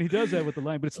 and he does that with the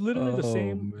line, but it's literally the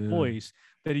same voice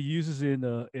that he uses in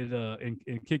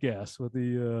Kick-Ass with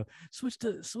the switch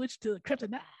to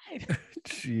kryptonite.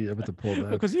 Gee, I'm about to pull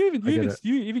that because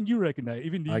you recognize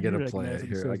I gotta play it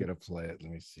here. I gotta play it.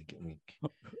 Let me see.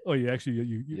 Oh, you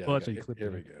actually clip.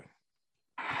 Here we go.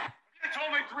 You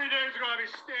told me 3 days ago I'd be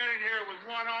standing here with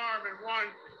one arm and one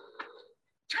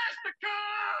testicle.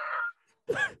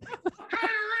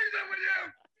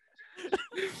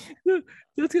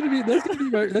 That's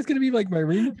gonna be like my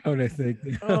ringtone, I think.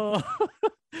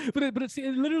 But it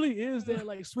literally is that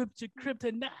like switch to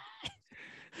kryptonite.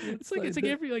 It's like he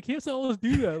has to always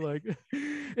do that. Like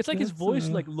it's like his voice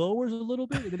like lowers a little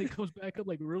bit and then it comes back up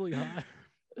like really high.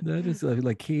 That is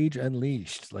like Cage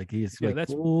Unleashed. Like he's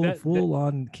full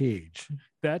on Cage.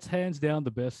 That's hands down the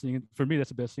best thing for me. That's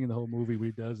the best thing in the whole movie where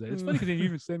he does that. It's funny because he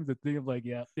even sent me the thing of like,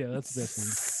 yeah, that's the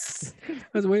best thing.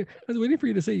 I was waiting for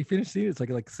you to say you finished seeing it. It's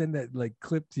like send that like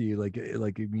clip to you like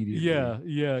immediately.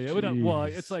 Yeah. Well,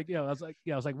 it's like I was like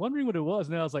wondering what it was,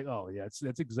 and I was like, oh yeah,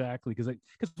 that's exactly because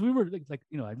we were like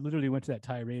I literally went to that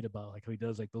tirade about like how he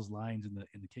does like those lines in the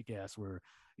Kick-Ass where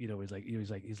he's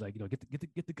like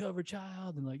get the cover,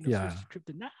 child, and like switch to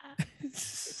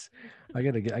kryptonite. I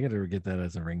gotta get that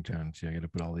as a ringtone too. I gotta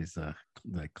put all these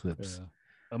like clips. Yeah.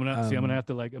 I'm gonna have to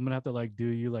do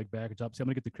you like back and top. See, I'm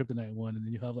gonna get the kryptonite one, and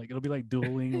then you have like it'll be like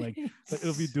dueling, like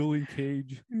it'll be dueling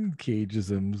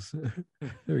cageisms.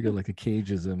 There we go, like a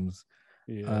cageisms.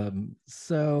 Yeah.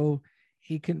 So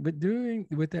he can, but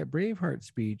with that Braveheart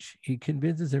speech, he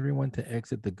convinces everyone to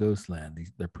exit the Ghostland.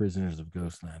 They're prisoners of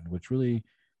Ghostland, which really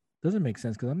doesn't make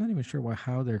sense because I'm not even sure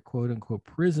how they're quote unquote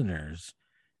prisoners,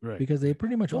 right? Because they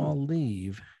pretty much all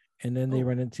leave. And then they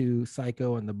run into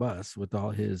Psycho on the bus with all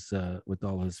his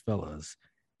fellas.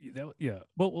 Yeah.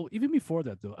 Well, even before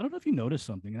that though, I don't know if you noticed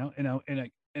something. And I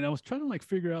was trying to like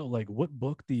figure out like what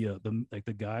book the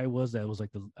guy was that was like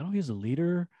I don't know, he's a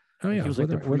leader. Oh yeah, he was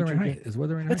Wuthering Heights.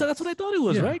 That's what I thought it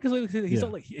was, right? Because he's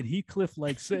all like, and Heathcliff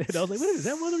like said, I was like, wait, is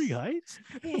that Wuthering Heights?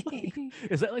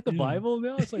 Is that like the Bible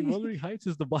now? It's like Wuthering Heights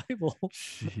is the Bible.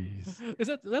 Jeez, is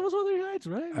that was Wuthering Heights,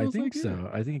 right? I think so.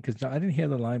 I think because I didn't hear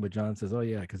the line, but John says, oh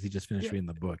yeah, because he just finished reading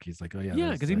the book. He's like, oh yeah,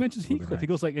 yeah, because he mentions Heathcliff. He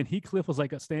goes like, and Heathcliff was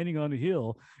like standing on the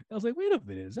hill. I was like, wait a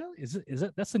minute, is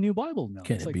that that's the new Bible now?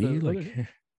 Can it be like?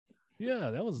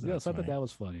 Yeah, that was. I thought that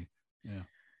was funny. Yeah.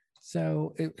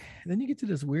 So then you get to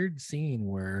this weird scene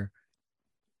where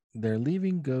they're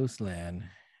leaving Ghostland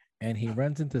and he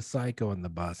runs into Psycho on the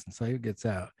bus and Psycho gets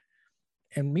out.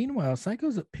 And meanwhile,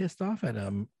 Psycho's pissed off at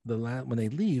him when they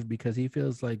leave because he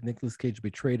feels like Nicolas Cage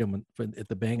betrayed him at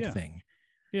the bank thing.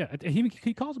 Yeah,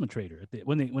 he calls him a traitor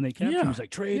when they capture him. He's like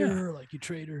traitor, like you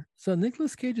traitor. So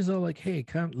Nicolas Cage is all like, "Hey,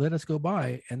 come, let us go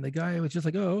by," and the guy was just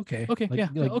like, "Oh, okay, okay,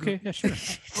 sure."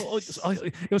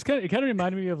 It kind of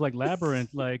reminded me of like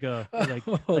Labyrinth, like all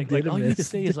you need to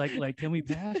say is like, "Can we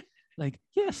pass?" Like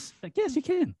yes, you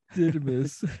can.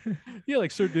 Didymus. Yeah,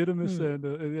 like Sir Didymus, and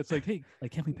it's like, hey,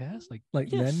 like, can we pass?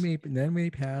 Like yes. None may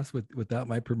pass without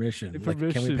my permission. Like,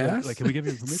 can we pass? Like, can we give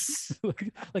you permission?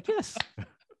 like yes.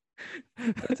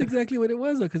 That's exactly what it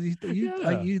was though, because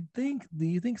you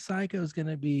think Psycho's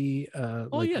gonna be it's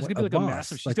gonna be like a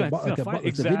massive, she's gonna fight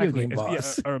a video game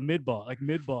boss, or a mid boss,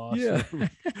 yeah.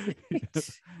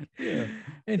 Yeah,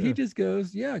 and he just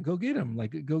goes, go get him,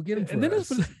 go get him. And then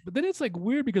but then it's like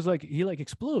weird because like he like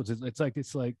explodes. It's like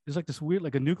this weird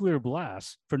like a nuclear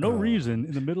blast for no reason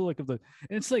in the middle like of the,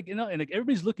 and it's like and like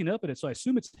everybody's looking up at it, so I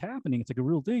assume it's happening. It's like a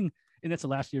real thing, and that's the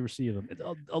last you ever see of him.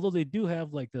 Although they do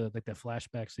have like that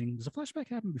flashback scene. Does the flashback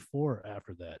happen before or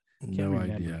after that? No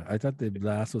idea. I thought the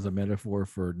blast was a metaphor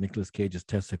for Nicolas Cage's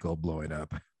testicle blowing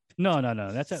up. No.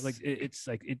 That's like it's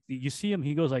like you see him.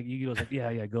 He goes like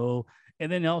yeah, go,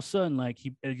 and then all of a sudden like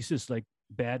he's just like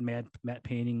bad matte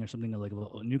painting or something like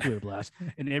a nuclear blast,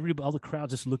 and all the crowd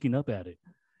just looking up at it.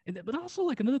 And but also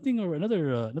like another thing or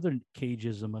another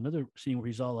cageism, another scene where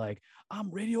he's all like,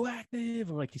 "I'm radioactive,"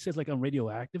 or like he says like I'm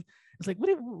radioactive. It's like what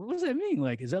does that mean?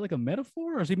 Like, is that like a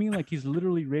metaphor, or does he mean like he's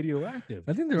literally radioactive?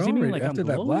 I think they're all like after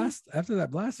that blast. After that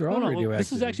blast, they're all radioactive.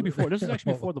 This is actually before. This is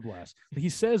actually before the blast. He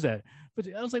says that, but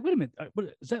I was like, wait a minute,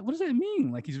 what does that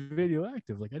mean? Like he's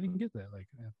radioactive? Like I didn't get that. Like,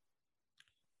 yeah.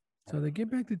 So they get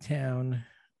back to town.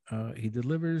 He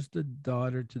delivers the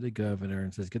daughter to the governor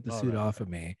and says, "Get the suit off of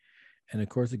me." And of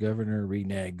course, the governor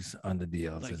reneges on the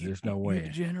deal. Like, says, "There's no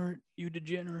way." You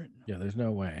degenerate. Yeah, there's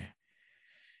no way.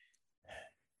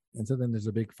 And so then there's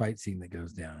a big fight scene that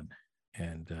goes down,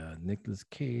 and Nicolas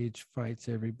Cage fights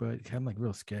everybody. Kind of like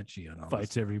real sketchy on all.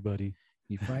 Fights this. Everybody.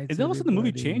 He fights. And then also the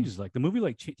movie changes. Like the movie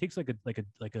takes like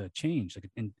a change.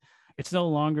 And it's no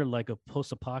longer like a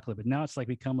post-apocalypse, but now it's like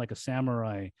become like a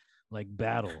samurai like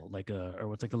battle, like or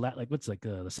what's like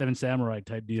the Seven Samurai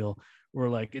type deal, where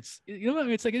like it's what I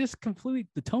mean? It's like it is completely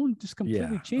the tone just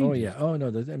completely changes. Oh yeah. Oh no.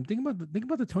 I'm thinking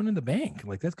about the tone in the bank.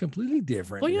 Like that's completely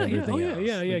different. Oh yeah.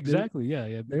 Like, exactly.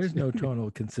 Yeah. There's no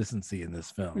tonal consistency in this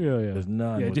film. Yeah. There's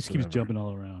none. Yeah, it just keeps jumping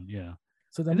all around. Yeah.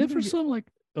 So then for some like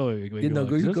go ahead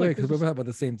because we're about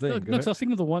the same thing. No, so I was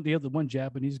thinking of the one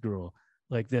Japanese girl.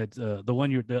 Like that,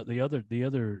 the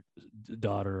other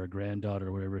daughter or granddaughter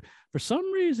or whatever. For some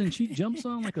reason, she jumps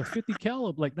on like a 50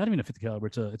 caliber, like not even a 50 caliber.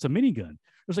 It's a minigun.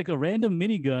 There's like a random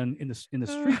minigun in the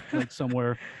street like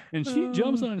somewhere, and she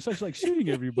jumps on and starts like shooting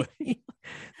everybody.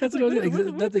 That's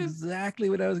like, that's exactly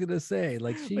what I was gonna say.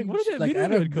 Like she like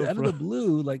out of the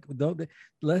blue, like don't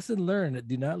lesson learned.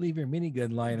 Do not leave your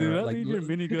minigun lying around. Like leave your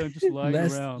minigun just lying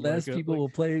around. Less people will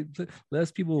play.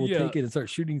 Less people will take it and start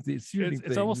shooting.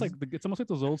 It's almost like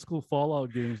those old school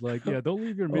Fallout games. Like, yeah, don't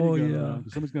leave your minigun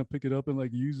around. Someone's gonna pick it up and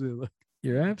like use it. Like,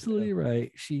 you're absolutely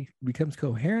right. She becomes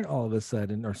coherent all of a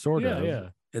sudden, or sort of. Yeah.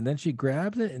 And then she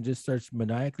grabs it and just starts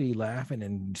maniacally laughing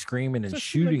and screaming and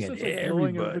shooting at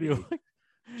everybody.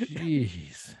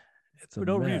 Jeez, it's for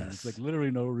no reason. It's like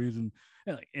literally no reason.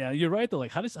 And like, yeah, you're right though.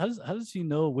 Like, how does she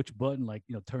know which button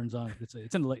turns on?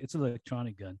 It's an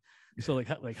electronic gun. So like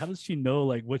how does she know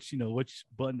like which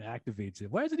button activates it?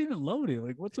 Why is it even loading?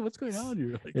 Like what's going on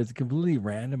here? Like, it's completely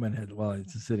random and while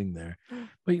it's just sitting there.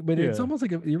 But it's almost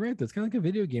like you're right. That's kind of like a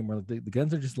video game where the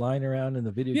guns are just lying around in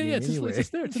the video game. It's anyway. It's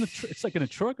there. It's like in a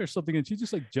truck or something, and she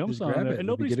just like jumps on it, and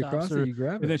nobody stops her.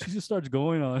 And then she just starts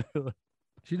going on.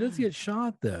 She does get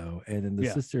shot though, and then the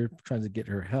sister tries to get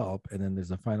her help, and then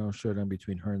there's a final showdown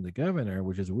between her and the governor,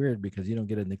 which is weird because you don't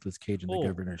get a Nicolas Cage and the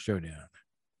governor showdown.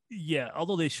 Yeah,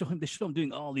 although they show him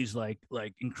doing all these like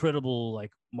incredible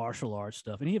like martial arts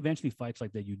stuff, and he eventually fights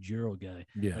like that Yujiro guy,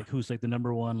 like who's like the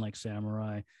number one like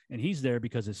samurai, and he's there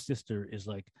because his sister is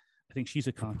like, I think she's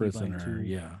a concubine too.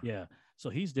 Yeah. So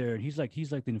he's there, and he's like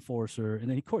the enforcer, and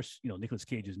then of course Nicolas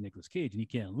Cage is Nicolas Cage, and he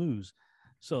can't lose.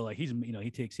 So like he's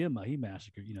he takes him out, he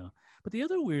massacred. But the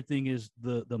other weird thing is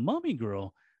the mummy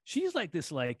girl. She's like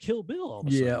this, like Kill Bill. All of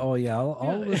a sudden.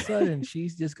 All of a sudden, she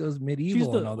just goes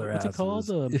medieval and all their asses. What's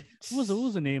it called? What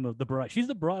was the name of the bride? She's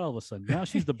the bride all of a sudden. Now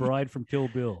she's the bride from Kill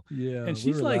Bill. Yeah, and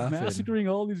she's like massacring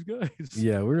all these guys.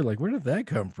 Yeah, we were like, where did that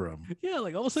come from? Yeah,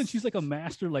 like all of a sudden she's like a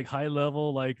master, like high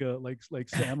level, like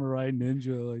samurai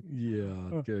ninja. Like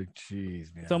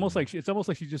jeez, man. It's almost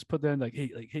like she just put that in like,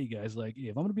 hey guys, like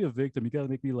if I'm gonna be a victim, you gotta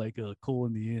make me like cool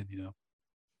in the end,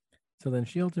 So then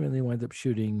she ultimately winds up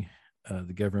shooting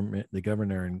the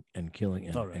governor and killing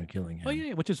him and killing him. Oh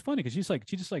yeah, which is funny because she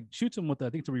just like shoots him with I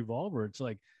think it's a revolver. It's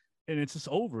like, and it's just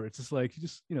over. It's just like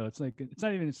it's like it's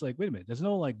not even. It's like wait a minute. There's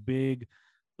no like big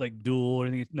like duel or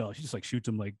anything. No, she just like shoots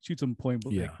him point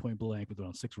blank with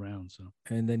around 6 rounds. So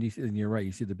and then you're right.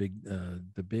 You see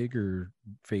the bigger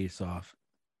face off.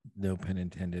 No pun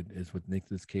intended, is with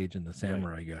Nicolas Cage and the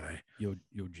samurai guy.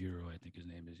 Yojiro, I think his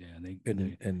name is. Yeah,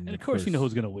 and of course you know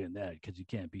who's gonna win that because you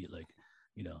can't beat like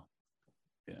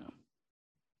Yeah.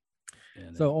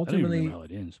 And so ultimately, how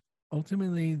it ends.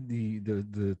 Ultimately,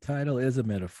 the title is a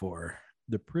metaphor.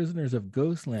 The prisoners of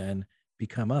Ghostland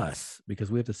become us because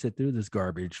we have to sit through this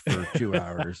garbage for 2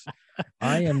 hours.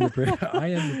 I am the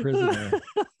prisoner.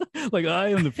 Like I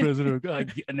am the prisoner.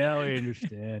 God, now I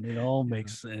understand. It all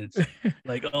makes sense.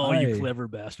 Like you clever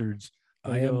bastards.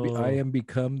 Like, I am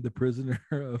become the prisoner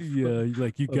of. Yeah,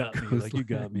 like you got me. Like you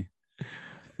got me.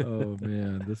 Oh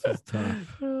man, this is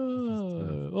tough.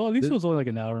 Well, at least it was only like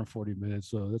an hour and 40 minutes,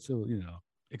 so that's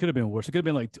it could have been worse. It could have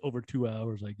been like over 2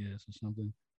 hours, I guess, or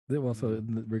something. Well, so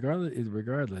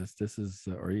regardless, this is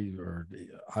or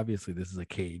obviously this is a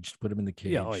cage. Put him in the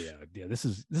cage. Yeah. This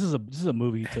is a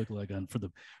movie he took like on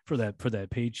for that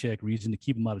paycheck reason to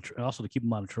keep him out of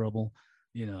trouble.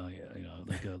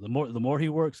 the more he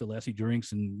works, the less he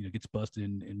drinks, and gets busted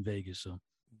in Vegas. So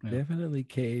definitely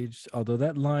caged. Although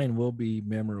that line will be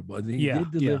memorable. He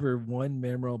did deliver one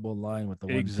memorable line with the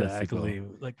one testicle.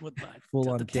 Like what full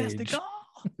on cage.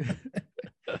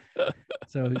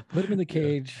 So put him in the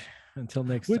cage until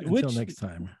next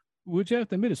time. Which I have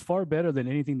to admit is far better than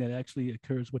anything that actually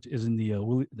occurs, which is in the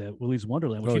Willy's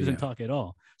Wonderland, which he doesn't talk at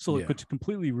all. So which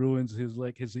completely ruins his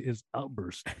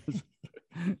outburst.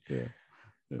 Yeah.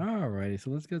 All righty, so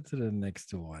let's go to the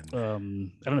next one. I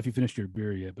don't know if you finished your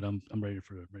beer yet, but I'm ready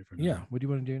for yeah. What do you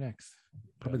want to do next?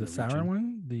 Probably the sour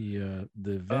one, the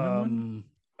venom one.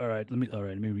 All right, let me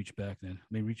reach back then.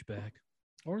 Let me reach back,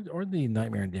 or the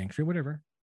Nightmare in Danktree, whatever.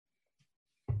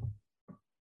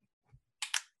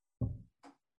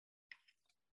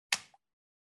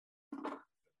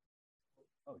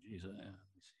 Oh geez, let me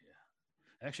see.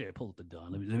 Yeah. Actually, I pulled the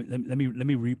Dawn. Let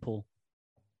me re-pull.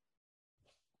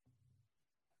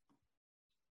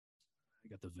 I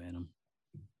got the Venom.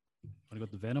 Want to go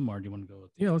with the Venom, or do you want to go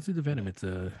with? Let's do the Venom. It's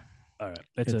a all right.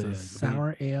 It's a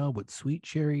sour ale with sweet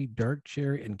cherry, dark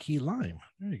cherry, and key lime.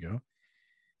 There you go.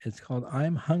 It's called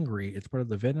I'm Hungry. It's part of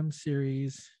the Venom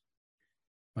series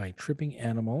by Tripping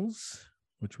Animals,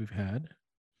 which we've had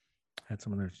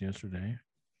some of theirs yesterday.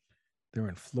 They're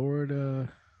in Florida,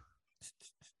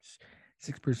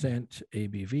 6%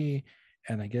 ABV.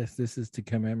 And I guess this is to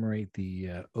commemorate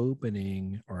the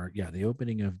opening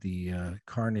of the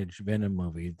Carnage Venom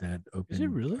movie that opened is it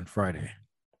really? On Friday.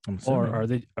 Or are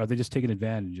they just taking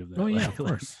advantage of that? Oh yeah, of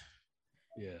course.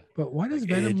 Yeah. But why does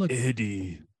Venom look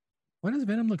Eddie? Why does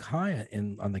Venom look high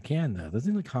on the can though?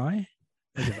 Doesn't he look high?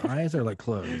 Like his eyes are like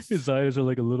closed. His eyes are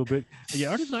like a little bit. Yeah,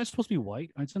 aren't his eyes supposed to be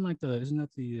white? Isn't that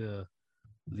the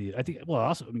I think, well,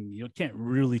 also, I mean, you can't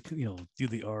really, do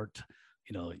the art,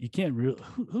 you can't really,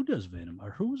 who does Venom,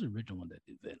 or who was the original one that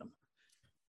did Venom?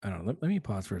 I don't know. Let me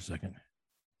pause for a second.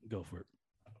 Go for it.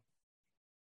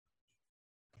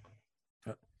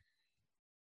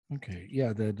 Okay.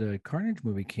 Yeah. The Carnage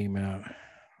movie came out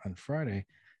on Friday.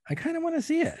 I kind of want to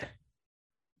see it.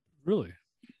 Really?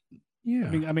 Yeah.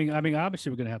 I mean,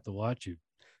 obviously we're going to have to watch it,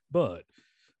 but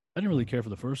I didn't really care for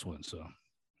the first one. So,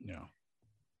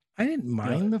 I didn't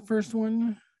mind the first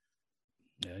one.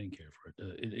 Yeah, I didn't care for it.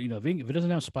 If it doesn't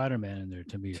have Spider-Man in there,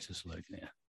 to me, it's just like,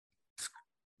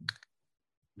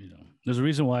 there's a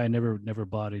reason why I never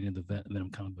bought any of the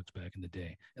Venom comic books back in the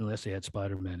day, unless they had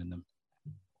Spider-Man in them.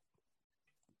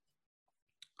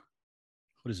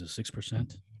 What is it?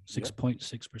 6%?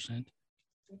 6.6%?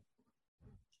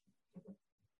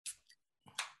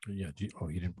 Yeah.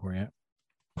 You didn't pour yet?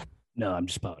 No, I'm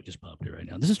just popped it right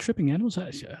now. This is Tripping Animals.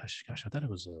 Gosh, I thought it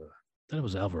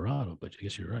was Alvarado, but I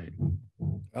guess you're right.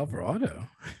 Alvarado,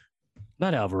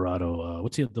 not Alvarado.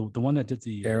 What's the one that did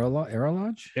the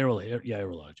Aerolodge?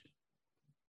 Aerolodge.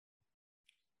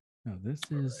 No, this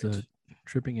is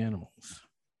Tripping Animals.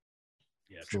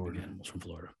 Yeah, Florida. Tripping Animals from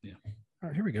Florida. Yeah. All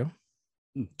right, here we go.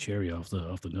 Cherry off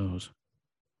the nose.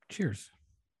 Cheers.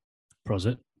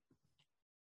 Prosit.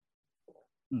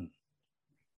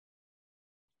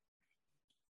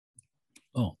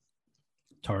 Oh,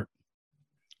 tart.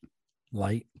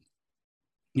 Light.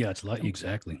 Yeah, it's light.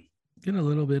 Exactly. Get a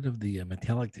little bit of the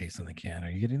metallic taste on the can.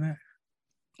 Are you getting that?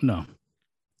 No,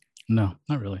 not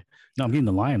really. No, I'm getting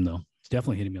the lime, though. It's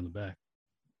definitely hitting me on the back.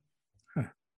 Huh.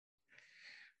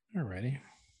 All righty.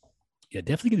 Yeah,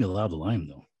 definitely getting a lot of the lime,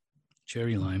 though.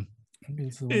 Cherry lime.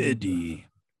 Eddie.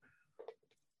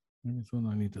 Maybe it's one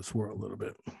I need to swirl a little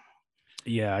bit.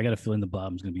 Yeah, I got a feeling the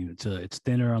bottom's going to be it's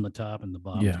thinner on the top, and the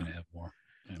bottom's going to have more.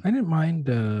 Yeah. I didn't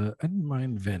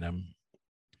mind Venom.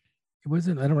 It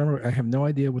wasn't. I don't remember. I have no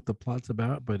idea what the plot's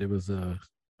about, but it was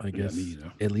I guess at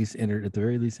the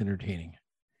very least entertaining.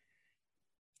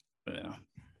 Yeah.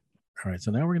 All right.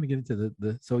 So now we're going to get into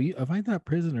the. So if I thought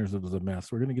Prisoners was a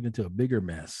mess, we're going to get into a bigger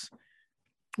mess.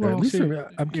 Well, at least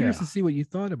I'm curious to see what you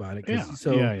thought about it. Yeah.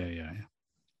 Yeah.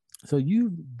 So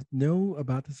you know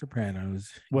about The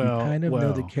Sopranos. Well, you kind of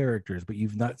know the characters, but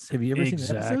you've not. Have you ever seen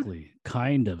the episode?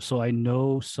 Kind of. So I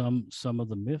know some of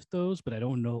the mythos, but I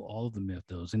don't know all of the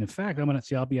mythos. And in fact,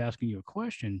 I'll be asking you a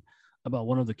question about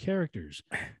one of the characters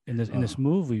in this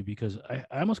movie, because I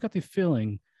almost got the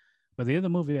feeling by the end of the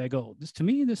movie, I go, this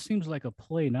seems like a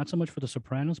play, not so much for The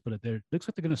Sopranos, but it looks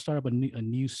like they're going to start up a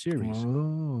new series.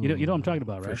 Oh, you know what I'm talking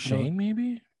about, right? For Shane,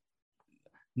 maybe.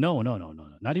 No,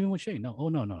 not even with Shane. No. Oh,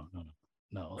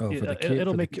 for the kid.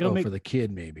 For the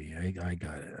kid, maybe. I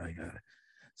got it.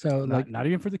 So not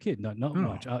even for the kid. Not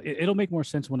much. It'll make more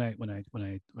sense when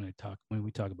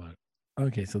we talk about it.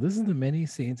 Okay, so this is the Many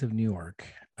Saints of Newark.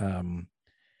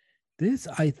 This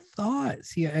I thought.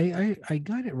 See, I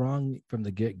got it wrong from the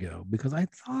get go because I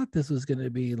thought this was going to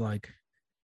be like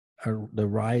the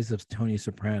rise of Tony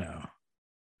Soprano.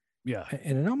 Yeah,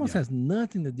 and it almost has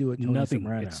nothing to do with Tony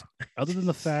Soprano, other than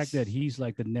the fact that he's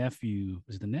like the nephew.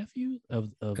 Is the nephew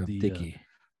of Dickie?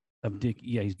 Of Dick,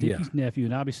 yeah, he's Dickie's nephew,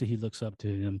 and obviously he looks up to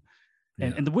him.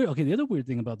 And the other weird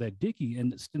thing about that Dickie,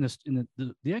 and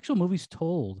the actual movie's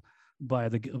told by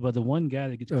the one guy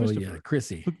that gets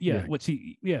Chrissy,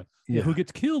 who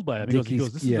gets killed by him. He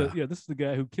goes, this is the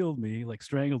guy who killed me, like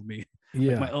strangled me,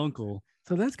 like my uncle.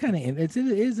 So that's kind of it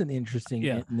is an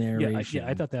interesting narration.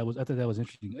 I thought that was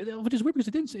interesting, which is weird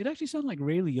because it actually sounded like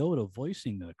Ray Liotta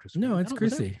voicing Chris. No, it's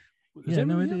Chrissy.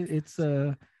 It's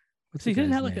so he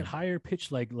didn't have like that higher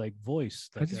pitch like voice.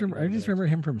 I just remember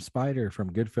him from Spider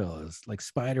from Goodfellas. Like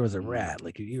Spider was a rat.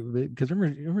 Like because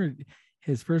remember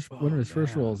his one of his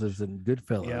first roles is in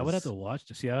Goodfellas. Yeah, I would have to watch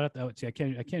to see. I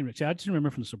can't. See, I just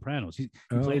remember from The Sopranos. He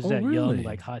plays that young,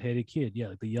 like hot-headed kid. Yeah,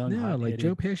 like the young. Yeah, like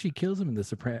Joe Pesci kills him in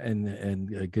The and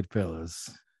Goodfellas.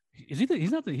 Is he?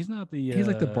 He's not the. He's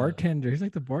like the bartender. He's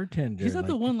like the bartender. He's not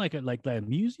the one like that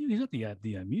amuse you. He's not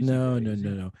the amuse.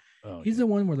 No. Oh, he's the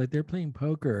one where like they're playing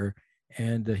poker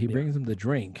and he brings him the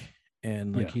drink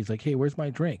and like he's like, hey, where's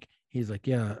my drink? He's like,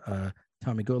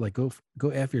 Tommy, go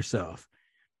F yourself.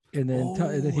 And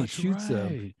then he shoots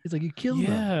him. He's like, you killed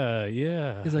him.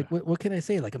 Yeah. He's like, what can I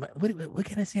say? Like, what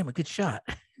can I say? I'm a good shot.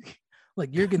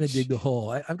 Like, you're gonna dig the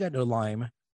hole. I've got no lime.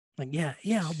 Like, yeah,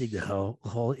 I'll dig the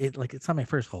hole. It's not my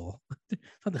first hole. It's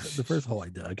not the first hole I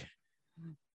dug.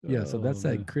 Yeah, so that's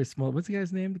that Chris. What's the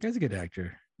guy's name? The guy's a good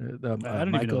actor. I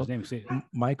don't even know his name.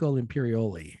 Michael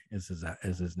Imperioli is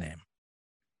his name.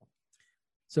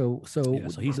 So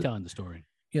he's telling the story.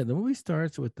 Yeah, the movie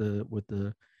starts with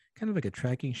the kind of like a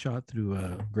tracking shot through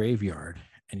a graveyard,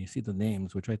 and you see the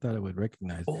names, which I thought I would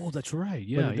recognize. Oh, that's right.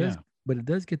 Yeah, but it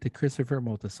does get to Christopher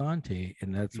Moltisanti,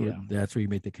 and that's where you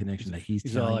make the connection that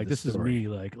he's all like, this story. Is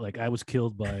me, like I was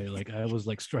killed by, like I was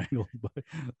like strangled by,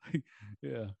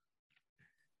 yeah.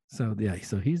 So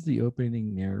he's the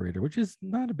opening narrator, which is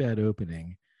not a bad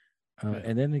opening.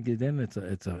 And then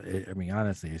I mean,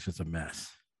 honestly, it's just a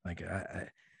mess. Like I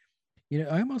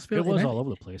almost feel it was all over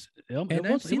the place.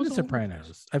 I've seen The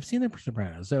Sopranos. I've seen The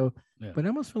Sopranos. So, but I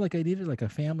almost feel like I needed like a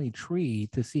family tree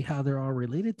to see how they're all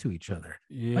related to each other.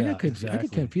 Yeah, I got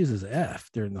confused as F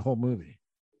during the whole movie.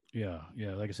 Yeah.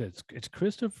 Like I said, it's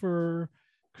Christopher's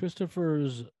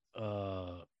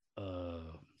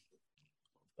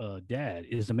dad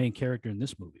is the main character in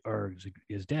this movie, or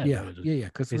his dad. Yeah.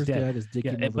 Christopher's dad is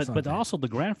Dickie. Yeah, but also the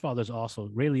grandfather's also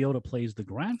Ray Liotta plays the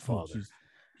grandfather.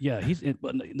 Yeah,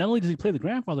 but not only does he play the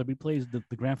grandfather, but he plays the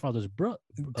grandfather's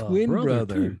twin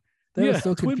brother. Too. That was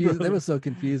so confusing. That was so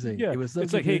confusing. Yeah, it was so.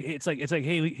 It's like,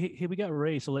 hey, we got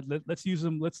Ray, so let's use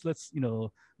him. Let's as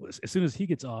soon as he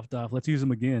gets offed off, let's use him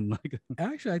again. Like,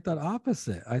 actually, I thought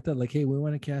opposite. I thought like, hey, we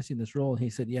want to cast you in this role, and he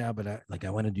said, yeah, but I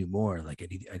want to do more. Like I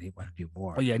need want to do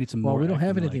more. Oh yeah, I need some more. Well, we don't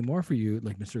have anything more for you,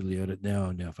 like Mr. Liotta.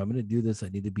 No. If I'm going to do this, I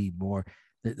need to be more.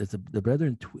 The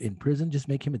brother in prison, just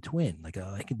make him a twin. Like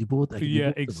I can do both.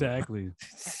 Exactly.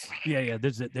 yeah.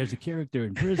 There's a character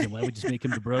in prison. Why would we just make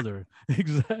him the brother?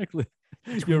 Exactly.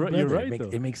 You're right.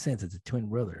 It makes sense. It's a twin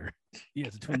brother. Yeah,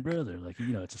 it's a twin brother. Like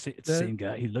it's the same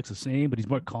guy. He looks the same, but he's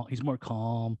more calm. He's more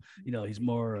calm. He's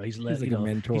like a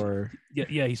mentor.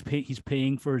 He's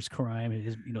paying for his crime,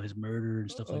 his murder and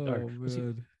stuff like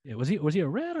that. Was he a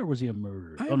rat or was he a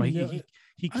murderer?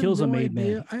 He kills a made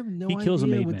man. I have no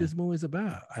idea what this movie is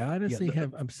about. I honestly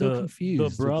I'm so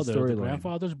confused. The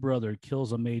grandfather's brother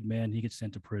kills a made man. He gets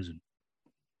sent to prison.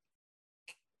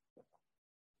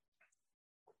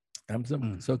 I'm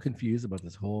so confused about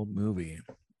this whole movie.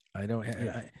 I don't.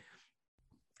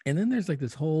 And then there's like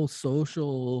this whole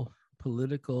social,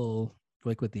 political,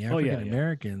 like with the African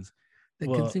Americans,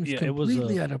 that seems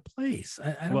completely out of place.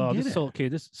 I don't get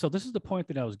it. So this is the point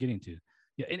that I was getting to.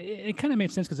 Yeah, and it kind of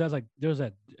made sense because I was like, there was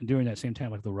that during that same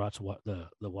time, like the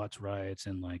Watts riots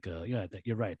and like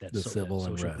you're right, that civil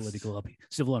social unrest, political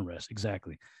civil unrest,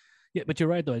 exactly. Yeah, but you're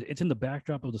right though. It's in the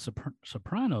backdrop of the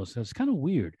Sopranos, so it's kind of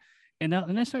weird. And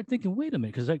I started thinking, wait a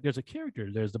minute, because like there's a character,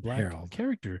 there's the black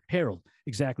character, Harold,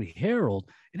 exactly, Harold,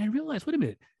 and I realized, wait a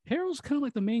minute, Harold's kind of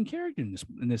like the main character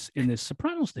in this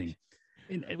Sopranos thing.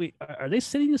 And wait, are they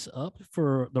setting this up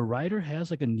for the writer has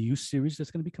like a new series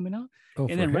that's going to be coming out? Oh,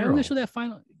 and then right when they show that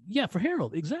final, for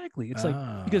Harold, exactly. It's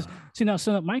like because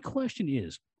so my question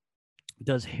is,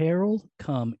 does Harold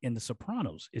come in the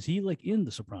Sopranos? Is he like in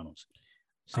the Sopranos?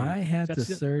 I had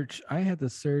to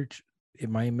search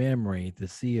in my memory to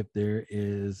see if there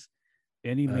is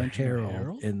Any mention of Harold?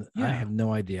 Harold? And Yeah. I have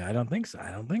no idea. I don't think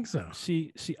so.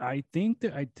 See, I think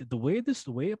that the way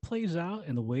it plays out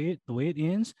and the way it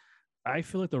ends, I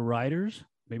feel like the writers,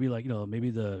 maybe like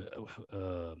maybe the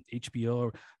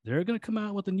HBO, they're gonna come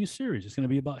out with a new series. It's gonna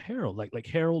be about Harold, like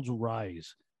Harold's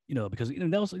rise. Because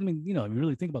that was, I mean, if you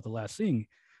really think about the last thing,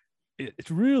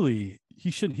 it's really he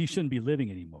shouldn't be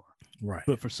living anymore. Right.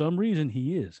 But for some reason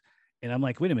he is. And I'm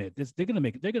like, wait a minute, they're gonna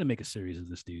make a series of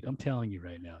this dude. I'm telling you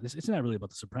right now, it's not really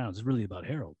about the Sopranos. It's really about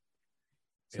Harold.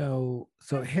 So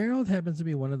Harold happens to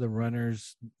be one of the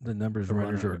runners, the numbers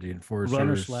runners, or the enforcers,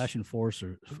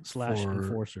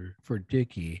 enforcer for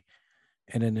Dickie,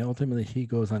 and then ultimately he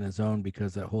goes on his own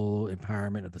because that whole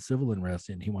empowerment of the civil unrest,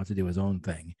 and he wants to do his own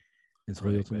thing, and so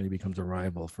he ultimately becomes a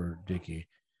rival for Dickie.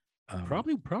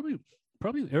 Probably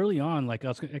early on, like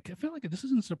I feel like this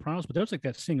isn't Sopranos, but there was like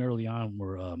that scene early on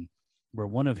where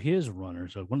one of his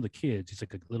runners, or one of the kids, he's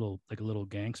like a little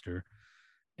gangster,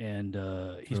 and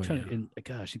he's trying to. And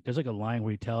gosh, there's like a line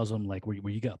where he tells him like where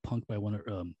you got punked by one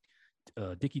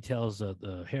of Dickie tells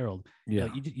the Harold,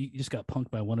 you just got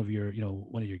punked by one of your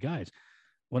guys,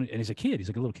 and he's a kid, he's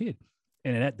like a little kid,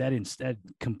 and that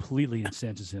completely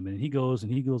incenses him, and he goes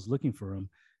looking for him.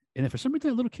 And then for some reason,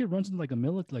 that little kid runs into like the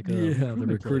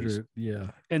recruiter, place.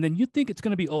 And then you think it's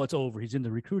gonna be, oh, it's over. He's into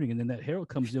recruiting, and then that Harold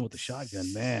comes in with the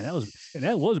shotgun. Man,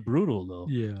 that was brutal though.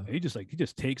 Yeah, and he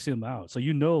just takes him out. So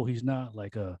he's not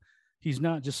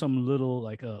just some little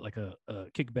like a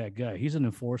kickback guy. He's an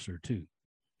enforcer too.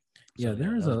 So,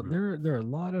 there are a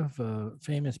lot of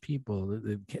famous people.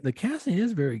 The casting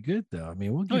is very good though. I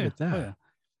mean, we'll give it that. Oh, yeah.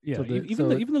 Yeah, so even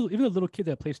the little kid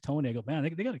that plays Tony, I go, man,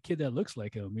 they got a kid that looks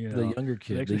like him. The younger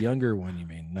kid, the younger one, you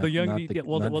mean? The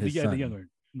younger,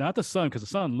 not the son, because the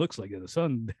son looks like it. The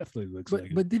son definitely looks like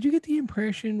it. But did you get the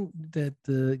impression that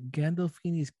the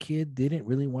Gandolfini's kid didn't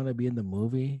really want to be in the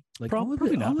movie? Like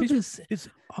probably not. Is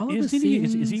he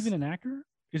even an actor?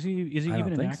 Is he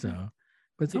even an actor? So.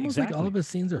 But it's almost like all of his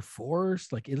scenes are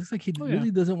forced. Like it looks like he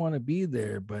really doesn't want to be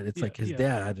there, but it's like his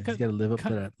dad, and he's got to live up to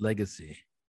that legacy.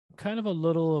 Kind of a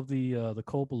little of the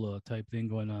Coppola type thing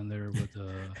going on there with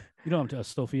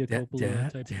Sofia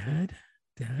Coppola type. Dad.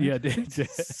 Yeah,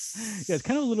 it's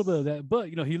kind of a little bit of that, but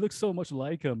he looks so much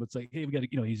like him. It's like, hey, we got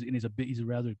to, he's a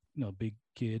rather big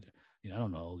kid. I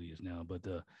don't know how old he is now, but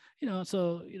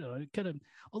so kind of.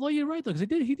 Although you're right though, because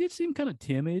he did seem kind of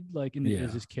timid, like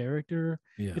as his character.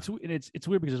 Yeah, it's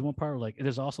weird because there's one part where, like,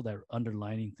 there's also that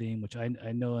underlining theme, which I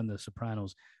know in the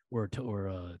Sopranos, where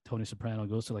Tony Soprano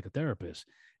goes to like a therapist.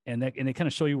 And they kind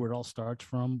of show you where it all starts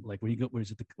from, like when you go, where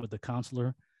he's with the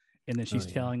counselor, and then she's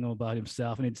telling him about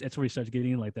himself, and that's where he starts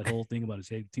getting like that whole thing about his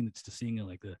team to seeing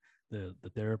like the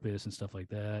therapist and stuff like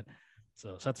that.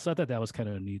 So I thought that was kind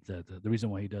of neat, that the reason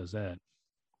why he does that.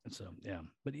 And so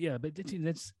but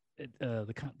that's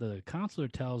the counselor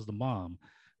tells the mom,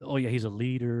 oh yeah, he's a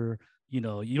leader. You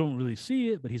don't really see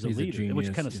it, but he's a leader, genius,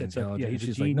 which kind of sets up. Yeah, he's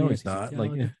a genius. Like, no, he's not.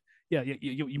 Like. Yeah.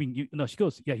 You mean no? She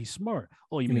goes, yeah, he's smart.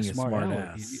 Oh, you mean a smart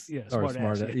ass? Yeah, smart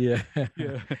ass. Yeah.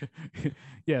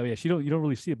 Yeah. You don't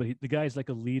really see it, but the guy's like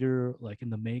a leader, like in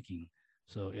the making.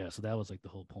 So so that was like the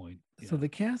whole point. So the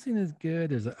casting is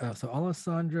good. There's so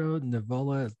Alessandro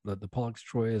Nivola, the Pollux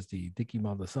Troy is the Dickie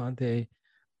Moltisanti.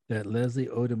 That Leslie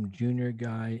Odom Jr.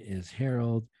 guy is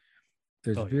Harold.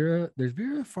 There's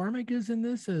Vera Farmiga's in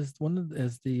this as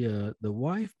the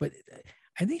wife, but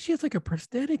I think she has like a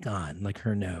prosthetic on, like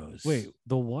her nose. Wait,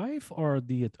 the wife or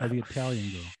the Italian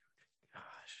girl?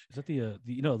 Gosh, is that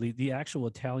the actual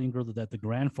Italian girl that the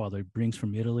grandfather brings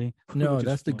from Italy? No,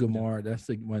 that's the Gomar. That's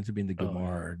the ones who being the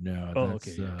Gomar. No.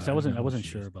 Okay. Because I wasn't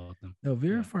sure about them. No,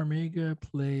 Vera Farmiga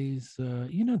plays.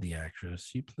 The actress.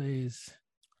 She plays.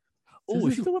 Oh,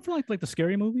 is she the one for like the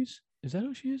scary movies? Is that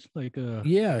who she is? Like,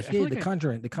 yeah, The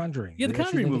Conjuring. Yeah, the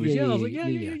Conjuring movies. Yeah, I was like,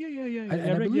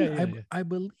 yeah. I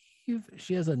believe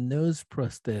she has a nose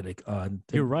prosthetic on.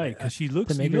 You're right, because she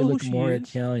looks to make her look more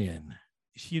Italian.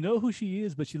 You know who she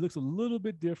is, but she looks a little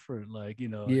bit different. Like,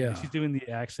 she's doing the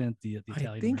accent, the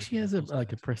Italian. I think she has a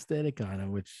prosthetic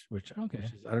on, which okay.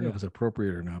 I don't know if it's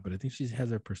appropriate or not, but I think she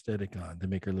has a prosthetic on to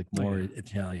make her look more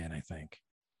Italian, I think.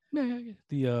 Yeah.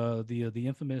 The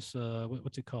infamous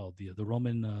what's it called? The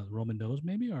Roman nose,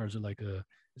 maybe, or is it like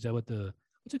is that what's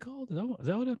it called? Is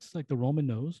that what it's like, the Roman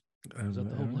nose? Is that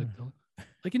the whole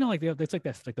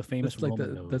that's like the famous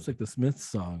Roman nose. That's like the Smiths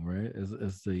song, right?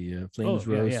 As the flames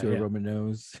rose to a Roman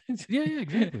nose. Yeah,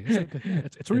 exactly.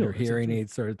 It's real. Her hearing aid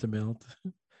started to melt.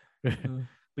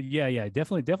 but yeah,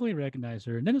 definitely recognize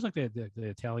her. And then there's like the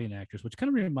Italian actress, which kind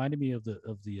of reminded me of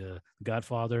the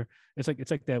Godfather. It's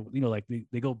like that, like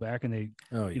they go back and they,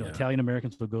 Italian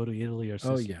Americans will go to Italy or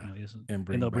and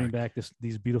they'll bring back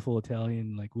these beautiful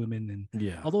Italian like women.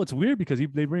 And although it's weird because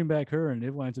they bring back her and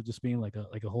it winds up just being like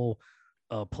a whole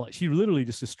she literally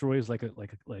just destroys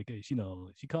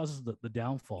she causes the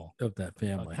downfall of that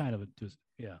family, kind of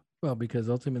well, because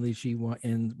ultimately she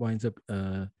winds up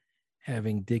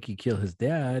having Dickie kill his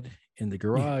dad in the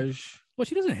garage. Well,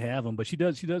 she doesn't have him, but she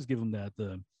does give him that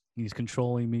he's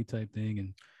controlling me type thing.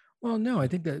 And well, no, I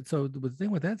think that the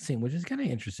thing with that scene, which is kind of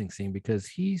interesting scene, because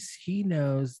he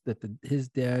knows that his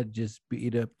dad just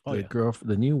beat up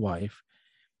the new wife.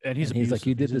 And he's like,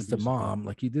 you did this to mom,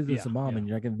 like you did this to mom, and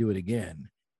you're not going to do it again.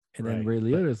 And then Ray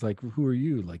Liotta's like, who are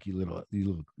you? Like you little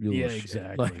shit.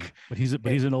 Exactly. Like, but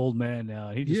he's an old man now.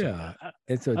 He just,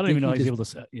 and so I don't even know he's able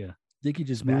to. Dickie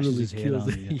just smashes brutally his head kills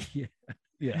on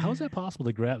yeah. How is that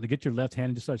possible to get your left hand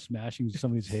and just start smashing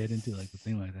somebody's head into like the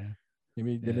thing like that?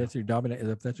 Maybe that's your dominant.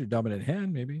 If that's your dominant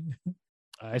hand, maybe.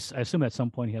 I assume at some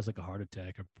point he has like a heart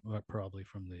attack or probably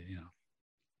from the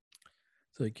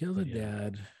So he kills her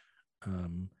dad.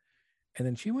 And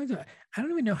then she winds up, I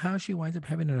don't even know how she winds up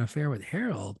having an affair with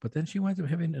Harold, but then she winds up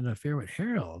having an affair with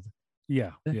Harold.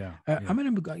 Yeah. I'm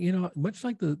going to, much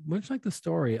like the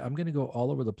story, I'm going to go all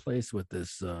over the place with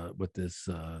this. Oh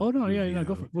no,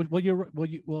 go for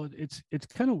it. Well, it's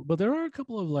kind of, but there are a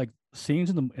couple of like scenes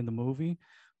in the movie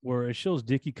where it shows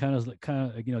Dickie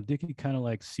Dickie kind of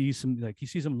like sees he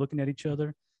sees them looking at each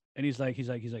other, and he's like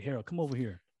Harold, come over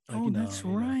here. Like, that's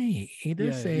right. He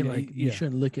does say you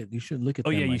shouldn't look at. You shouldn't look at.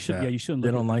 Oh them yeah, like you should. that. Yeah, you shouldn't.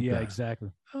 They don't like that. that. Yeah,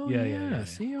 exactly. Oh yeah.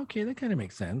 See, okay, that kind of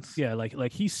makes sense. Yeah,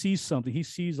 like he sees something. He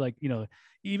sees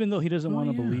even though he doesn't want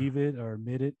to believe it or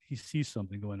admit it, he sees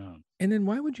something going on. And then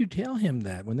why would you tell him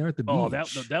that when they're at the beach? Oh,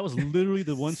 that was literally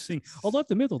the one scene. Although at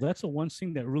the middle, that's the one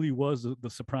scene that really was the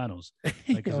Sopranos.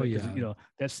 Like,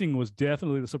 that scene was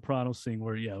definitely the Sopranos scene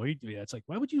where it's like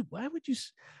why would you why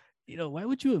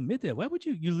would you admit that? Why would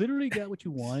you literally got what you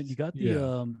wanted? You got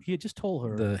the he had just told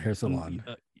her the hair salon.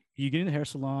 You get in the hair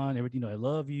salon, everything, I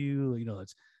love you,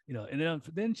 it's and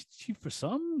then she for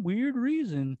some weird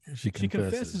reason she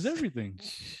confesses everything.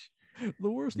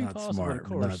 The worst thing possible, smart, of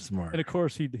course. Not smart. And of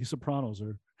course he Sopranos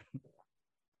her.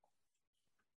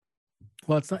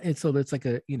 Well, it's not. It's like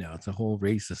a it's a whole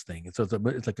racist thing. It's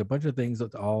like a bunch of things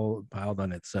that's all piled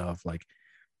on itself. Like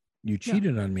you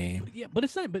cheated on me. But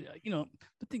it's not. But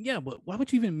the thing. Yeah, but why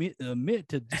would you even admit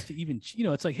to even?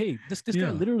 It's like, hey, this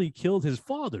guy literally killed his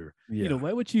father. Yeah.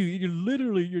 Why would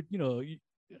you?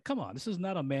 Come on, this is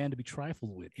not a man to be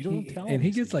trifled with. You don't tell him. And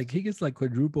he gets like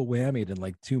quadruple whammied in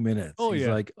like 2 minutes. He's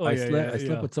like, I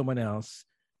slept with someone else.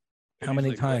 How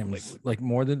many times? Like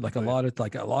more than a lot of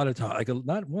times. Like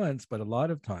not once, but a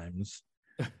lot of times.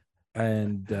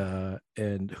 And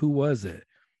who was it?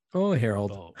 Oh,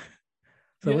 Harold. Oh.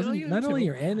 So it wasn't not only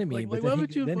your enemy, but then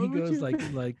he goes like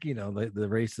the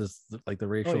racist, like the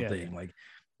racial thing, like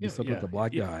you slept with the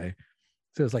black guy.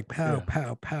 So it's like pow,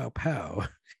 pow, pow, pow.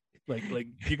 Like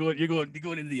you're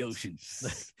going into the ocean.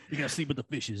 You gotta sleep with the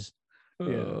fishes.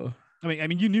 Yeah. I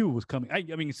mean, you knew it was coming. I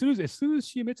mean, as soon as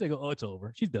she admits, I go, oh, it's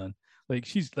over. She's done. Like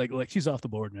she's like she's off the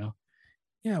board now.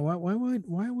 Yeah. Why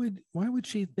would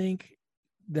she think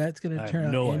that's gonna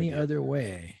turn out any other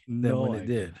way than when it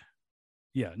did?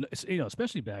 Yeah,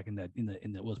 especially back in that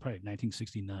was probably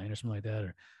 1969 or something like that,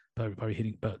 or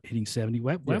probably hitting 70.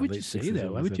 Why would you say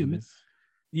that? Why would you admit?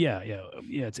 Yeah.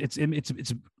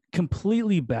 It's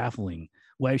completely baffling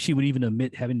why she would even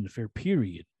admit having an affair.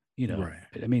 Period. Right.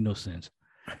 It made no sense.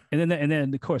 And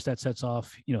then of course that sets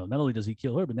off. Not only does he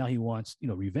kill her, but now he wants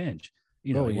revenge.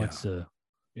 He wants to.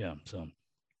 Yeah. So,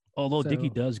 although Dickie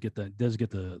does get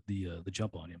the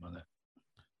jump on him on that.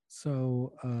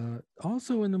 So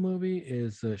also in the movie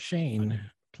is Shane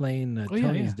playing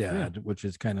Tony's dad, which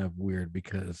is kind of weird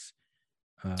because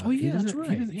that's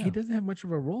right. He doesn't have much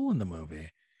of a role in the movie.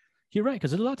 You're right,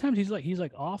 because a lot of times he's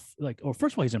like off, or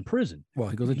first of all, he's in prison. Well,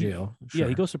 he goes to jail. Yeah,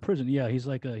 he goes to prison. Yeah, he's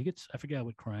like he gets, I forget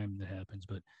what crime that happens,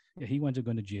 but yeah, he winds up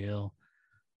going to jail,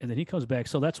 and then he comes back.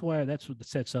 So that's what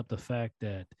sets up the fact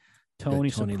that Tony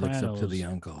Sopranos looks up to the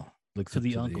uncle. He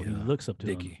looks up to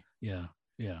Dickie. Him.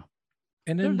 Yeah.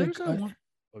 And then there's that one.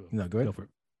 No, go ahead. Go for it.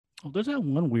 Well, there's that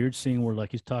one weird scene where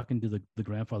like he's talking to the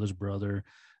grandfather's brother,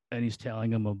 and he's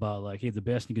telling him about like, hey, the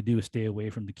best you could do is stay away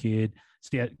from the kid,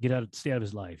 stay out of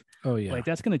his life. Oh yeah, like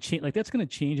that's gonna change. Like that's gonna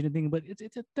change anything, but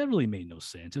that really made no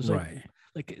sense. It was like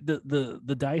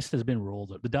the dice has been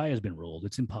rolled. The die has been rolled.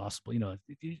 It's impossible.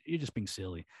 You're just being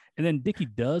silly. And then Dickie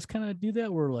does kind of do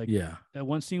that, where like that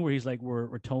one scene where he's like, where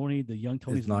Tony, the young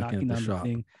Tony's knocking on the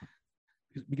thing.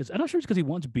 because I'm not sure it's because he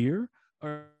wants beer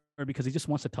or because he just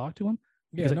wants to talk to him.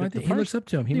 Yeah, no, I think he looks up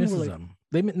to him. He misses him.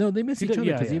 They miss each other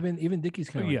because even Dickie's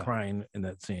kind of like crying in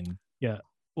that scene. Yeah.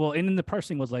 Well, and then the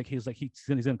parsing was like he's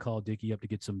gonna call Dickie up to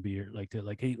get some beer, I'm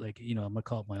gonna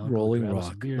call up my uncle. Rolling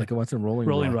Rock, like I want some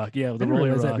Rolling Rock. Yeah, the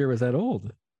Rolling Rock. That beer was that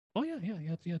old. Oh yeah.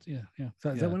 So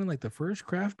is that one of like the first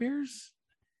craft beers?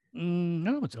 I don't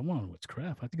know what's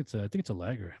craft. I think it's a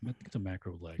lager. I think it's a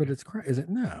macro lager. But it's craft. Is it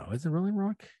no? Is it Rolling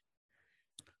Rock?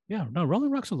 Yeah, no,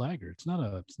 Rolling Rock's a lager. It's not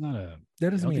a. That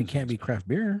doesn't mean it can't be craft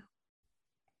beer.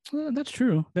 That's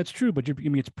true. But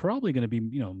it's probably going to be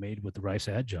made with the rice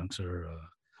adjuncts or.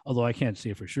 Although I can't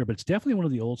say it for sure, but it's definitely one of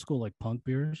the old school like punk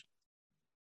beers.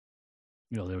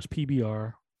 There was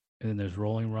PBR, and then there's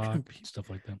Rolling Rock, stuff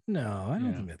like that. No, I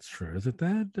don't think that's true. Is it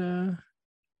that?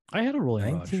 I had a Rolling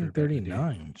Rock.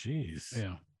 1939. Jeez.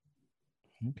 Yeah.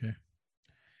 Okay.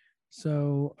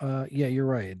 So, you're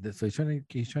right. So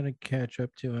he's trying to catch up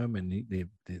to him, and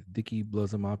Dickie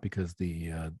blows him off because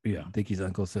Dickie's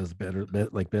uncle says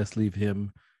best leave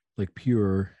him like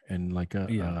pure and like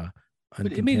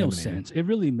But it made no sense. It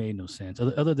really made no sense.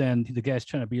 Other than the guy's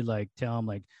trying to be like, tell him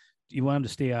like, you want him to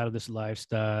stay out of this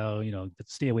lifestyle,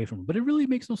 stay away from him. But it really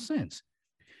makes no sense.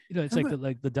 It's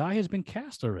the die has been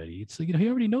cast already. It's he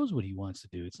already knows what he wants to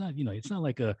do. It's not, it's not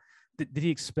like did he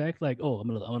expect like, oh, I'm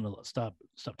gonna stop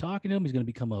talking to him. He's gonna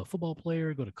become a football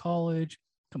player, go to college.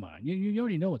 Come on, you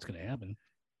already know what's gonna happen.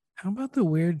 How about the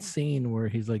weird scene where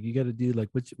he's like, you got to do like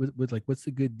what's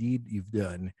the good deed you've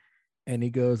done? And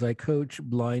he goes, I coach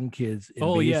blind kids in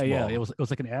baseball. Yeah. It was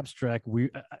like an abstract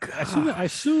weird. I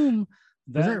assume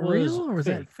that was real or was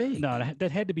that fake? No,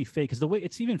 that had to be fake because the way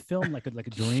it's even filmed like a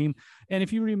dream. And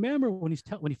if you remember when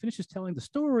he finishes telling the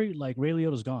story, like Ray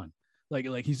Liotta's gone.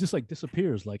 Like he's just like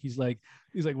disappears. Like he's like,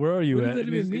 where are you what at? Does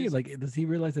that even mean? Like, does he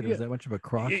realize that it was that much of a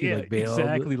crock? Yeah,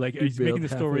 exactly. Like he's making the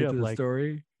story up. Like,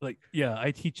 story. Like, yeah,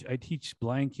 I teach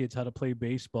blind kids how to play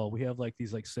baseball. We have like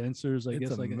these like sensors, I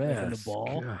guess, like in the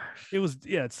ball. Gosh. It was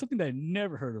it's something that I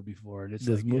never heard of before. And it's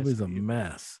this movie's a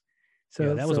mess.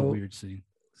 So that was a weird scene.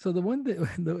 So the one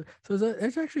that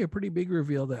it's actually a pretty big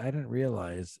reveal that I didn't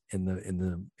realize in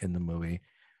the movie,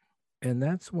 and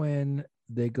that's when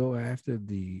they go after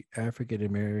the African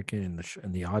American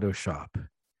in the auto shop,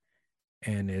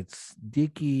 and it's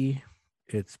Dickie,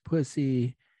 it's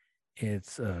Pussy,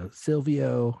 it's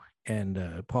Silvio, and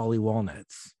Paulie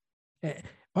Walnuts.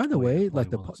 By the way, like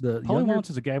the Paulie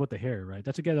Walnuts is a guy with the hair, right?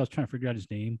 That's a guy that I was trying to figure out his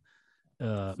name.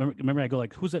 Remember I go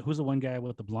like, who's the one guy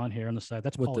with the blonde hair on the side?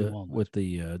 That's Paulie Walnuts. With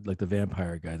the like the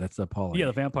vampire guy. That's the Paulie. Yeah,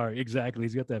 the vampire. Exactly.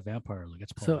 He's got that vampire look.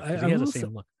 It's Paulie. So he has the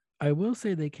same look. I will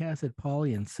say they casted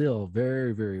Paulie and Sil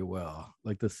very, very well.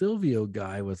 Like the Silvio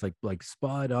guy was like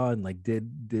spot on. Like did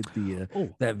the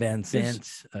that Van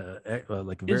Sant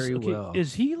very well.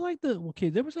 Is he like there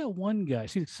was that one guy.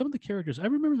 See, some of the characters I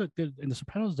remember that in the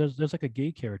Sopranos there's like a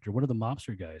gay character, one of the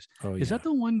mobster guys. Oh, is that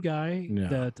the one guy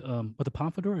that with the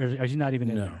pompadour? Or is he not even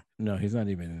in there? No, he's not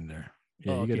even in there.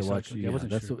 Yeah, you got to watch. Yeah,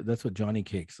 that's what Johnny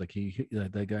Cakes like.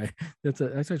 That guy. That's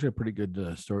actually a pretty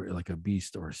good story, like a B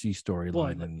or C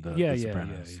storyline in the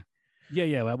Sopranos.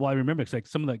 Yeah. Well, I remember it's like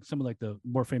some of the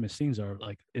more famous scenes are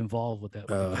like involved with that.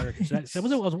 So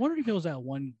I was wondering if it was that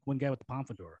one guy with the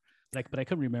pompadour. But I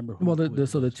couldn't remember.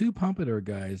 The two pompadour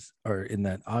guys are in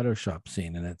that auto shop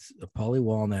scene, and it's Paulie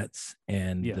Walnuts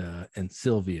and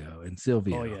Silvio.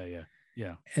 Oh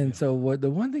yeah. And so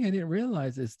the one thing I didn't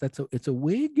realize is it's a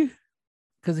wig.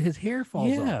 Because his hair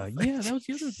falls off. Yeah, that was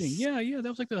the other thing. Yeah, that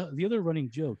was like the other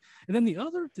running joke. And then the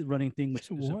other running thing,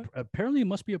 which apparently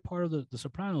must be a part of the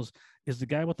Sopranos, is the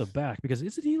guy with the back. Because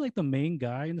isn't he like the main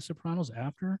guy in the Sopranos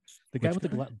after? The guy with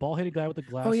the ball-headed guy with the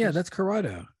glasses? Oh, yeah, that's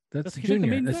Corrado. That's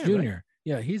Junior. Like that's Junior. Right?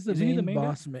 Yeah, he's the main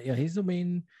boss. Yeah, he's the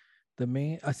main.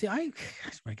 See, I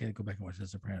gotta go back and watch the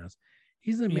Sopranos.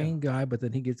 He's the main guy, but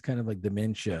then he gets kind of like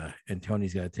dementia, and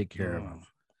Tony's got to take care of him.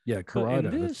 Yeah,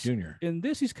 Corrado, that's Junior. In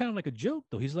this, he's kind of like a joke,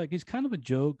 though. He's kind of a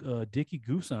joke. Dickie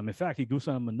goose on him. In fact, he goose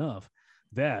on him enough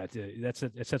that it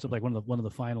sets up like one of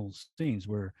the final scenes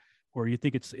where you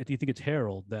think it's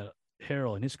Harold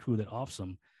and his crew that offs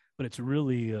him, but it's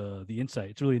really the inside.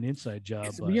 It's really an inside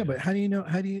job. But how do you know?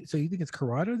 So you think it's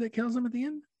Corrado that kills him at the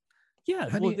end? Yeah,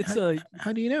 how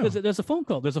do you know? There's a phone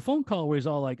call. There's a phone call where he's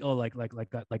all like, oh, like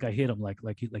I hit him, like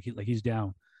he's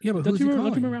down. Yeah, but who's he calling? Don't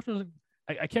you remember after?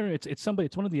 I can't remember. It's somebody.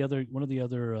 It's one of the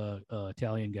other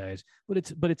Italian guys. But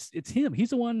it's him.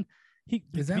 He's the one.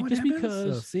 Is that what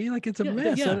happens? See, like it's a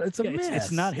mess. It's a mess.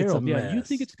 It's not Harold. You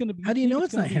think it's gonna be? How do you know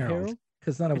it's not Harold?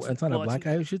 Because it's not a black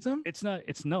guy who shoots him. It's not.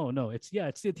 It's no. It's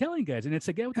the Italian guys, and it's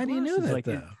a guy with the glasses. How do you know that? Like,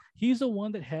 though? He's the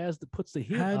one that puts the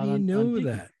hit. How do you know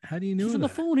that? How do you know? He's on the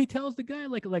phone. He tells the guy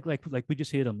like we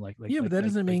just hit him. Like yeah, but that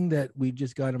doesn't mean that we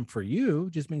just got him for you.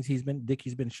 It just means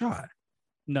Dickie's been shot.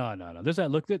 No. There's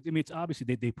that look. I mean, it's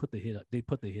obviously they put the hit. They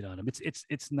put the hit on him.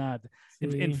 It's not.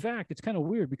 In fact, it's kind of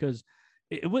weird because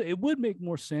it would make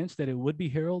more sense that it would be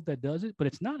Harold that does it, but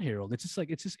it's not Harold. It's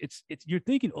you're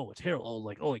thinking, oh, it's Harold.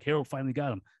 Like Harold finally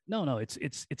got him. No, it's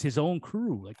his own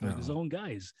crew, like his own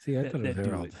guys. See, I thought it was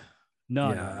Harold.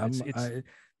 No,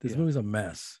 this movie's a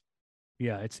mess.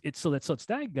 Yeah, it's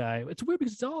that guy. It's weird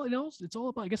because it's all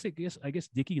about. I guess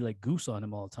Dickie like goose on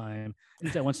him all the time. And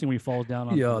it's that one scene where he falls down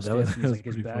on that was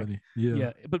pretty back. Funny.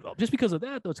 Yeah, but just because of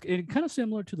that, though, it's kind of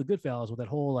similar to the Goodfellas with that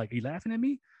whole like, are you laughing at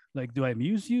me? Like, do I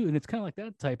amuse you? And it's kind of like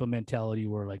that type of mentality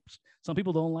where like some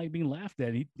people don't like being laughed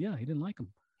at. He didn't like him.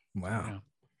 Wow.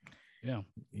 Yeah.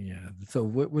 So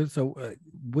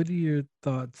what are your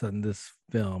thoughts on this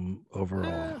film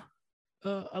overall?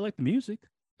 I like the music.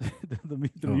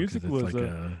 the music was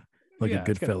like a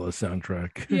Goodfellas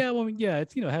soundtrack. Yeah, well,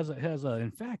 it's has a.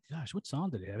 In fact, gosh, what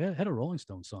song did it have? It had a Rolling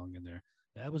Stone song in there.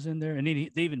 That was in there, and they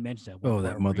even mentioned that.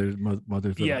 That mother's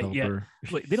helper.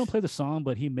 Wait, they don't play the song,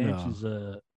 but he mentions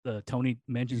Tony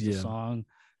mentions the song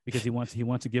because he wants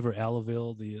to give her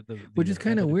Alaville, which is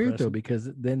kind of weird though, because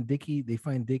then they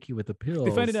find Dickie with the pills.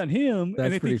 They find it on him,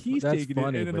 and they think he's taking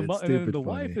funny, it, and then the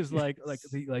wife is like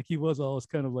he was always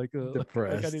kind of like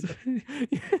depressed.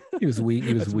 He was weak.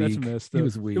 He was weak. Messed up. He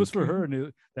was weak. It was for her,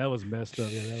 and that was messed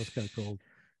up. Yeah, that was kind of cold.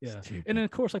 Yeah, and then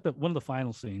of course, like one of the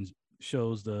final scenes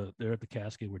shows they're at the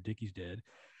casket where Dickie's dead,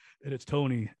 and it's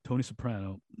Tony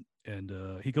Soprano, and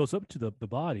he goes up to the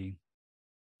body.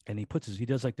 And he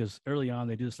does like this early on.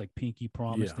 They do this like pinky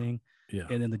promise thing. Yeah.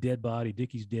 And then the dead body,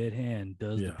 Dickie's dead hand,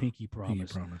 does the pinky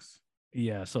promise.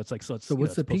 Yeah. So it's what's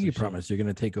the pinky promise? You're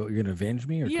gonna take over. You're gonna avenge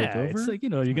me or take over? It's like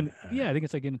you're gonna. Yeah, I think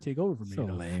it's like gonna take over for me. So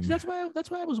lame. So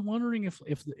that's why I was wondering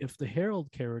if the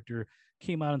Harold character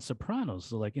came out in Sopranos.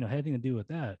 So like had anything to do with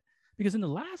that. Because in the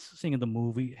last scene of the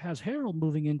movie has Harold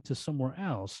moving into somewhere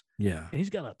else. Yeah. And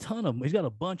he's got a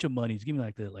bunch of money. He's giving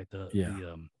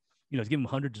he's giving him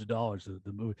hundreds of dollars to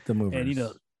the movie. The movers. And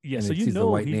and so he sees the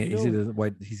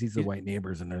white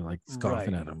neighbors and they're like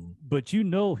scoffing at him. But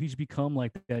he's become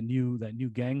like that new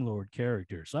gang lord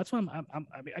character. So that's why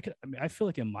I feel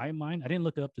like in my mind, I didn't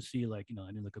look up to see if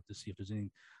there's any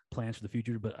plans for the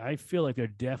future, but I feel like they're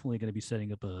definitely going to be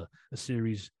setting up a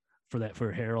series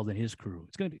for Harold and his crew.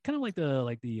 It's going to be kind of like the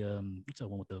what's that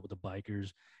one with the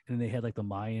bikers, and then they had like the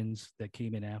Mayans that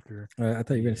came in after. I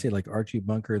thought you were going to say like Archie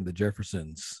Bunker and the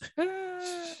Jeffersons.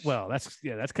 Well, that's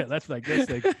like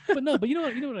but you know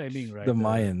what I mean, right? The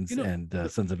Mayans and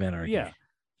Sons of Anarchy. Yeah.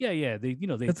 They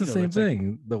that's the same thing.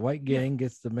 Like, the white gang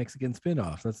gets the Mexican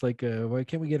spinoff. That's like, why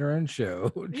can't we get our own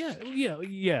show? Yeah.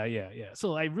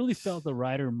 So I really felt the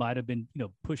writer might have been,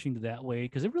 pushing that way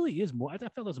because it really is more. I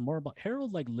felt it was more about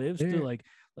Harold like lives to like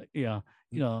and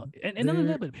other than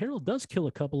that, but Harold does kill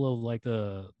a couple of like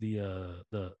the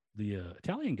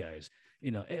Italian guys.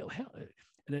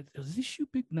 Does he shoot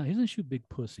big? No, he doesn't shoot big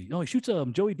pussy. No, he shoots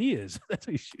Joey Diaz. That's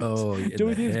what he shoots. Oh,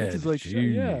 Joey Diaz gets his like,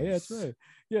 that's right.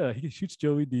 Yeah, he shoots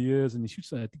Joey Diaz, and he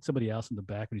shoots I think somebody else in the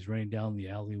back when he's running down the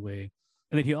alleyway,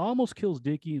 and then he almost kills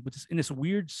Dickie, but in this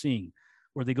weird scene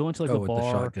where they go into like a bar.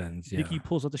 The shotguns, Dickie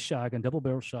pulls out the shotgun, double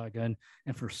barrel shotgun,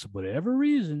 and for whatever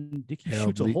reason, Dickie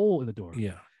shoots a hole in the door.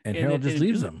 Yeah, and Harold just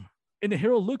leaves him. And then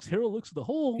Harold looks at the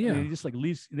hole. Yeah, and he just like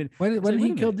leaves. And then why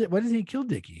did he kill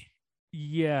Dickie?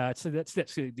 Yeah, so that's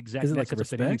exactly. Is it like a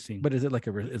respect? But is it like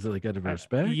out of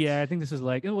respect? Yeah, I think this is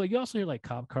like. Well, you also hear like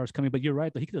cop cars coming, but you're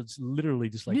right. But he could have literally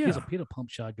just like he had a pump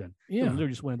shotgun. Yeah, literally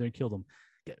just went in there and killed him.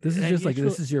 This is just like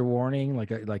this is your warning. I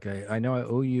know I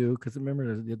owe you because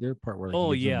remember the other part where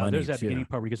there's that beginning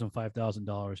part where he gives him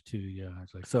 $5,000 too. Yeah,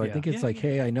 it's like, so I think it's like,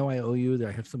 hey, I know I owe you. That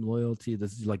I have some loyalty.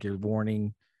 This is like your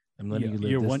warning. I'm letting you live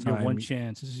your this time. Your one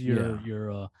chance. This is your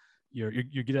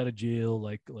get out of jail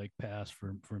like pass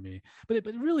for me. But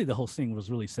really the whole thing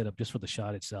was really set up just for the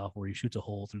shot itself where he shoots a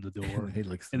hole through the door he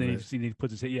looks and then he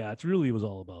puts his head. Yeah, it really was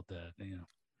all about that.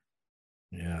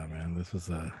 Yeah, man, this was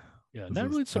not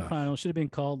really Sopranos. Should have been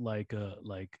called like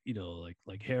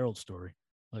Harold's story.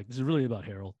 Like this is really about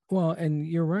Harold. Well, and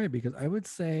you're right, because I would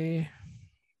say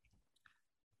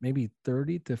maybe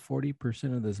 30 to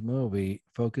 40% of this movie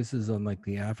focuses on like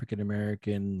the African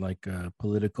American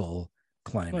political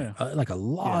climate, like a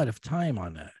lot of time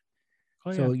on that.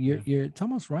 You're it's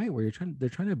almost right where they're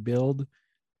trying to build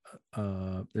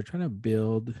a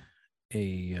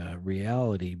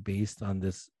reality based on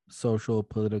this social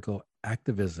political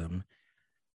activism,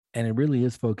 and it really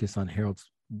is focused on Harold's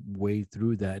way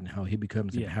through that and how he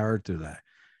becomes empowered through that.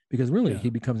 Because really, he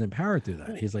becomes empowered through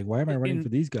that. He's like, why am I running for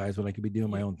these guys when I could be doing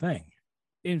my own thing?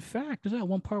 In fact, there's that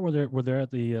one part where they're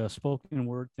at the spoken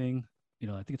word thing. You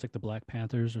know, I think it's like the Black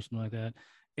Panthers or something like that.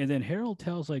 And then Harold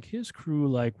tells like his crew,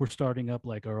 like, we're starting up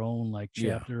like our own like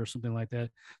chapter or something like that.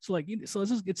 So like, so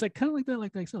it's like kind of like that,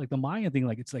 like I said, like the Mayan thing,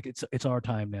 like it's our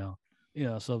time now.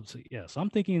 Yeah. So I'm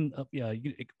thinking,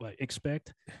 you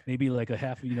expect maybe like a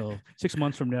half, 6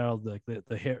 months from now, like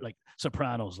the hair, like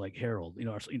Sopranos, like Harold,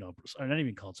 or not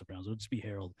even called Sopranos, it would just be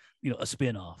Harold, a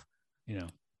spinoff,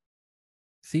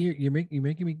 See, you're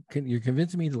making me, you're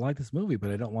convincing me to like this movie, but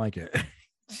I don't like it.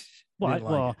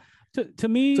 To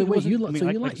me, so wait, you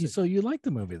like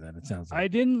the movie then? It sounds like I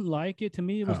didn't like it. To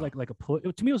me, it was like a push.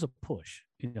 To me, it was a push.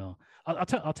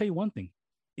 I'll tell you one thing.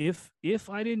 If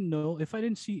I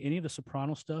didn't see any of the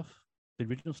Soprano stuff, the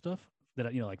original stuff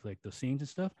that like the scenes and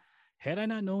stuff, had I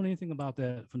not known anything about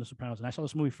that from the Sopranos, and I saw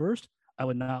this movie first, I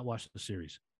would not watch the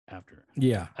series after.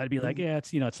 Yeah, I'd be like, I'm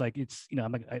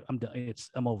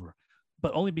over.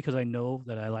 But only because I know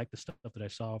that I like the stuff that I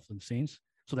saw from the scenes.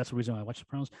 So that's the reason why I watched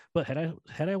Sopranos. But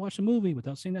had I watched a movie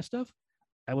without seeing that stuff,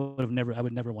 I would never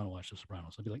want to watch The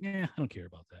Sopranos. I'd be like, I don't care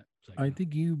about that. Like, I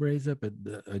think you raise up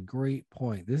a great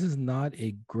point. This is not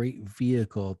a great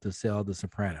vehicle to sell The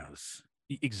Sopranos.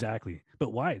 Exactly.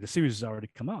 But why? The series has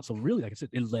already come out. So really, like I said,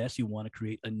 unless you want to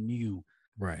create a new,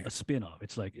 a spin-off,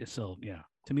 it's like, so yeah.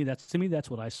 To me,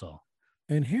 that's what I saw.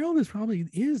 And Harold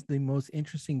is the most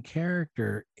interesting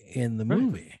character in the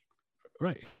movie.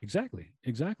 Right. Exactly.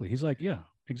 He's like,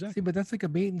 exactly. See, but that's like a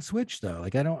bait and switch, though.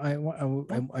 Like I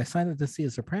signed up to see a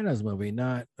Sopranos movie,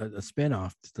 not a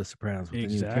spin-off to the Sopranos with a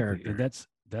new character. And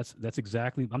that's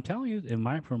exactly. I'm telling you,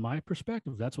 from my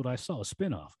perspective, that's what I saw. A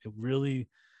spin-off. It really,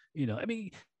 I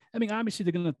mean, obviously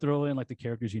they're gonna throw in like the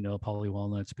characters, Paulie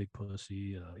Walnuts, Big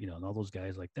Pussy, and all those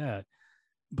guys like that.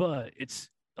 But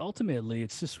ultimately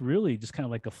it's just really just kind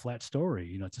of like a flat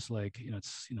story. It's just like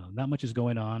it's not much is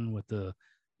going on with the,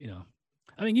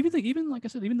 I mean, even like I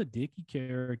said, even the Dickie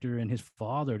character and his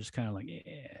father just kind of like,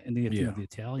 and the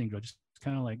Italian girl just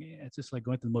kind of like, it's just like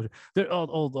going through the motion.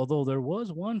 Although there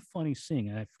was one funny scene,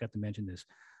 and I forgot to mention this,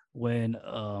 when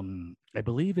I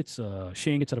believe it's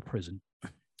Shane gets out of prison,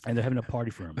 and they're having a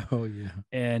party for him. Oh yeah.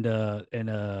 And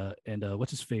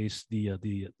what's his face?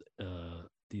 The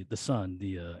son,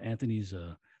 Anthony's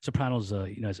Sopranos,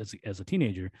 as a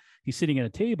teenager, he's sitting at a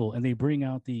table, and they bring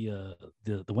out the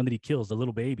one that he kills, the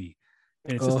little baby.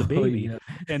 And it's just a baby,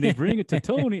 and they bring it to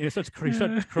Tony, and he starts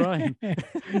crying.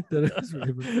 It's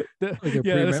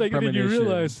like you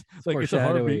realize, like it's a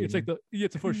harbinger. It's like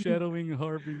it's a foreshadowing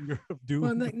harbinger of doom.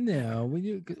 Well, no,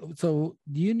 so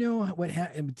do you know what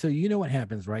happened? So you know what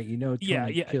happens, right?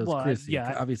 Tony kills Chrissy,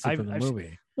 obviously from the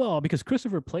movie. Well, because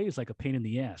Christopher plays like a pain in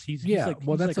the ass. He's like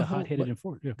a hot-headed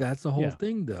enforcer. Yeah. That's the whole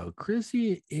thing, though.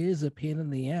 Chrissy is a pain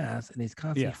in the ass, and he's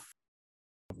constantly.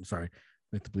 I'm sorry.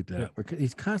 We have to bleep that out.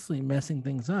 He's constantly messing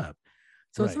things up.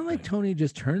 So it's not like Tony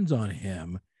just turns on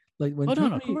him. Like when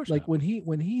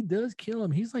when he does kill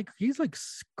him, he's like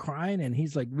crying and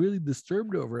he's like really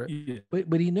disturbed over it. Yeah.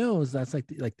 But he knows that's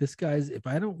like this guy's. If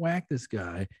I don't whack this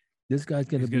guy's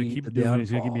going to be the downfall.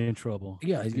 He's going to be in trouble.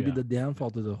 Yeah, he's going to be the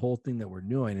downfall to the whole thing that we're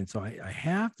doing. And so I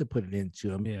have to put it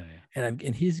into him. Yeah.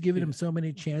 And he's giving him so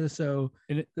many chances. So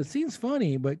the scene's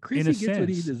funny, but Chrissy gets what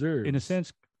he deserves. In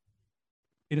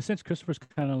a sense, Christopher's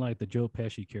kind of like the Joe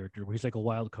Pesci character, where he's like a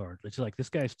wild card. It's like this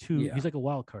guy's he's like a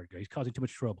wild card guy. He's causing too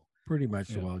much trouble. Pretty much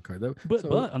the wild card. But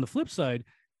on the flip side,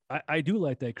 I do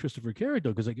like that Christopher character,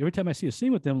 because like every time I see a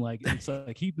scene with him, like it's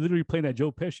like he literally playing that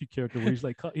Joe Pesci character where he's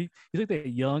like he's like that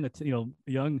young.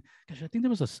 Gosh, I think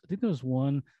there was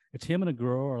one. It's him and a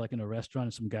girl are like in a restaurant,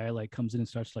 and some guy like comes in and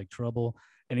starts like trouble,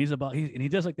 and he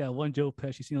does like that one Joe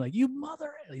Pesci scene, like, you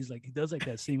mother. He does like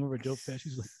that scene where Joe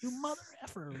Pesci's like, you mother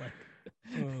effer, like.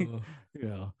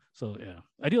 So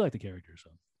I do like the character. So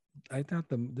I thought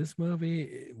this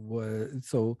movie was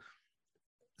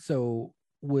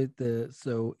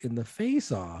in the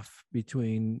face off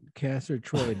between Castor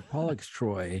Troy and Pollux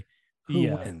Troy,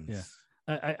 who wins? Yeah.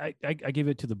 I give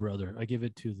it to the brother. I give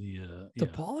it to the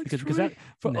Pollux because that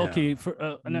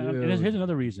and here's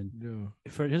another reason. No.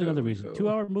 Here's another reason.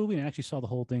 2-hour movie, and I actually saw the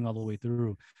whole thing all the way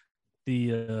through.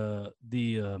 The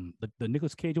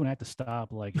Nicolas Cage one, I had to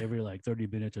stop like every 30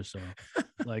 minutes or so.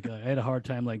 Like I had a hard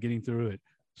time like getting through it.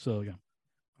 So yeah.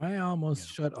 I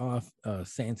almost shut off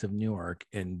Saints of Newark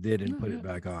and didn't put it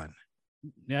back on.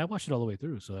 Yeah, I watched it all the way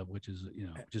through, so which is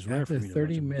rare for me. After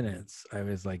 30 minutes, I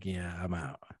was like, yeah, I'm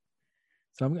out.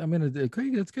 So I'm gonna. Okay,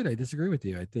 that's good. I disagree with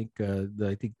you. I think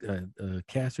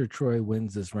Castor Troy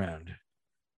wins this round.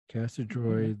 Castor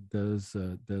Troy does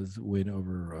win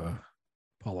over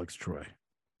Pollux Troy.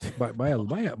 By a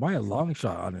long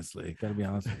shot, honestly. Gotta be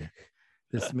honest with you.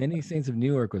 This Many Saints of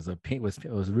New York was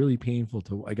really painful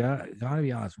to. Gotta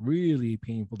be honest, really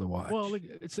painful to watch. Well,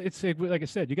 it's like I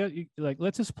said, like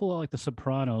let's just pull out like The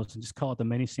Sopranos and just call it The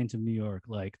Many Saints of New York,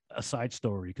 like a side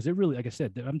story, because it really, like I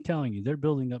said, I'm telling you, they're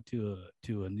building up to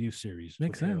a new series.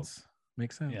 Makes sense.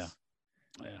 Makes sense.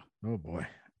 Yeah. Oh boy.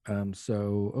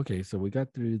 So we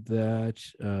got through that.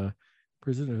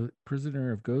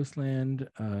 Prisoner of Ghostland.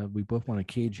 We both want to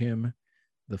cage him.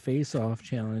 The face-off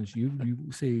challenge.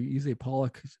 You say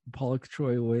Pollux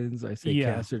Troy wins. I say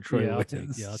Castor Troy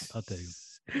wins. I'll take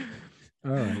it.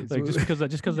 All right. Like just because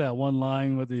of that one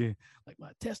line with the like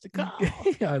my testicle.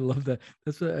 Yeah, I love that.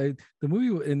 That's what the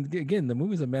movie. And again, the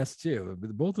movie's a mess too.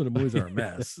 Both of the movies are a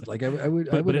mess. Like I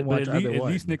wouldn't watch either one. At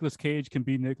least Nicolas Cage can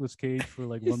be Nicolas Cage for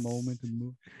like one moment in the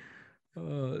movie.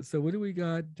 So what do we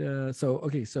got?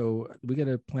 So we got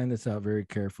to plan this out very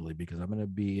carefully because I'm going to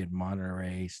be in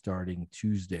Monterey starting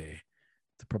Tuesday,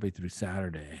 probably through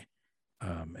Saturday,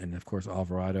 and of course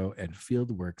Alvarado and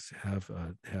Fieldworks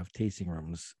have tasting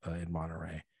rooms in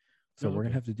Monterey. So we're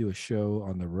gonna have to do a show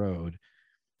on the road.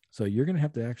 So you're gonna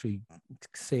have to actually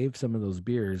save some of those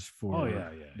beers for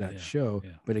that show,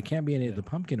 but it can't be any of the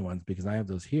pumpkin ones because I have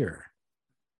those here.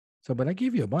 So, but I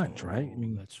gave you a bunch, right? I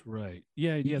mean, that's right.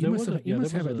 Yeah. You must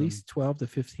have at least 12 to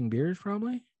 15 beers,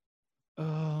 probably.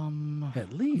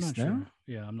 At least, no? Sure.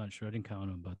 Yeah, I'm not sure. I didn't count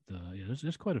them, but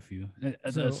there's quite a few.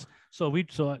 So we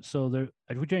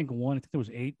drank one. I think there was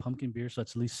 8 pumpkin beers. So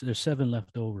that's at least there's 7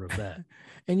 left over of that.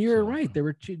 And you're right. There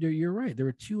were 2. You're right. There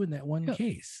were 2 in that one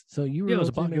case. So you were it was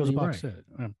a box set.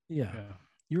 Yeah.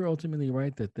 You were ultimately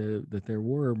right that there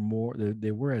were more.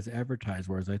 They were as advertised,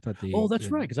 whereas I thought they. Oh, that's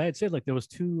right. Because I had said like there was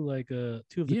 2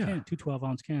 two of the 2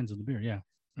 12-ounce cans of the beer. Yeah.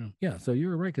 Yeah, so you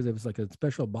were right because it was like a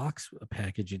special box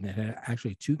packaging that had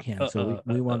actually 2 cans. So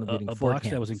we wound up getting 4 box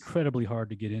cans. That was incredibly hard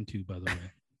to get into, by the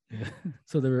way. Yeah.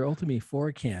 So there were ultimately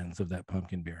 4 cans of that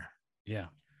pumpkin beer. Yeah.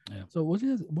 So we'll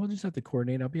just have to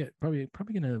coordinate. I'll be probably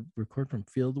going to record from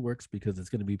Fieldworks because it's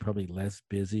going to be probably less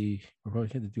busy. We're probably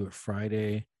going to do it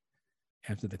Friday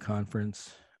after the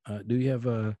conference. Do we have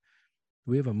a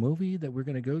movie that we're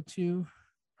going to go to?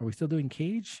 Are we still doing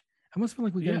Cage? I almost feel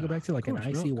like we got to go back to like an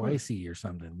ICYC or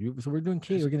something. So we're doing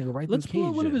Cage. We're going to go right through Cage.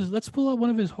 Let's pull out one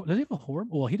of his. Does he have a horror?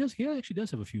 Well, he does. He actually does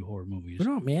have a few horror movies. What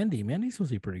about Mandy? Mandy's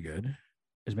supposed to be pretty good.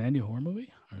 Is Mandy a horror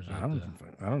movie? Or is I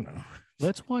don't know.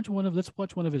 Let's watch one of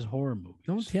his horror movies.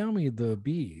 Don't tell me the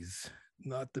bees,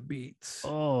 not the beats.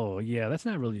 Oh yeah, that's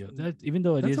not really even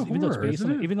though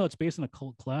it's based on a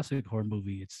cult classic horror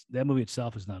movie. That movie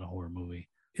itself is not a horror movie.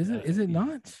 Is it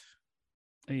not?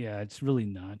 Yeah, it's really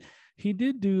not. He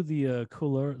did do the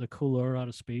Cooler Out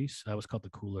of Space. That was called the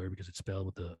Cooler because it's spelled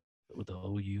with the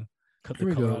OU. Cut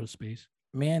the color out of space.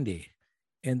 Mandy.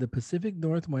 In the Pacific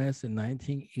Northwest in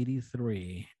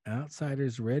 1983,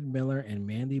 outsiders Red Miller and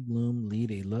Mandy Bloom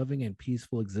lead a loving and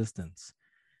peaceful existence.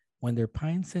 When their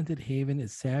pine-scented haven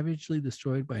is savagely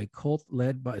destroyed by a cult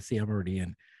led by the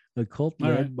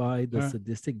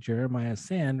sadistic Jeremiah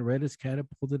Sand, Red is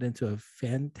catapulted into a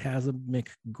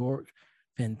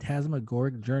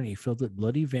phantasmagoric journey filled with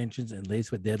bloody vengeance and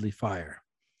laced with deadly fire.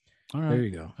 All right. There you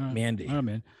go. All right. Mandy. All right,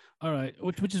 man. All right.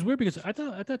 Which is weird because I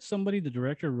thought somebody, the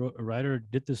director, writer,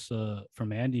 did this for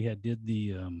Mandy did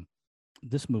the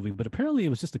this movie, but apparently it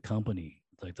was just a company,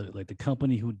 like the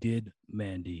company who did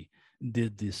Mandy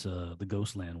did this the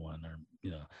Ghostland one, or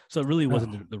so it really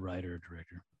wasn't the writer or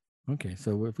director. Okay,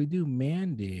 so if we do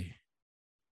Mandy,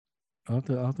 I'll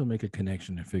have to make a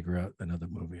connection and figure out another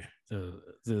movie. We'll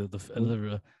do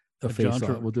a face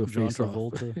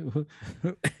off.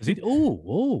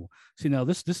 See now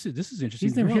this is interesting.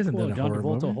 He's never hasn't done a John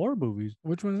Travolta horror movies.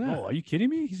 Which one is that? Oh, are you kidding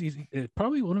me? He's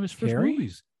probably one of his first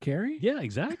movies. Carrie? Yeah,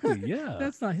 exactly. Yeah,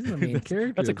 he's not the main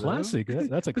character. That's a classic.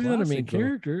 That's a classic. He's not a main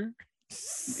character.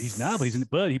 He's not, but he's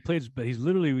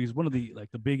he's one of the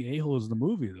big a-holes in the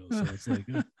movie though. So it's like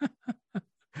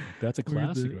that's a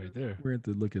classic right there. We're going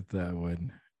to look at that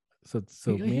one. So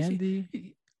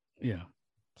Mandy,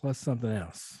 plus something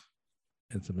else.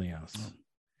 And something else.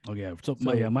 Oh yeah. So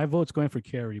my vote's going for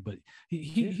Carrie, but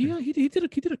he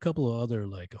did a couple of other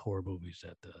like horror movies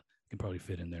that can probably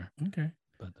fit in there. Okay.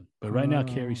 But right now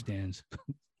Carrie stands.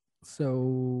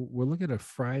 So we'll look at a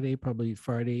probably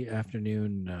Friday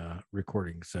afternoon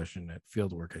recording session at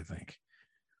Fieldwork, I think.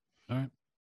 All right.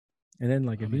 And then,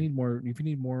 like, if you need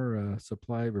more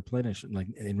supply replenish, like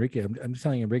Enrique, I'm just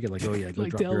telling Enrique, like, oh yeah, go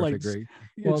like drop beer. Great.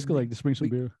 Well, just go like just bring some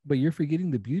beer. But you're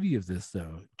forgetting the beauty of this,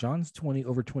 though. John's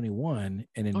 21,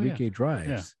 and Enrique drives.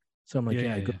 Yeah. So I'm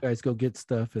like, guys, go get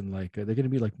stuff, and like they're gonna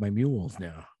be like my mules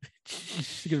now.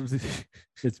 It's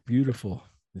beautiful.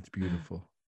 It's beautiful.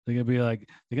 They're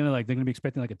gonna be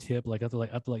expecting like a tip, like after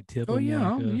tip. Oh them, yeah,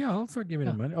 like, I'll start giving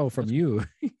yeah, them money. Oh, from that's- you.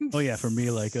 oh yeah, for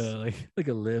me like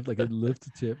like a lift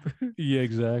tip. yeah,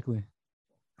 exactly.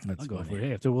 That's I'll go for funny. it.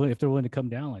 Hey, if they're willing to come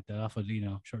down like that off of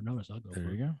short notice, I'll go. There for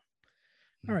you it. go.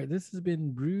 All right, this has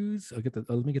been Bruise. Let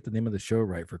me get the name of the show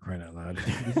right for crying out loud.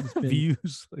 This has been,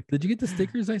 Views. did you get the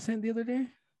stickers I sent the other day?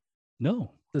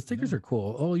 No, The stickers are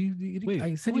cool. Oh,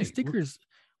 I sent you stickers.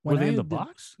 Were they in the did-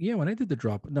 box? Yeah, when I did the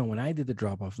drop. No, when I did the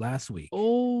drop off last week.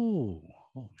 Oh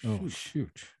Oh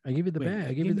shoot! I gave you the Wait, bag.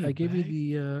 I gave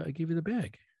you the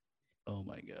bag. Oh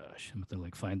my gosh! I'm gonna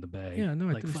find the bag. Yeah,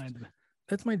 no,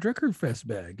 that's my Drucker Fest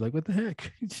bag. Like, what the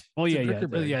heck? Oh It's a yeah, Drucker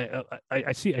bag. yeah.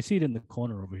 I see it in the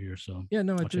corner over here. So Yeah,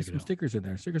 no, I'll there's check it some out. stickers in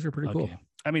there. Stickers are pretty cool.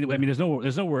 I mean, there's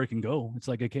nowhere it can go. It's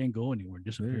like it can't go anywhere. It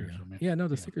There you disappears. go. So, man. Yeah, no,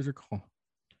 the stickers are cool.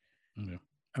 Okay.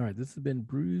 All right, this has been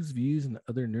Brews, Views, and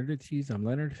Other Nerdities. I'm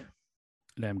Leonard.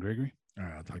 And I'm Gregory. All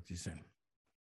right, I'll talk to you soon.